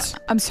people's thoughts?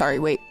 I'm sorry.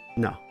 Wait.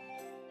 No.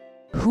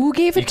 Who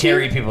gave it You to can't you?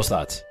 read people's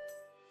thoughts.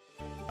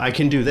 I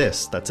can do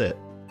this. That's it.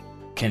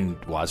 Can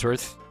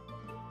Wadsworth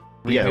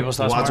read Yeah, people's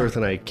thoughts? Wadsworth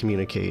and I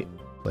communicate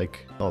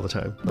like all the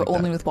time. But like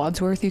only that. with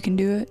Wadsworth you can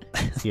do it.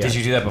 Yeah. Did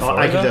you do that before?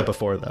 I did though? that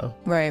before though.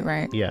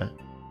 Right. Yeah.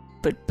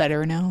 But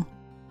better now.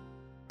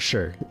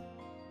 Sure.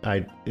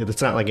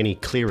 It's not like any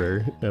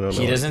clearer. I don't know.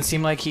 He doesn't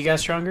seem like he got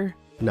stronger.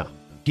 No,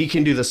 he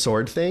can do the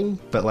sword thing,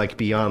 but like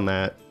beyond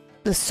that,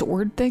 The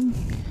sword thing?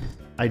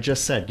 I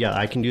just said, yeah,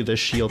 I can do the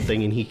shield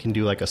thing, and he can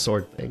do like a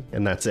sword thing,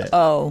 and that's it.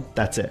 Oh.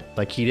 That's it.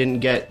 Like he didn't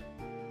get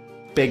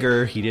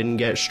bigger, he didn't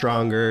get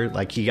stronger.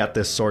 Like he got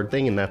this sword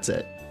thing, and that's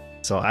it.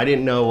 So I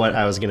didn't know what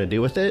I was gonna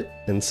do with it,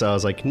 and so I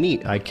was like,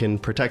 neat, I can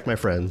protect my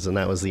friends, and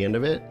that was the end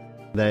of it.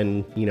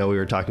 Then, we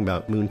were talking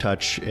about moon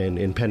touch and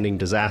impending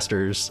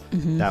disasters.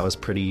 That was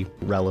pretty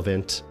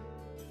relevant.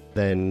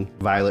 Then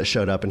Violet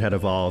showed up and had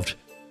evolved.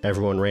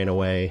 Everyone ran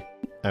away.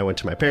 I went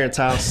to my parents'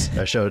 house.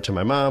 I showed it to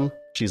my mom.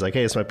 She's like,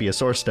 hey, this might be a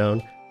source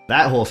stone.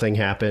 That whole thing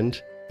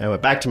happened. I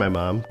went back to my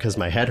mom because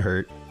my head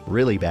hurt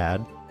really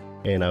bad.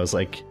 And I was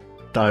like,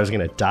 thought I was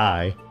going to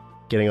die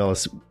getting all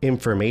this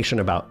information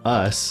about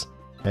us.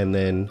 And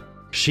then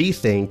she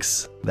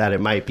thinks that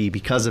it might be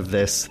because of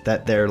this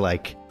that they're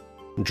like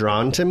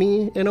drawn to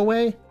me in a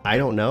way. I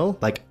don't know.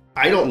 Like,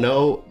 I don't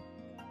know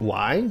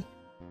why.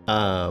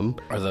 Are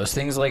those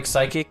things like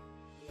psychics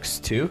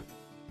too?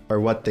 Or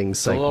what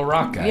things The like little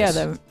rock guys.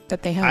 Yeah,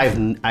 that they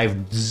have.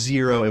 I've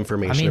zero I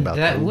information mean, about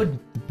that them. would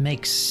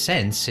make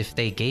sense if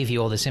they gave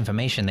you all this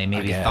information. They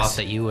maybe guess. thought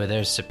that you were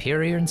their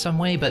superior in some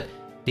way. But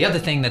the other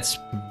thing that's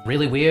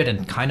really weird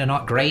and kind of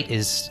not great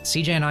is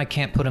CJ and I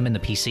can't put them in the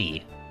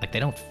PC. Like, they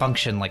don't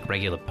function like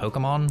regular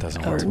Pokemon.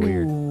 Doesn't work.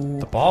 weird.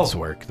 The balls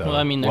work though. Well,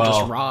 I mean, they're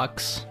just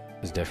rocks.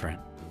 It's different.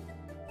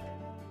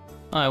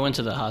 Oh, I went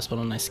to the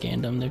hospital and I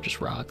scanned them. They're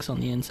just rocks on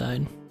the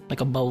inside,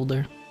 like a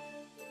boulder.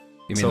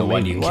 You mean So the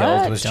one maybe- you What?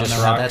 killed was Don't just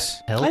know how rocks?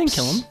 that helps. I didn't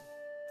kill him.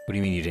 What do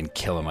you mean you didn't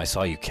kill him? I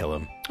saw you kill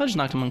him. I just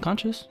knocked him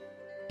unconscious.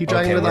 You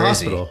dragged Okay, him to the where is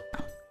he? hospital.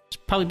 He's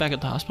probably back at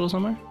the hospital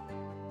somewhere.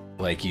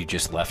 Like you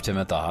just left him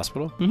at the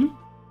hospital? Mhm.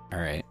 All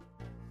right.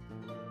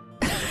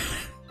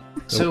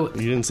 So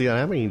You didn't see that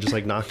happening. You just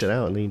like knocked it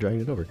out and then you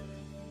dragged it over.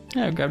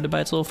 Yeah, I grabbed it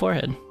by its little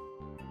forehead.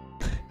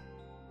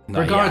 No,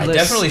 Regardless-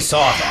 yeah, I definitely saw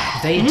that.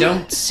 they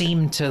don't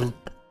seem to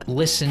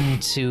listen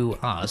to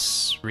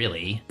us,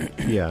 really.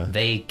 Yeah.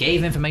 They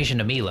gave information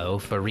to Milo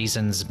for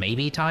reasons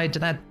maybe tied to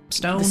that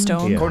stone, The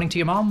stone? Yeah. according to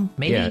your mom,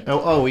 maybe?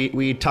 Yeah.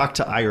 We talked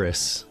to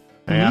Iris.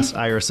 I asked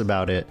Iris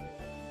about it,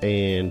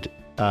 and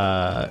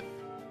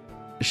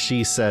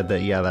she said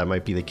that that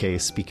might be the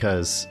case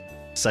because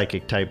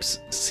psychic types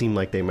seem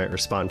like they might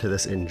respond to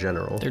this in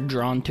general. They're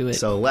drawn to it.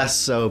 So less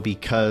so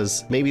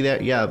because maybe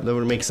that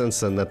would make sense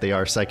then that they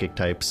are psychic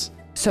types.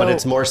 So- but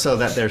it's more so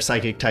that they're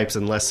psychic types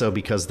and less so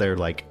because they're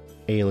like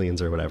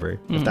aliens or whatever.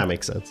 If that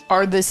makes sense.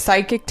 Are the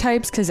psychic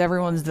types, because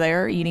everyone's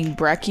there eating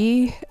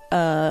brekkie,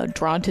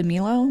 drawn to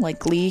Milo? Like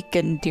Gleek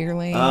and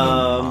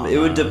Deerling? It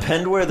would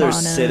depend where they're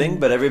Mana, sitting,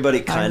 but everybody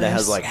kind of Iris.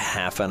 has like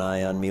half an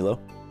eye on Milo.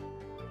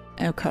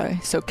 Okay,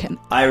 so can...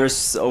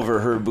 Iris over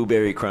her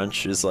blueberry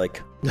crunch is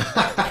like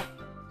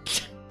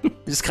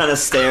just kind of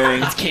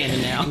staring. It's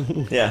canon now.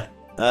 Yeah.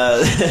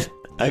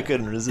 I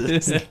couldn't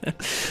resist.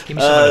 Give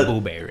me some of the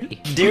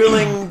blueberry.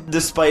 Deerling,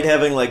 despite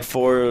having like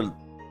 4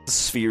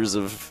 spheres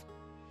of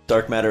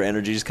dark matter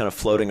energy just kind of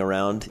floating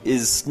around,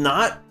 is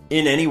not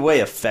in any way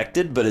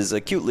affected, but is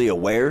acutely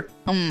aware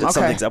that okay.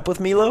 something's up with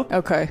Milo.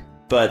 Okay.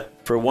 But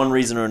for one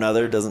reason or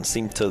another, doesn't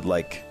seem to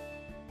like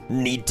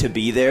need to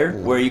be there.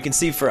 Where you can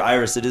see for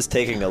Iris, it is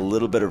taking a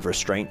little bit of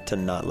restraint to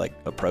not like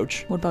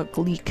approach. What about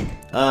Gleek?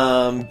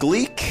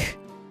 Gleek,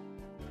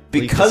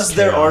 because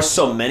there are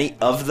so many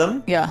of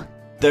them, Yeah.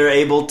 they're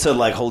able to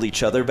like hold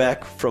each other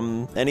back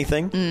from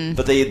anything.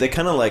 But they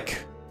kind of like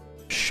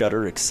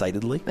shudder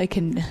excitedly. They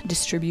can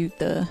distribute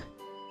the...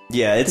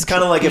 Yeah, it's The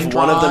kind of like if being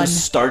one of them drawn.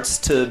 starts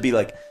to be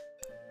like,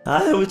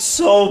 "Oh, it's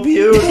so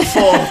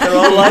beautiful," they're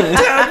all like,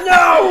 "Dad,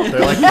 no!"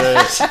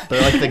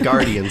 They're like the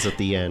guardians at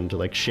the end,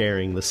 like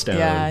sharing the stone.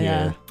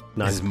 Yeah.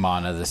 Not Is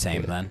Mana the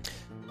same then?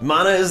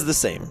 Mana is the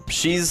same.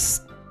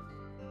 She's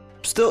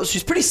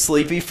pretty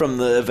sleepy from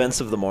the events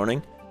of the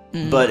morning,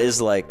 but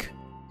is like,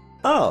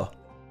 "Oh,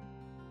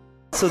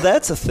 so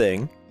that's a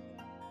thing."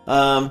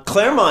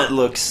 Claremont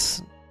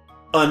looks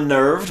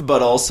unnerved,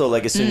 but also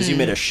like as soon as you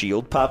made a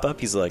shield pop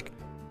up, he's like,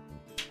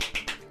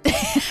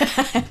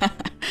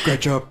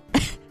 Great job.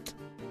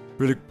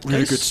 Really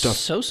They're good stuff.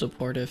 So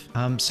supportive.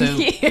 So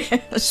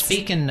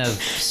speaking of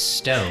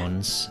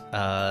stones,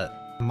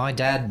 my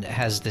dad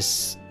has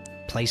this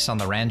place on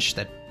the ranch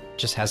that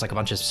just has like a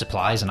bunch of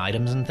supplies and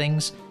items and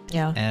things.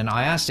 Yeah. And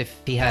I asked if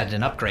he had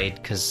an upgrade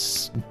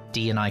because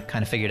Dee and I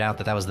kind of figured out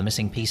that was the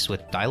missing piece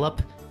with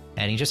dial-up,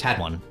 and he just had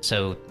one.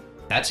 So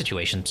that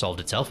situation solved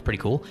itself. Pretty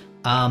cool.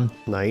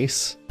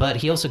 nice. But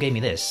he also gave me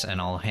this, and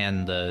I'll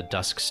hand the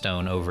Dusk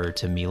Stone over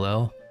to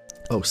Milo.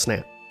 Oh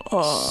snap!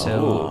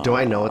 So Do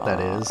I know what that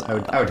is? I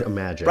would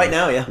imagine. Right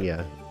now, yeah.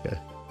 Yeah. Okay.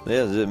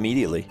 Yeah,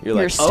 immediately. You're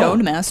You're like,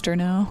 Stone Master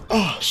now.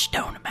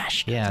 Stone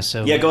mash. yeah,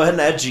 so Yeah, go ahead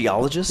and add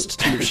geologist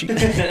to your sheet.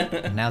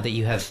 now that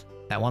you have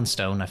that one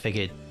stone, I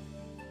figured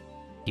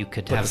you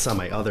could Put have this on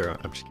my other.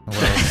 I'm just,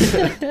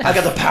 well, I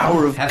got the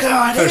power of have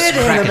God first and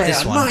crack anime at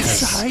this on one. my 'cause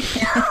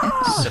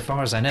side. So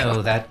far as I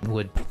know, that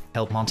would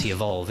help Monty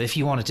evolve. If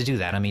you wanted to do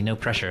that, I mean, no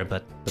pressure,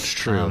 but That's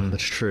true.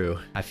 That's true.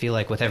 I feel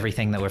like with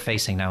everything that we're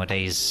facing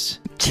nowadays,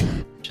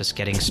 just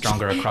getting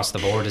stronger across the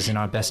board is in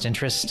our best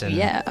interest. And,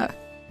 Yeah.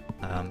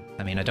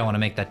 I mean, I don't want to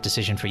make that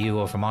decision for you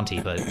or for Monty,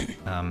 but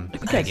We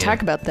gotta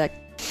talk about that.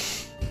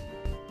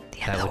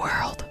 The end of the would-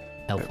 world.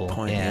 helpful.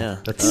 Point, yeah.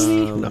 That's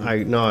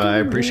I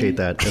appreciate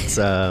that. It's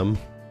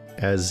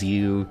as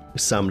you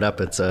summed up,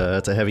 it's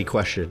a heavy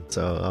question.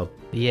 So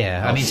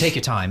Yeah, I mean, take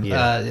your time.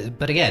 Yeah.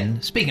 But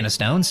again, speaking of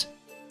stones,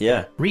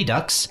 Yeah.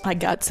 Redux, I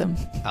got some.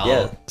 I'll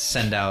Yeah.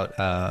 send out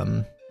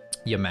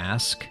your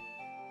mask.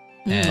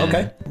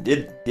 Okay.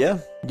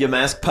 Your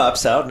mask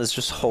pops out and is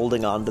just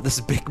holding on to this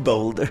big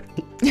boulder.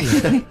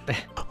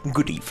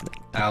 Good evening.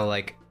 I'll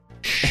like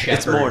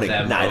shepherd morning.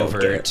 them Nah, I don't over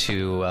care.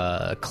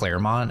 to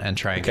Claremont and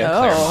try and get Okay.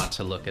 Oh. Claremont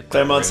to look at the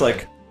Claremont's rune.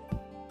 like,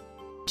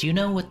 Do you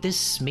know what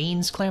this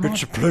means, Claremont?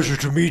 It's a pleasure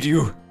to meet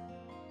you.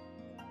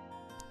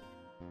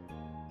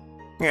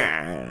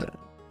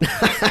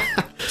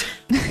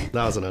 that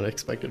was an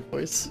unexpected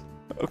voice.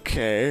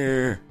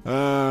 Okay.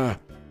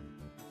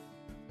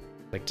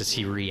 Like, does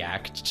he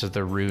react to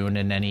the rune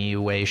in any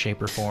way,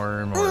 shape, or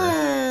form?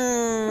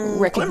 Or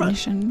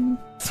Recognition.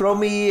 throw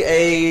me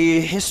a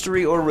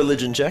history or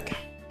religion check.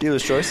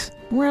 Dealer's choice.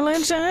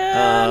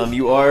 Religion.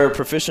 You are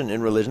proficient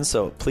in religion,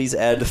 so please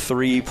add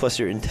 3 plus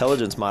your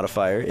intelligence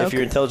modifier. If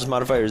your intelligence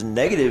modifier is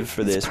negative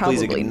for this, please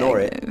probably ignore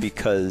it negative.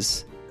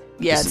 because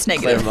Yeah, this it's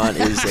negative. Claremont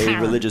is a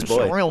religious It's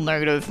boy. real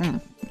negative.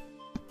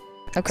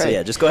 Okay. So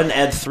yeah, just go ahead and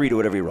add 3 to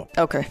whatever you roll.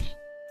 Okay.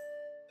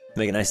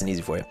 Make it nice and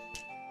easy for you.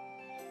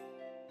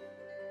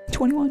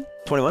 21.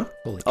 21?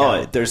 Holy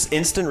cow. Oh, there's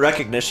instant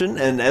recognition,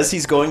 and as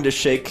he's going to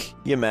shake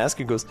your mask,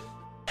 he goes,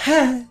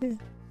 "Ha."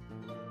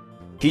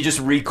 He just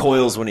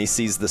recoils when he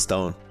sees the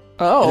stone.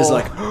 Oh. And is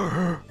like,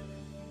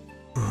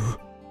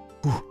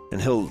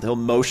 and he'll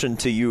motion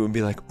to you and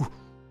be like,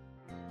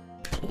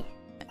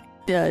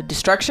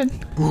 Destruction?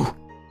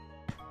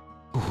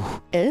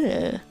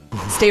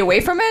 Stay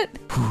away from it?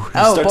 he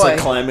Oh, starts boy. like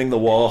climbing the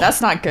wall.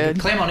 That's not good.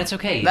 Claremont, it's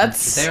okay.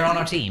 That's- They're on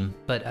our team,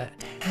 but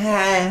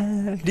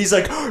And he's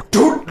like,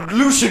 Don't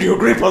loosen your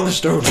grip on the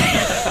stone.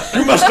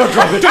 You must not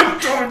drop it.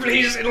 Don't drop it,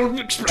 please. It'll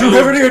explode. Do you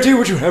have any idea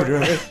what you have in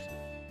your hand?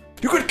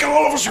 You could kill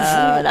all of us, you fool.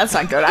 That's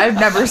not good. I've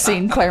never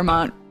seen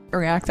Claremont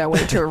react that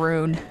way to a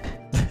rune.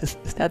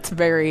 That's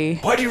very...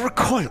 Why do you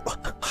recoil?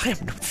 I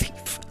am no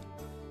thief.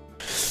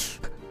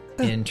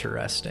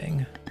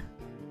 interesting.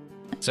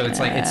 So it's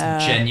like it's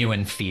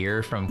genuine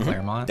fear from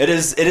Claremont. it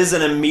is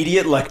an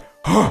immediate like,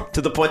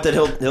 to the point that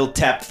he'll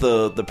tap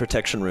the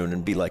protection rune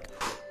and be like,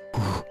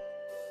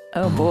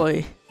 Oh,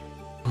 boy.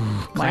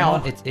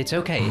 Claremont, it's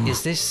okay.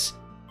 Is this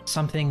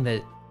something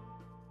that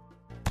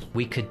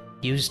we could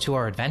use to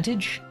our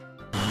advantage?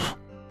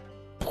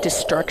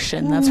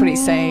 Destruction. That's what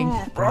he's saying.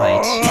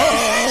 Right.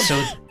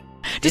 So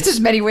Just as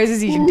many ways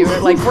as you can do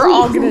it. Like, we're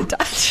all gonna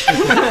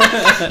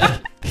die.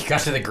 He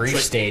got to the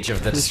grief stage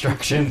of the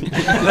destruction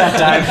that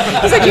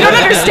time. He's like, you don't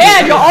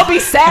understand. You'll all be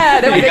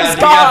sad. Everything's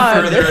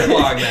gone.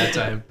 along that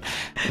time.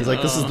 He's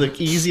like, this is the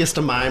easiest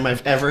mime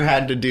I've ever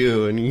had to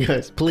do, and you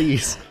guys,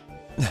 please.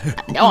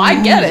 No,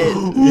 I get it.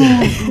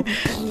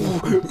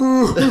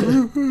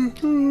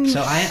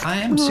 So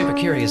I am super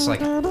curious, like,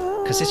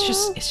 because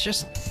it's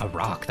just a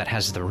rock that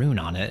has the rune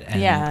on it,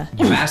 and Yeah.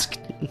 your mask.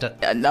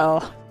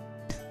 No.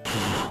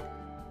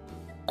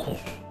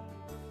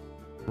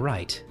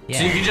 Right. Yeah.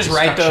 So you can just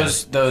write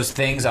Destruction. those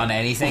things on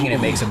anything and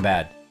it makes them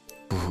bad.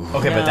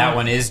 Okay, but that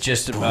one is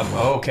just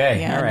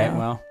okay. Yeah, all right, no.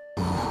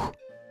 well.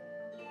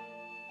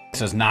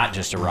 So it's not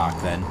just a rock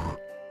then.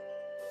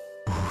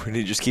 and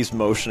he just keeps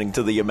motioning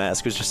to the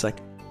mask. It's just like,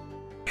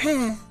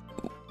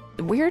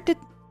 Where did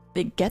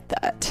they get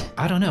that?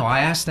 I don't know. I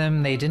asked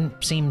them. They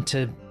didn't seem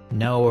to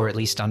know or at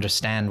least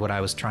understand what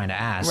I was trying to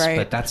ask. Right.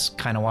 But that's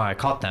kind of why I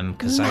caught them,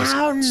 because I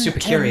was super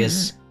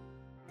curious.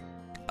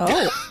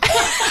 Oh.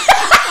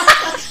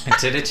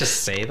 Did it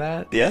just say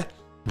that? yeah.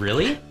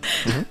 Really?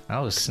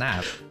 Oh,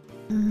 snap.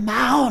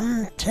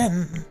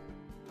 Mountain.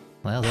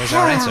 Well, there's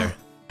our answer.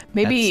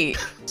 Maybe...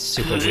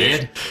 Super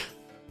weird.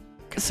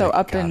 So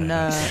up in...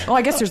 well,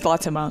 I guess there's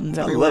lots of mountains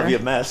I everywhere. love your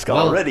mask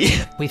Well, already.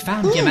 We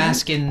found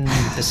Yamask in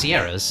the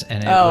Sierras,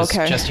 and it Oh, was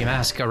okay. just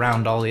Yamask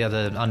around all the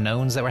other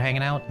unknowns that were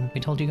hanging out.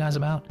 We told you guys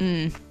about.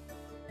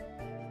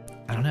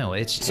 I don't know.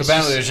 It's So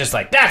Bentley was just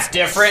like, that's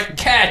different,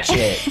 catch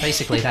it.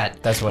 basically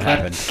that. That's what But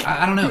happened.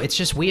 I don't know. It's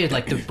just weird.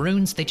 Like the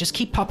runes, they just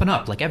keep popping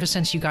up. Like ever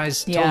since you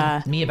guys Yeah.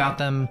 told me about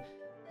them,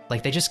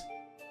 like they just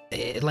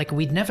like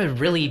we'd never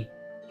really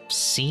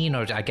seen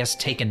or I guess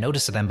taken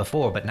notice of them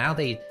before. But now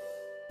they're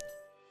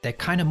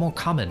kind of more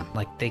common.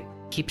 Like they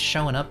keep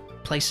showing up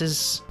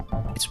places.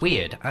 It's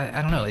weird.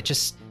 I don't know.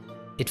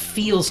 It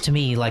feels to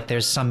me like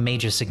there's some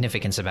major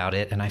significance about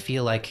it, and I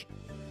feel like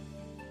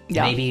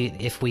maybe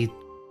if we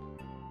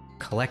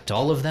collect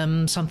all of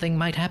them, something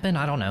might happen.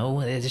 I don't know.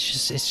 It's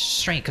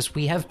strange because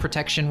we have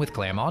protection with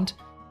Claremont,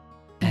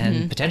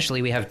 and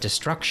potentially we have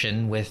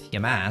destruction with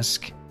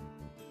Yamask.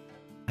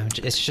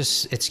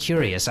 It's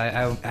curious.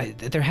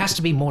 There has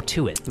to be more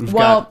to it. We've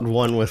Well- got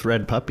one with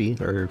Red Puppy,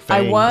 or I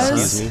Fang, was-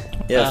 excuse me.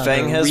 Yeah,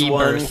 Fang has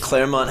one. Rebirth.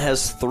 Claremont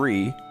has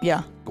 3.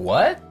 Yeah.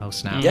 What? Oh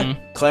snap! Yeah,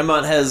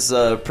 Claremont has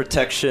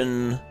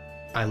protection,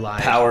 I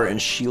lied. power,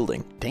 and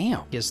shielding.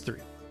 Damn. He has 3.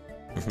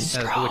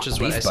 Mm-hmm. Which is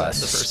what I Beef said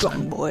bus. the first Strong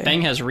time. boy.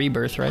 Fang has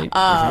rebirth, right?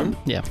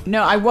 Yeah.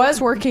 No, I was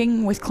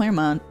working with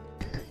Claremont,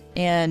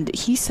 and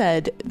he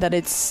said that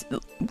it's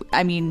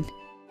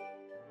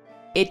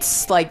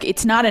like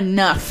it's not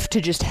enough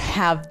to just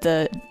have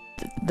the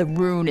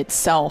rune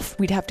itself.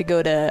 We'd have to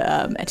go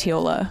to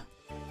Etiola.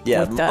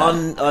 Yeah, With the-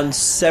 on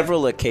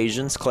several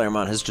occasions,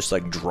 Claremont has just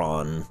like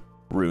drawn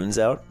runes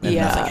out, and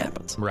Yeah. nothing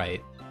happens.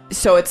 Right.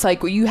 So it's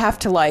like you have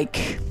to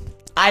like,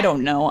 I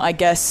don't know. I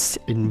guess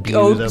Imbue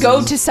go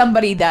them. to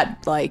somebody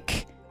that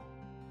like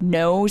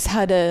knows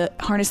how to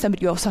harness them,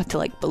 but you also have to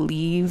like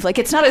believe. Like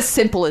it's not as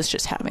simple as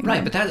just having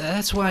Right, them. but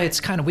that's why it's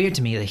kind of weird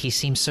to me that he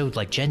seems so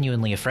like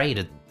genuinely afraid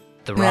of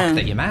the rock Yeah.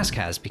 that Yamask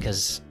has,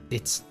 because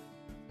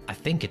I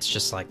think it's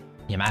just like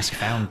Yamask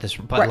found this,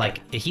 but Right.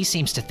 like he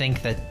seems to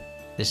think that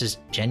this is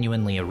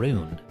genuinely a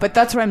rune. But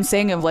that's what I'm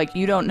saying of like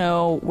you don't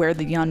know where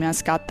the Yon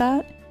Mask got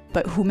that,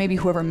 but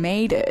whoever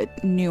made it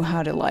knew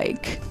how to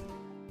like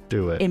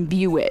Do it.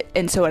 imbue it,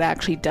 and so it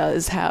actually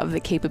does have the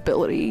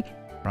capability.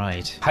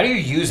 Right. How do you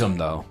use them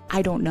though?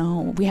 I don't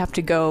know. We have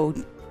to go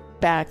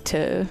back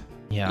to.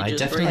 Yeah, You I just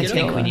definitely break it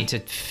think we open. need to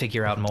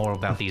figure out more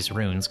about these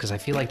runes, because I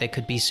feel like they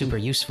could be super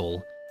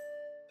useful.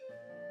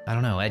 I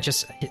don't know.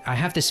 I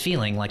have this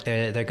feeling like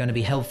they're going to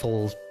be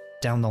helpful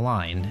down the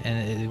line,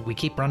 and we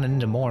keep running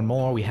into more and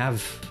more. We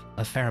have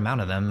a fair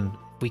amount of them.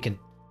 We could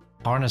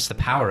harness the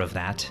power of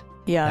that.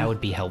 Yeah, That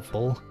would be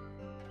helpful.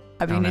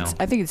 I mean, don't know.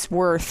 I think it's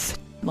worth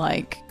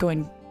like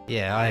going.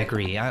 Yeah, I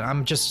agree.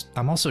 I'm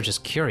also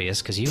just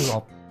curious because you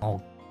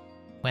all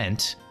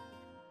went.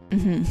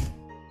 Mm-hmm.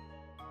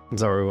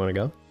 Is that where we want to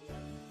go? I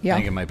Yeah,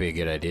 think it might be a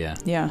good idea.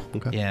 yeah.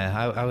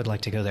 Yeah, I would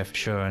like to go there for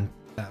sure. And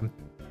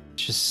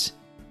just,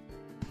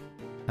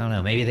 I don't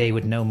know. Maybe they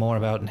would know more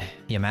about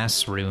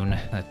Yamask's rune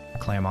that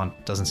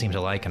Claremont doesn't seem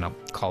to like, and I'll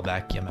call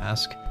back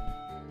Yamask.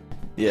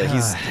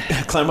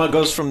 Yeah, Claremont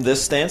goes from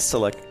this stance to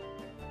like,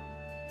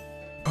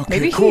 Okay,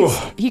 Maybe cool.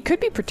 he could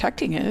be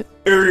protecting it.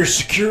 Area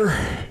secure.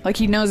 Like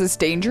he knows it's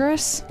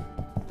dangerous,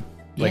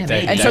 Like Yeah, that-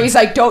 maybe. and so he's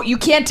like, "You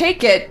can't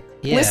take it.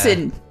 Yeah.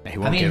 Listen." He I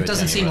won't mean, give it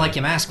doesn't to seem like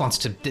anybody. Yamask wants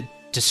to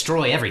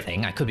destroy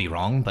everything. I could be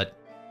wrong, but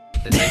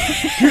You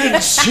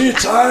didn't see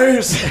its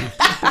eyes.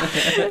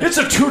 It's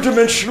a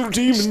 2-dimensional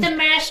demon. The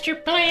master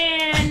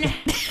plan.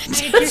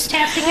 I just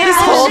have to get This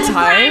whole out of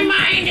time? my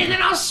mind, and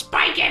then I'll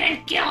spike it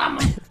and kill him.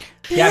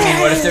 Yeah, I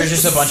mean, what if there's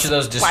just a bunch of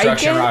those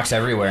destruction it? rocks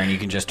everywhere, and you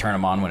can just turn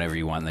them on whenever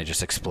you want, and they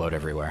just explode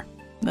everywhere?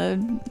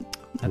 that's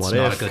What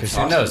not if? a good Who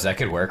thought. knows? That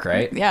could work,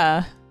 right?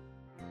 Yeah.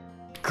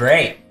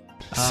 Great.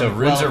 So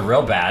runes well- are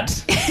real bad,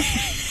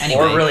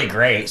 Anyway, or really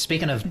great.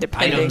 Speaking of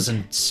Depending. items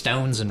and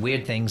stones and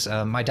weird things,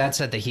 my dad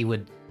said that he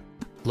would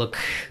look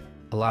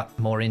a lot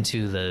more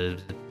into the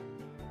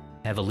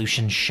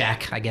evolution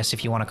shack, I guess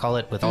if you want to call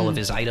it, with all of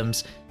his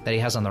items that he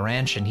has on the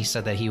ranch, and he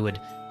said that he would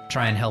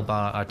try and help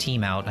our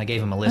team out. I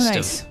gave him a list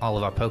nice. of all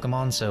of our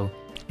Pokemon, so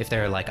if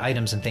there are like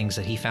items and things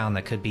that he found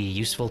that could be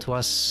useful to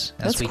us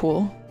as That's we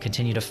cool.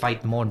 continue to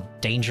fight more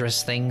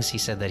dangerous things, he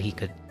said that he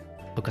could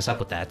hook us up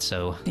with that.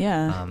 So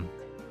Yeah.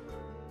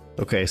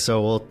 Okay,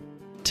 so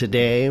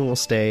today we'll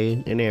stay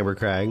in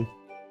Ambercrag.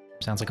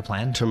 sounds like a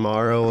plan.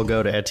 Tomorrow we'll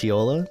go to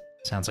Etiola.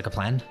 Sounds like a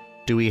plan.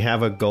 Do we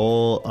have a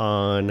goal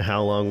on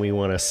how long we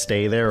want to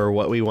stay there, or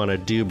what we want to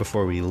do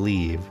before we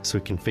leave, so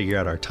we can figure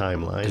out our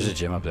timeline? There's a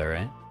gym up there,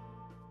 right?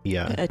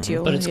 Yeah.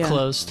 Etiola, But it's yeah.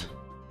 closed.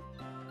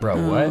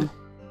 Bro, what?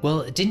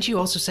 Well, didn't you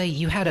also say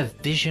you had a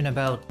vision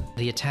about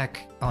the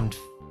attack on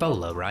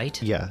Fola,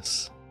 right?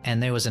 Yes.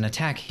 And there was an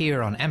attack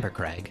here on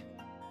Ambercrag.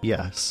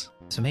 Yes.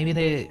 So maybe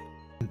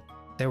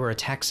there were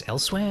attacks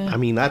elsewhere? I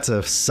mean, that's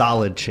a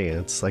solid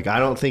chance. Like, I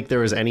don't think there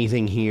was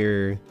anything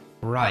here.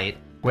 Right.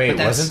 Wait, But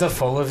that's- wasn't the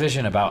Fola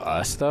vision about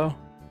us, though?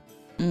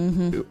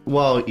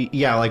 Well,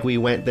 yeah, like we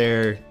went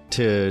there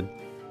to.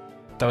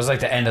 That was like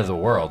the end of the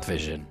world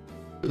vision.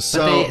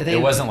 So they-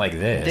 It wasn't like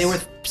this. They were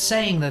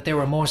saying that there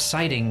were more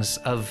sightings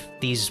of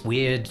these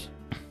weird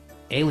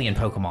alien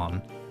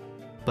Pokemon.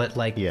 But,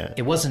 like, Yeah.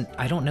 it wasn't...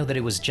 I don't know that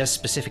it was just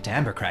specific to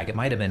Ambercrag. It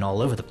might have been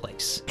all over the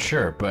place.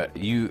 Sure, but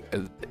you,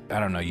 I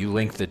don't know, you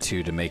linked the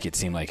two to make it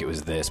seem like it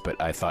was this,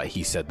 but I thought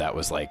he said that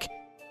was like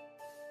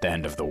the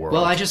end of the world.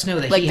 Well, I just know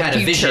that Like he the had a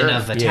vision future.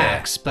 of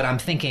attacks, but I'm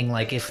thinking,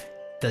 like, if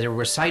there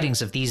were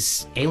sightings of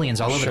these aliens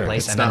all over Sure, the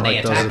place, it's and not then they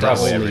like those are attacked the us.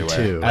 probably only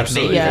everywhere. two. Like,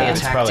 Absolutely. maybe they It's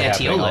attacked probably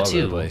happening all Etiola, over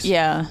the too. place.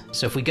 Yeah.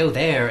 So if we go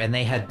there and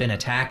they had been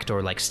attacked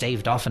or, like,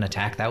 staved off an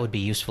attack, that would be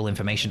useful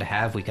information to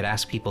have. We could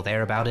ask people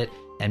there about it,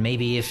 and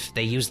maybe if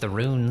they use the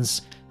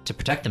runes to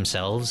protect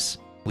themselves,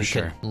 we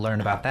Sure. could learn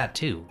about that,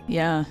 too.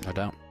 Yeah. No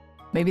doubt.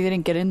 Maybe they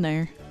didn't get in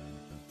there.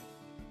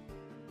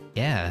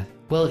 Yeah.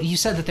 Well, you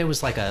said that there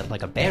was, like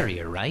a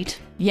barrier, right?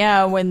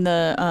 Yeah, when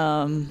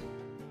the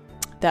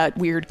that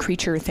weird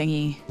creature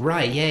thingy.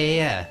 Right,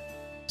 yeah.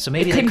 So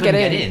maybe They they couldn't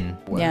couldn't get get in.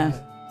 in. Yeah.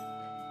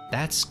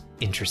 That's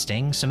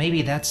interesting. So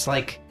maybe that's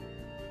like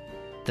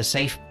the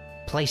safe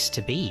place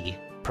to be.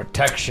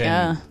 Protection.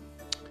 Yeah.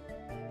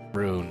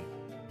 Rune.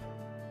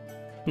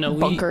 No,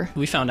 Bunker.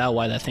 we found out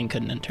why that thing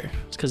couldn't enter.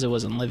 It's because it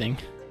wasn't living.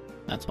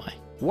 That's why.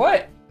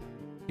 What?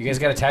 You guys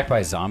got attacked by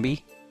a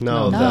zombie?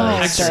 No, No, the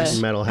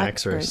Haxorus. metal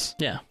Haxorus. haxorus.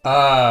 Yeah.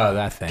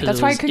 That thing. 'Cause That's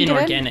it why I was couldn't get in?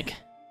 inorganic.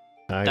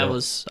 I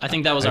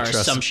think that was I our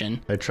trust-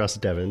 assumption. I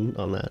trust Devin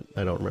on that.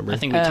 I don't remember. I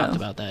think we Oh. talked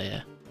about that.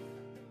 Yeah.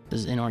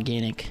 This is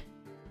inorganic.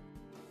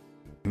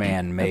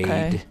 Man-made.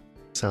 Okay.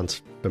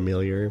 Sounds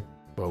familiar.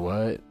 But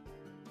what?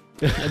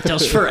 That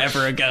was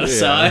forever ago.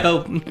 So Yeah. I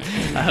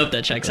hope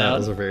that checks That out.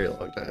 was a very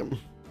long time.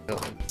 Oh,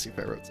 let's see if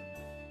I wrote something.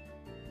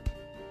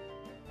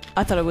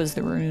 I thought it was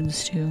the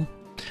runes too.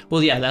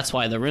 Well, yeah, that's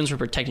why the runes were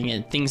protecting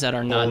it. Things that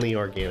are not Only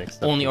organic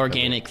stuff. only can come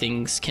organic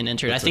things can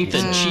enter. That's I think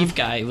what the he said. chief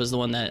guy was the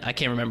one that I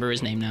can't remember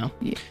his name now.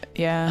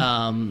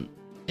 Yeah.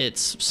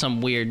 It's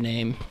some weird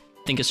name.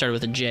 I think it started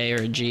with a J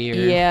or a G or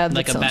Yeah, that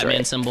like a sounds Batman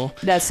right. symbol.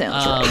 That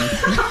sounds right.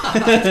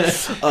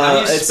 How do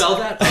you it's spell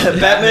that?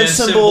 Batman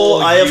symbol,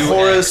 Eye of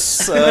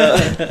UX. Horus.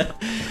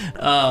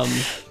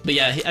 But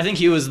yeah, I think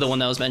he was the one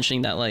that was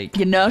mentioning that, like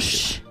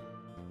Janusz.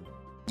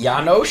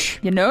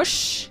 Janosch?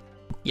 Janusz.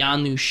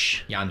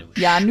 Janusz. Janusz.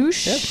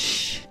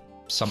 Janusz.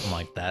 Something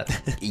like that.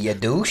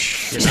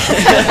 Yadouche?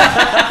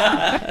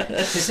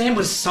 His name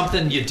was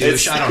something you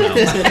douche. I don't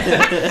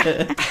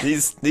know.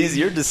 These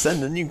you're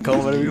descendant. You can call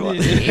him whatever you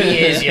want. He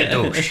is you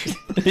douche.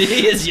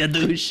 He is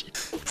Janusz.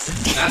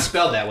 Not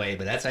spelled that way,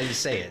 but that's how you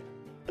say it.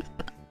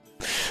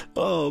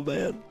 Oh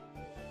man.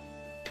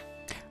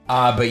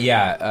 But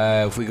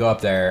yeah, if we go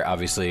up there,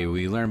 obviously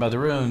we learn about the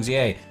runes.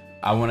 Yay!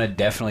 I want to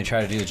definitely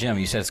try to do the gym.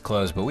 You said it's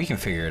closed, but we can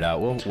figure it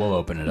out. We'll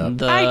open it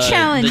up. I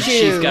challenge the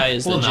chief you. guy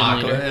is We'll the gym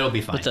knock. leader It'll be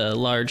fine. with the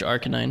large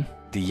arcanine.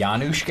 The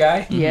Janusz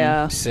guy?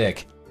 Yeah.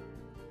 Sick.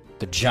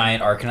 The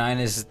giant Arcanine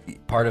is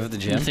part of the The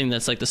gym. thing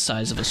that's like the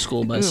size of a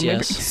school bus. Ooh, maybe-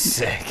 Yes.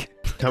 Sick.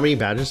 How many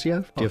badges do you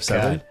have? Do you have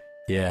 7? God.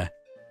 Yeah.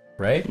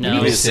 Right? No, we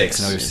have it's 6.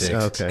 six. No, we have 6.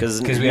 Okay.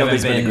 Because Because we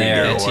haven't been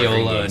there or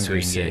Etiola and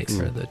Green Green Gate. Gate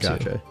for the two.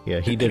 Gotcha.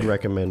 Yeah, he did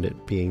recommend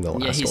it being the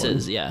last Yeah, he one.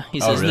 says. Yeah,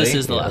 he Oh, says this really?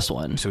 is the Yeah. last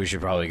one. So we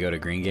should probably go to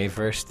Green Gate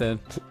first then?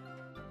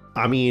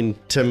 I mean,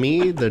 to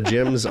me, the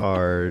gyms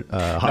are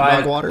hot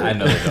No, dog water. I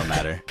know they don't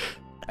matter.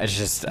 It's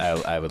just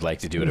I would like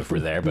to do it if we're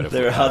there, but if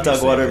They're we're hot dog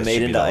obviously, water this made should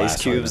be into the ice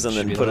last one, cubes then and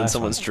it should then be put the in last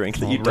someone's one. drink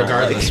that Well, you don't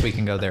regardless, like. we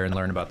can go there and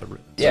learn about the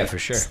runes. Yeah, for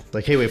sure.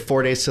 Like, hey, we have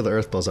 4 days till the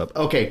Earth blows up.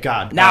 Okay,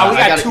 God. Nah, we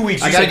got gotta- 2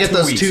 weeks. I You gotta said get 2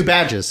 those weeks. 2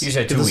 badges. You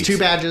said 2 Those weeks. 2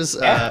 badges.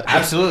 Yeah,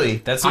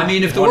 absolutely. That's I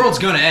mean, if the one- world's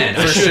gonna end,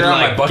 for I should sure on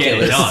my like bucket get it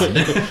list.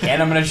 done.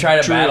 And I'm gonna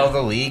try to battle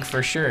the league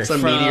for sure. It's a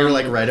meteor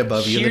like right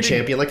above you, and the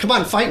champion like, come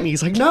on, fight me.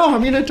 He's like, no,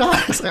 I'm gonna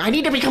die. It's like, I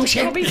need to become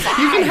champion. You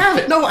can have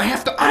it. No, I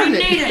have to earn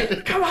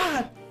it. Come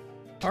on.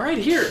 All right,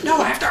 here.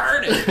 No, I have to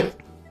earn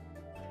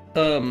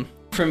it.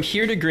 From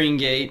here to Green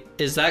Gate,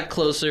 is that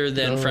closer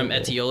than from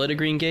Etiola to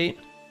Green Gate?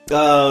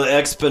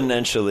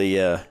 Exponentially,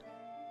 yeah.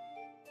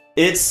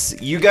 It's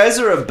you guys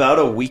are about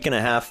a week and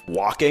a half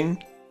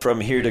walking from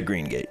here to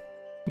Green Gate.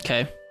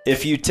 Okay.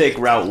 If you take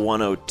Route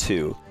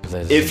 102.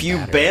 If you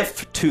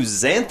bamf to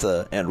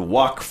Xantha and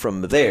walk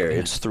from there,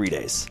 it's 3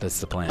 days. That's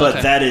the plan. But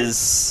Okay. that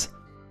is...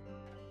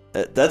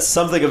 that's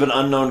something of an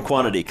unknown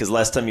quantity, because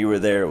last time you were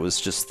there, it was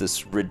just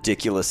this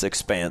ridiculous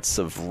expanse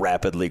of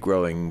rapidly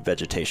growing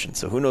vegetation.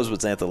 So who knows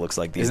what Xantha looks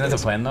like these Isn't that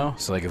days. the plan though?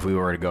 So like if we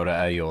were to go to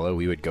Adiola,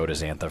 we would go to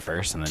Xantha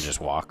first and then just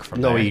walk from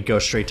No, there. you'd go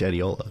straight to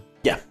Ediola.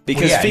 Yeah,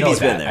 because Well, yeah, I know Phoebe's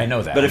been that. there. I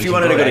know that. But if We you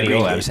can wanted to go to Adiola,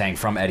 Green I'm Gate... saying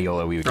from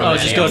Adiola we would Oh, go to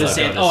just go to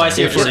Xantha. Xantha. Oh, I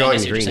see what If you're we're saying. I going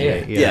see to what Green you're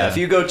saying. Gate, Yeah, if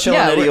you go chill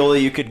Yeah, in we're-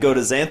 Adiola, you could go to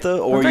Xantha,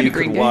 or going you to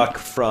Green could Gate. walk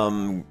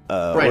from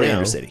Right Orlando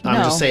now, City. I'm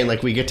No. just saying,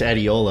 like, we get to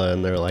Adiola,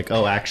 and they're like,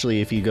 oh,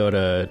 actually, if you go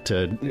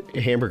to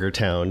Hamburger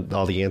Town,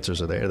 all the answers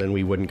are there. Then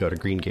we wouldn't go to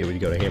Green Gate, we'd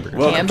go to Hamburger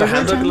Town. Welcome to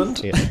Hamburger Town?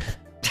 Hamburgerland.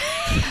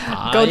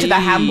 Yeah. Go to the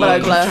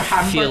Hamburger.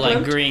 I feel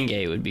like Green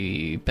Gate would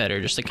be better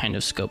just to kind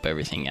of scope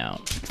everything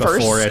out Before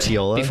First.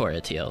 Etiola. before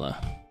Etiola.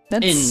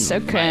 That's in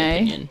my okay.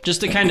 opinion.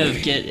 Just to kind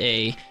of get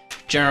a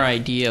general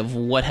idea of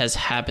what has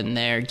happened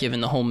there,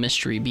 given the whole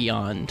mystery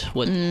beyond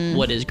what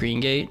is Green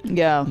Gate.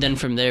 Yeah. Then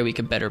from there we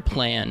could better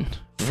plan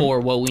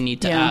for what we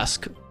need to Yeah.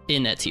 ask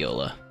in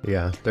Etiola.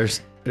 Yeah, there's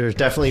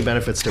definitely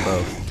benefits to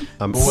both.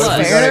 What if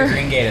we go Fair. to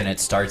Green Gate and it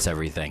starts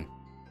everything?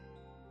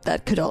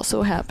 That could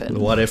also happen.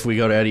 What if we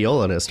go to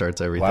Adiola and it starts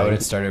everything? Why would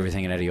it start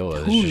everything in Adiola?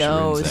 There's Who just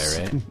knows? runes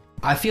there, right?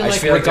 I feel I like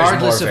just feel like there's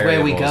regardless more of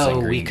where we variables go, in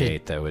we Green could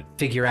Gate that would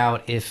figure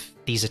out if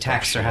these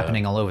attacks are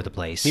happening all over the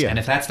place. Yeah. And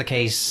if that's the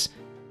case,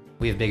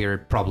 we have bigger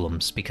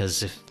problems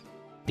because if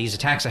these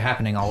attacks are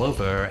happening all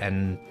over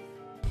and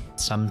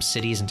some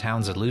cities and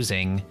towns are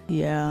losing,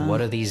 Yeah.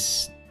 what are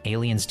these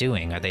aliens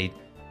doing? Are they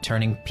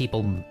turning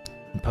people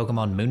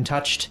Pokemon moon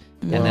touched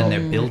and then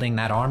they're building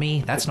that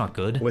army? That's not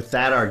good. With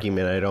that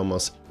argument, I'd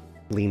almost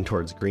lean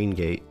towards Green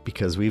Gate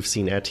because we've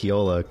seen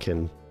Etiola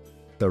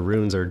the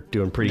runes are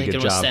doing a pretty They good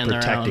can job withstand their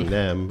protecting own.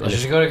 them. Let's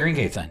just go to Green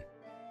Gate then.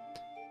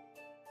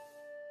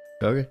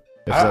 Okay.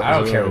 If I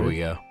don't that- care where we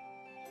go.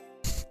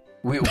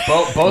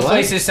 Both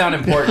places sound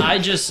important.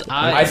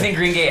 I think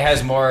Green Gate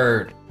has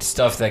more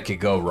stuff that could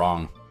go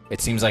wrong.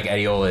 It seems like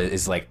Adiola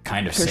is like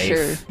kind of For safe.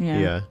 sure. Yeah.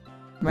 Yeah.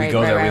 Right, we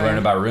go right, there, right, we learn right.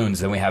 about runes,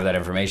 then we have that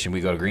information.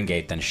 We go to Green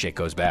Gate, then shit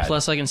goes bad.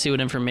 Plus, I can see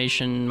what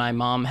information my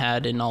mom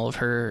had in all of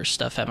her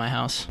stuff at my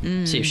house.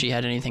 See if she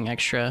had anything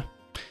extra.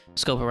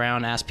 Scope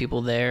around, ask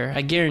people there.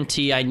 I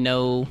guarantee I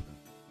know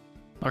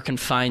or can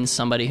find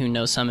somebody who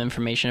knows some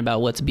information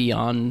about what's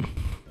beyond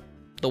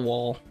the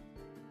wall.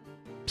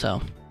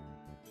 So,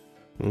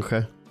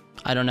 Okay.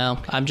 I don't know.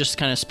 I'm just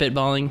kind of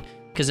spitballing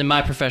because, in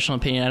my professional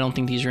opinion, I don't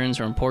think these runes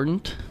are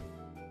important.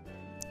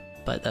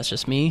 But that's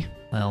just me,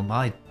 Well,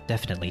 I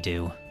definitely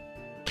do.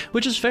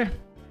 which is fair.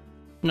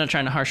 I'm not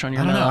trying to harsh on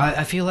your I don't know. no.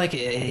 I feel like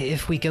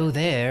if we go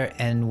there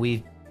and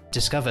we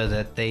discover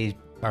that they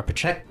are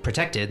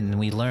protected and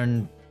we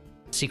learn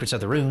secrets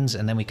of the runes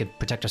and then we could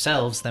protect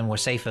ourselves, then we're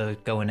safer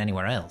going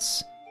anywhere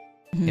else.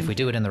 If we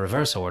do it in the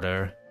reverse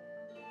order,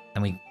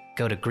 and we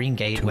go to Green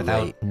Gate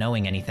without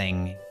knowing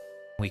anything,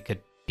 we could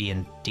be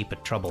in deeper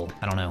trouble.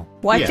 I don't know.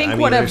 Well, I Yeah, think I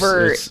mean,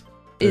 whatever there's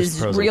is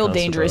pros and real cons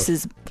to dangerous both.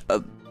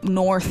 is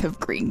north of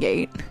Green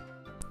Gate.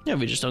 Yeah,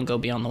 we just don't go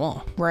beyond the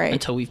wall. Right.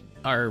 Until we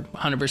are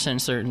 100%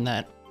 certain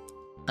that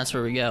that's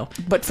where we go.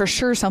 But for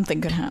sure,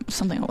 something could happen.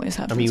 Something always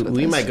happens. I mean, with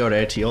we this. might go to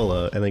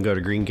Etiola and then go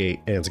to Green Gate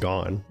and it's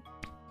gone.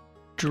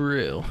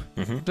 Drew,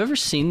 have you ever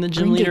seen the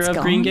gym Green leader Gate's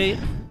of Green gone? Gate?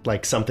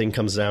 Like something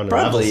comes down and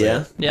Probably,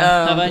 levels yeah. it.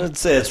 Yeah, have I? I'd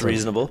say it's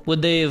reasonable.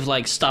 Would they have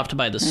like stopped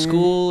by the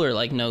school or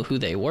like know who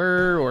they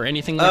were or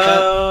anything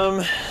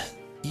like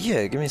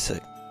Yeah, give me a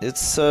sec.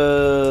 It's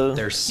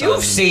Their son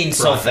You've seen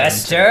brought them to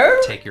Sylvester?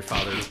 Take your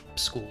father to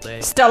school day.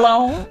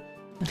 Stallone.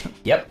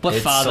 Yep. What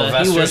it's father?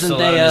 He Sylvester wasn't Stallone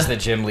there. is the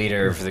gym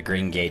leader for the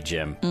Green Gate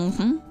gym.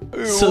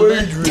 So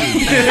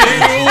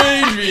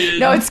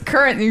No, it's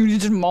current. You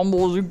just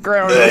mumble.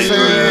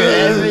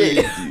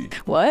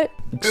 What?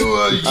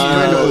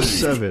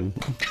 907.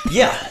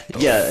 yeah.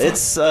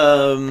 It's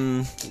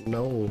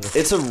No.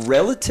 it's a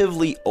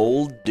relatively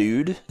old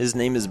dude. His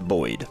name is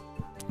Boyd.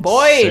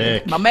 Boyd,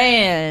 Sick. my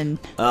man.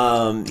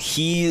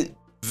 He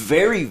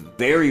very,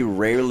 very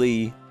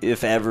rarely,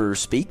 if ever,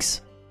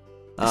 speaks.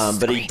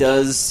 But he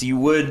does. You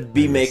would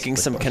be making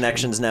some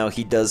connections now.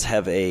 He does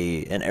have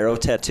an arrow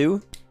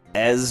tattoo,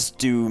 as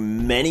do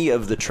many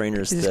of the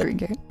trainers Is this Green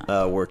Gate?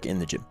 that work in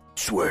the gym.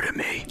 Swear to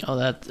me. Oh,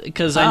 that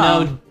because I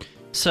know.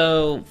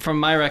 So from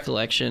my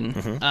recollection,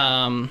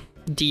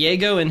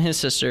 Diego and his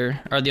sister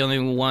are the only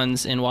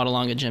ones in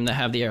Wadalonga gym that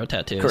have the arrow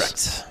tattoos.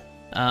 Correct.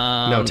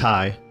 No,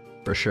 Ty,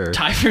 for sure.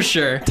 Ty for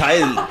sure.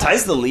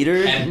 Ty's the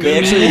leader. They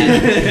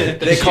actually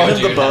they call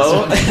him the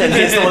bow, and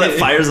he's the one that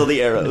fires all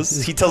the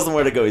arrows. He tells them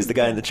where to go. He's the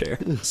guy in the chair.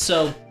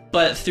 So,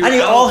 but I throughout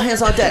need all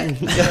hands on deck.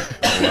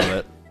 I love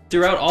it.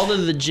 throughout all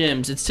of the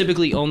gyms, it's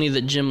typically only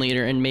the gym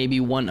leader and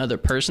maybe one other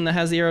person that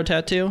has the arrow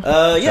tattoo.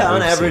 Yeah, on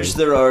we've average seen.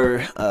 there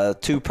are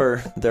 2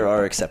 per. There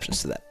are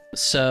exceptions to that.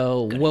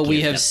 So what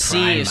we have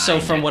seen, so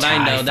from what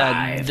I know,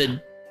 that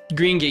the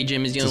Green Gate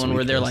gym is the only one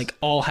where they're like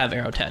all have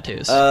arrow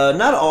tattoos.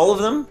 Not all of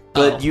them,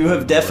 but Oh. you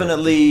have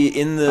definitely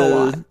in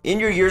lot.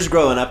 your years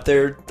growing up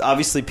there.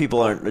 Obviously,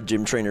 people aren't a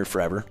gym trainer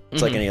forever.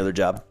 It's like any other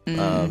job.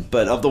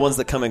 But of the ones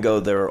that come and go,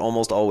 there are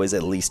almost always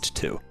at least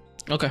 2.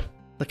 Okay,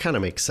 That kind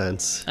of makes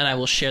sense. and I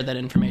will share that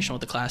information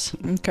with the class.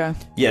 Okay.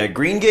 Yeah,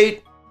 Green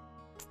Gate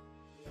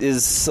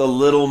is a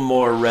little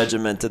more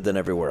regimented than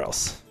everywhere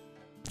else.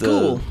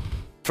 Cool.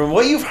 From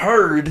what you've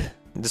heard,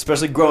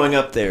 especially growing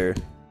up there,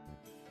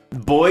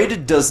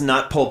 Boyd does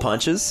not pull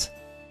punches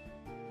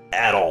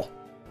at all.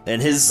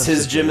 And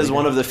his gym is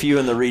one of the few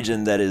in the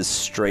region that is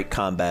straight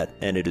combat,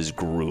 and it is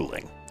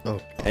grueling. Oh,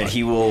 And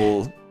he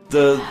will...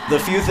 The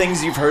few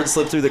things you've heard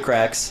slip through the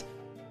cracks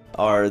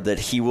are that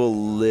he will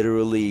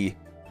literally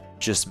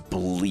just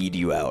bleed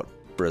you out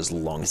for as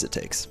long as it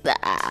takes.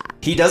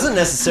 He doesn't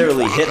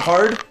necessarily hit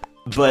hard,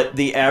 but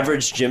the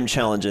average gym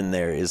challenge in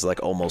there is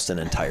like almost an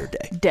entire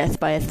day. Death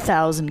by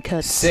 1,000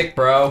 cuts. Sick,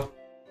 bro.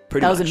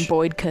 Pretty 1,000 much.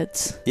 Boyd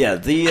cuts. Yeah,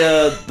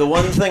 the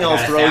one thing I'll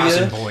throw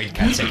you Boyd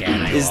cuts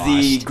again. I is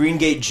the lost. Green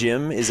Gate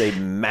gym is a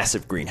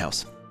massive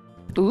greenhouse.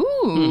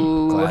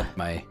 Ooh. Glad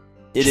my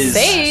It is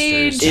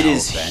Sage. it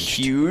is Benched.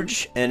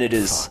 huge and it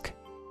is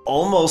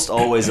almost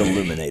always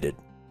illuminated.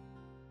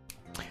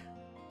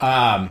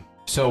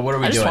 So what are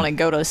we I just doing? want to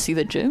go to see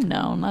the gym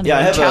now. Not Yeah,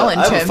 I even have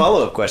challenge a him.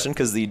 follow-up question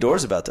because the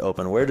door's about to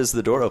open. Where does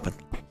the door open?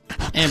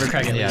 Amber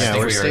Craig at Yeah, least. I think we're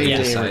we already staying in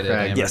decided.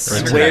 Ambercrag. Amber Yes,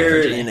 Craig.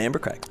 where in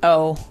Ambercrag?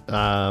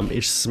 Oh,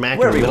 It's smack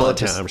Where in are the we middle going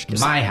of with town. I'm just kidding.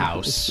 My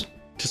house.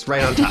 Just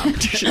right on top.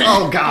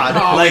 Oh, God.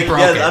 Like, broke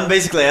yeah, it. I'm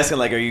basically asking,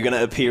 like, are you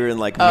gonna appear in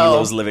like Oh.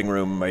 Milo's living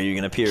room? Are you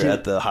gonna appear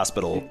at the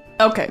hospital?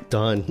 okay.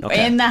 Done.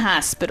 Okay. In the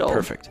hospital.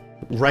 Perfect.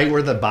 Right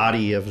where the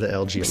body of the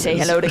LG Say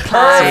is. hello to So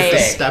Clyde.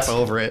 just step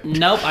over it.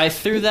 Nope, I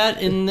threw that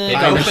in the It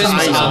garbage. opens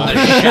I know. on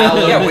the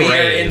shallow Yeah, we are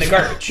grave. in the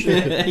garbage. We're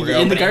In the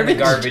opening garbage?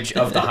 the garbage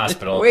of the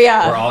hospital. We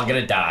are. We're all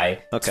gonna die.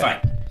 It's Okay.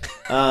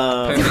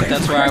 fine. Perfect.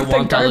 That's where I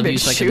want all of you, garbage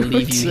so I can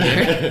leave you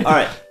here. All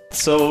right.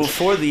 So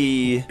for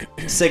the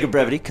sake of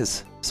brevity,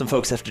 because some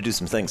folks have to do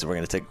some things, and we're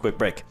going to take a quick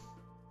break.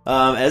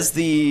 As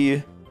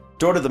the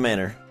door to the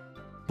manor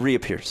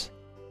reappears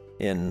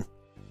in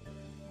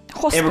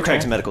Hospital. Amber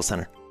Craig's Medical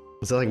Center,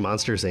 Was it like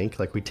Monsters Inc.?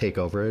 Like we take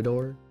over a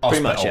door?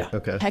 Pretty much, yeah.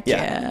 Okay. Heck Yeah.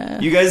 yeah.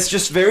 You guys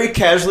just very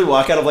casually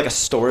walk out of like a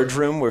storage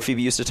room where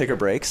Phoebe used to take her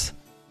breaks,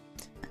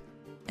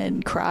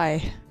 And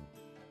cry.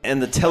 and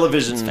the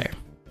television fair.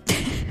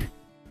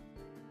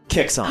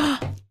 kicks on.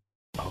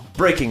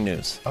 Breaking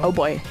news. Oh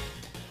boy.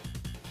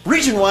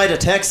 Region-wide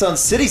attacks on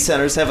city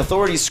centers have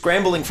authorities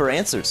scrambling for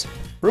answers.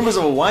 Rumors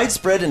of a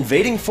widespread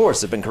invading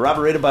force have been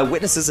corroborated by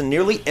witnesses in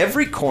nearly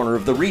every corner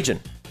of the region.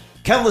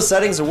 Countless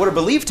sightings of what are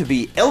believed to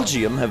be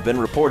Elgium have been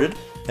reported,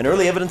 and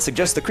early evidence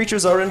suggests the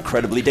creatures are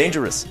incredibly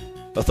dangerous.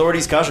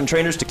 Authorities caution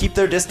trainers to keep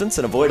their distance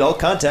and avoid all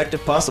contact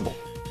if possible.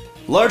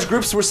 Large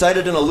groups were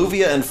sighted in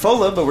Alluvia and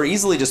Fola, but were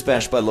easily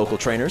dispatched by local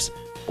trainers.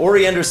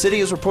 Oriander City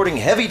is reporting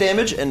heavy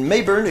damage, and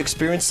Mayburn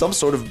experienced some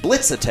sort of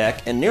blitz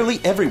attack, and nearly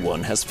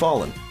everyone has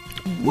fallen.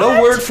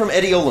 No word from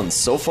Ediolans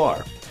so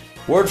far.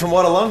 Word from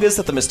Wadalunga is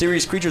that the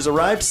mysterious creatures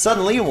arrived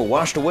suddenly and were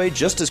washed away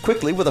just as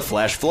quickly with a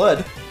flash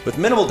flood, with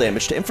minimal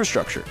damage to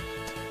infrastructure.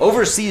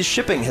 Overseas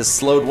shipping has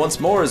slowed once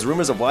more as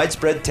rumors of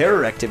widespread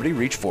terror activity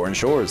reach foreign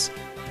shores.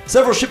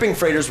 Several shipping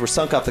freighters were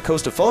sunk off the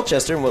coast of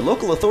Falchester in what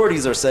local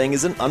authorities are saying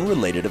is an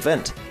unrelated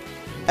event.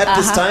 At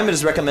this time, it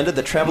is recommended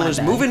that travelers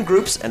move in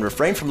groups and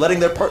refrain from letting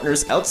their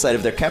partners outside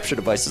of their capture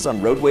devices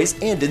on roadways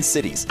and in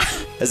cities,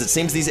 as it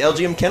seems these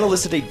Elgium can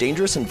elicit a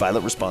dangerous and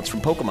violent response from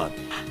Pokemon.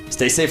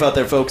 Stay safe out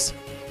there, folks.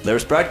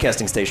 Laris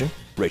Broadcasting Station,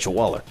 Rachel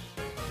Waller.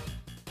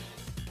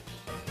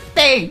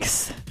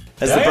 Thanks.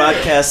 As the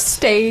broadcast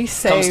Stay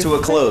safe. comes to a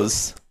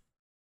close,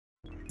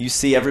 you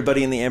see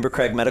everybody in the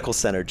Ambercrag Medical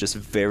Center just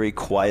very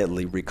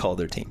quietly recall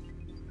their team.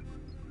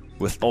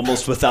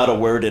 Almost without a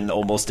word and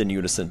almost in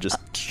unison, just...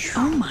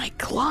 Oh my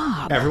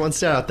glob. Everyone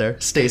stay out there.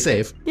 Stay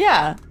safe.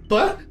 Yeah.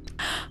 What?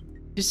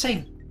 You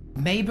say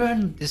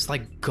Mayburn is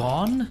like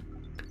gone?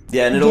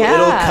 Yeah, and it'll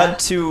Yeah. cut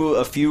to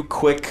a few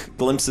quick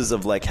glimpses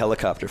of like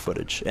helicopter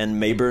footage,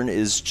 and Mayburn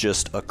is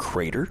just a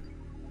crater.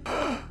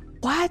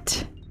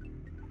 What?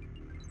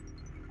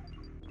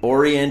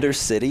 Oriander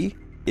City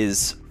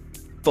is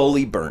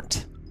fully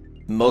burnt.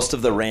 Most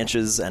of the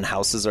ranches and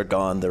houses are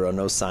gone. There are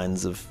no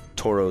signs of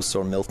Tauros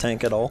or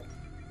Miltank at all.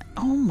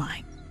 Oh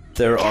my.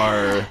 There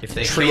are If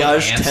they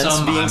triage kill tents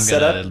Ansem, being I'm set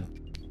gonna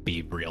up.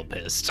 be real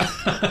pissed.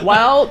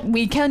 Well,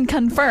 we can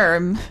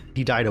confirm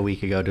He died a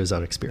week ago to his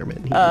own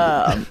experiment.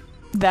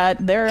 that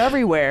they're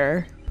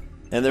everywhere.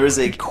 And there is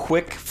a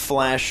quick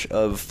flash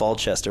of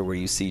Falchester where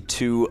you see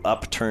two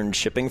upturned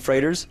shipping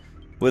freighters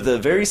with a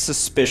very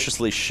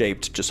suspiciously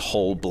shaped just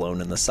hole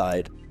blown in the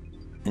side.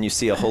 And you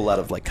see a whole lot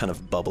of like kind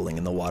of bubbling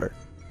in the water,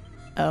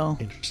 Oh.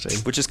 Interesting.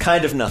 which is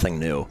kind of nothing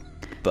new,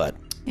 but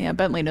Yeah,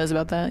 Bentley knows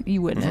about that.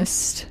 You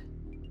witnessed.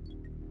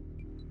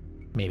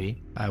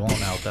 Maybe. I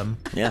won't out them.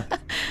 yeah.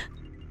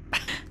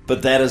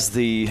 But that is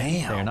the...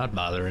 They're not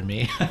bothering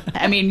me.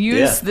 I mean, use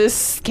Yeah.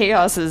 this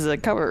chaos as a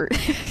cover.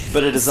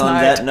 But it is on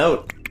Smart. that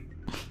note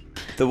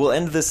that we'll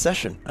end this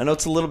session. I know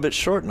it's a little bit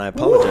short, and I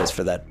apologize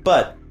for that,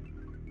 but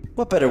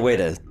what better way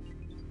to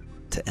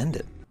end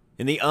it?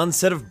 In the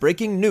onset of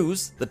breaking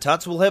news, the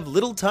Tots will have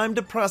little time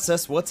to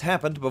process what's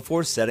happened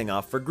before setting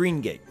off for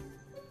Greengate.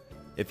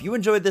 If you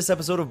enjoyed this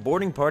episode of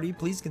Boarding Party,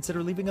 please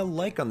consider leaving a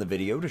like on the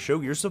video to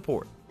show your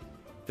support.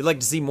 If you'd like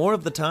to see more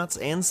of the Tots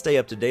and stay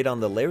up to date on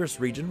the Laris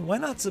region, why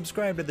not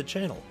subscribe to the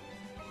channel?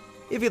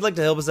 If you'd like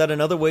to help us out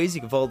in other ways,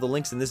 you can follow the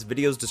links in this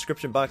video's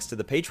description box to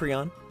the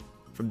Patreon.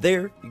 From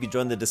there, you can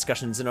join the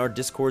discussions in our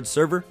Discord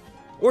server,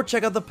 or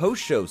check out the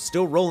post show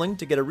still rolling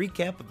to get a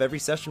recap of every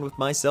session with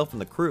myself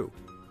and the crew.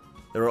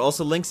 There are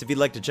also links if you'd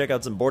like to check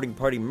out some Boarding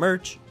Party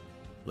merch.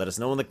 Let us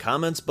know in the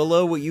comments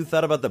below what you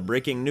thought about the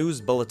breaking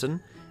news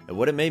bulletin and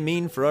what it may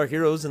mean for our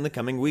heroes in the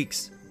coming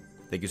weeks.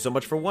 Thank you so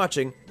much for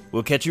watching.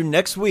 We'll catch you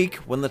next week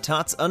when the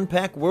Tots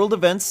unpack world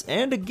events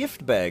and a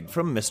gift bag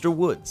from Mr.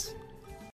 Woods.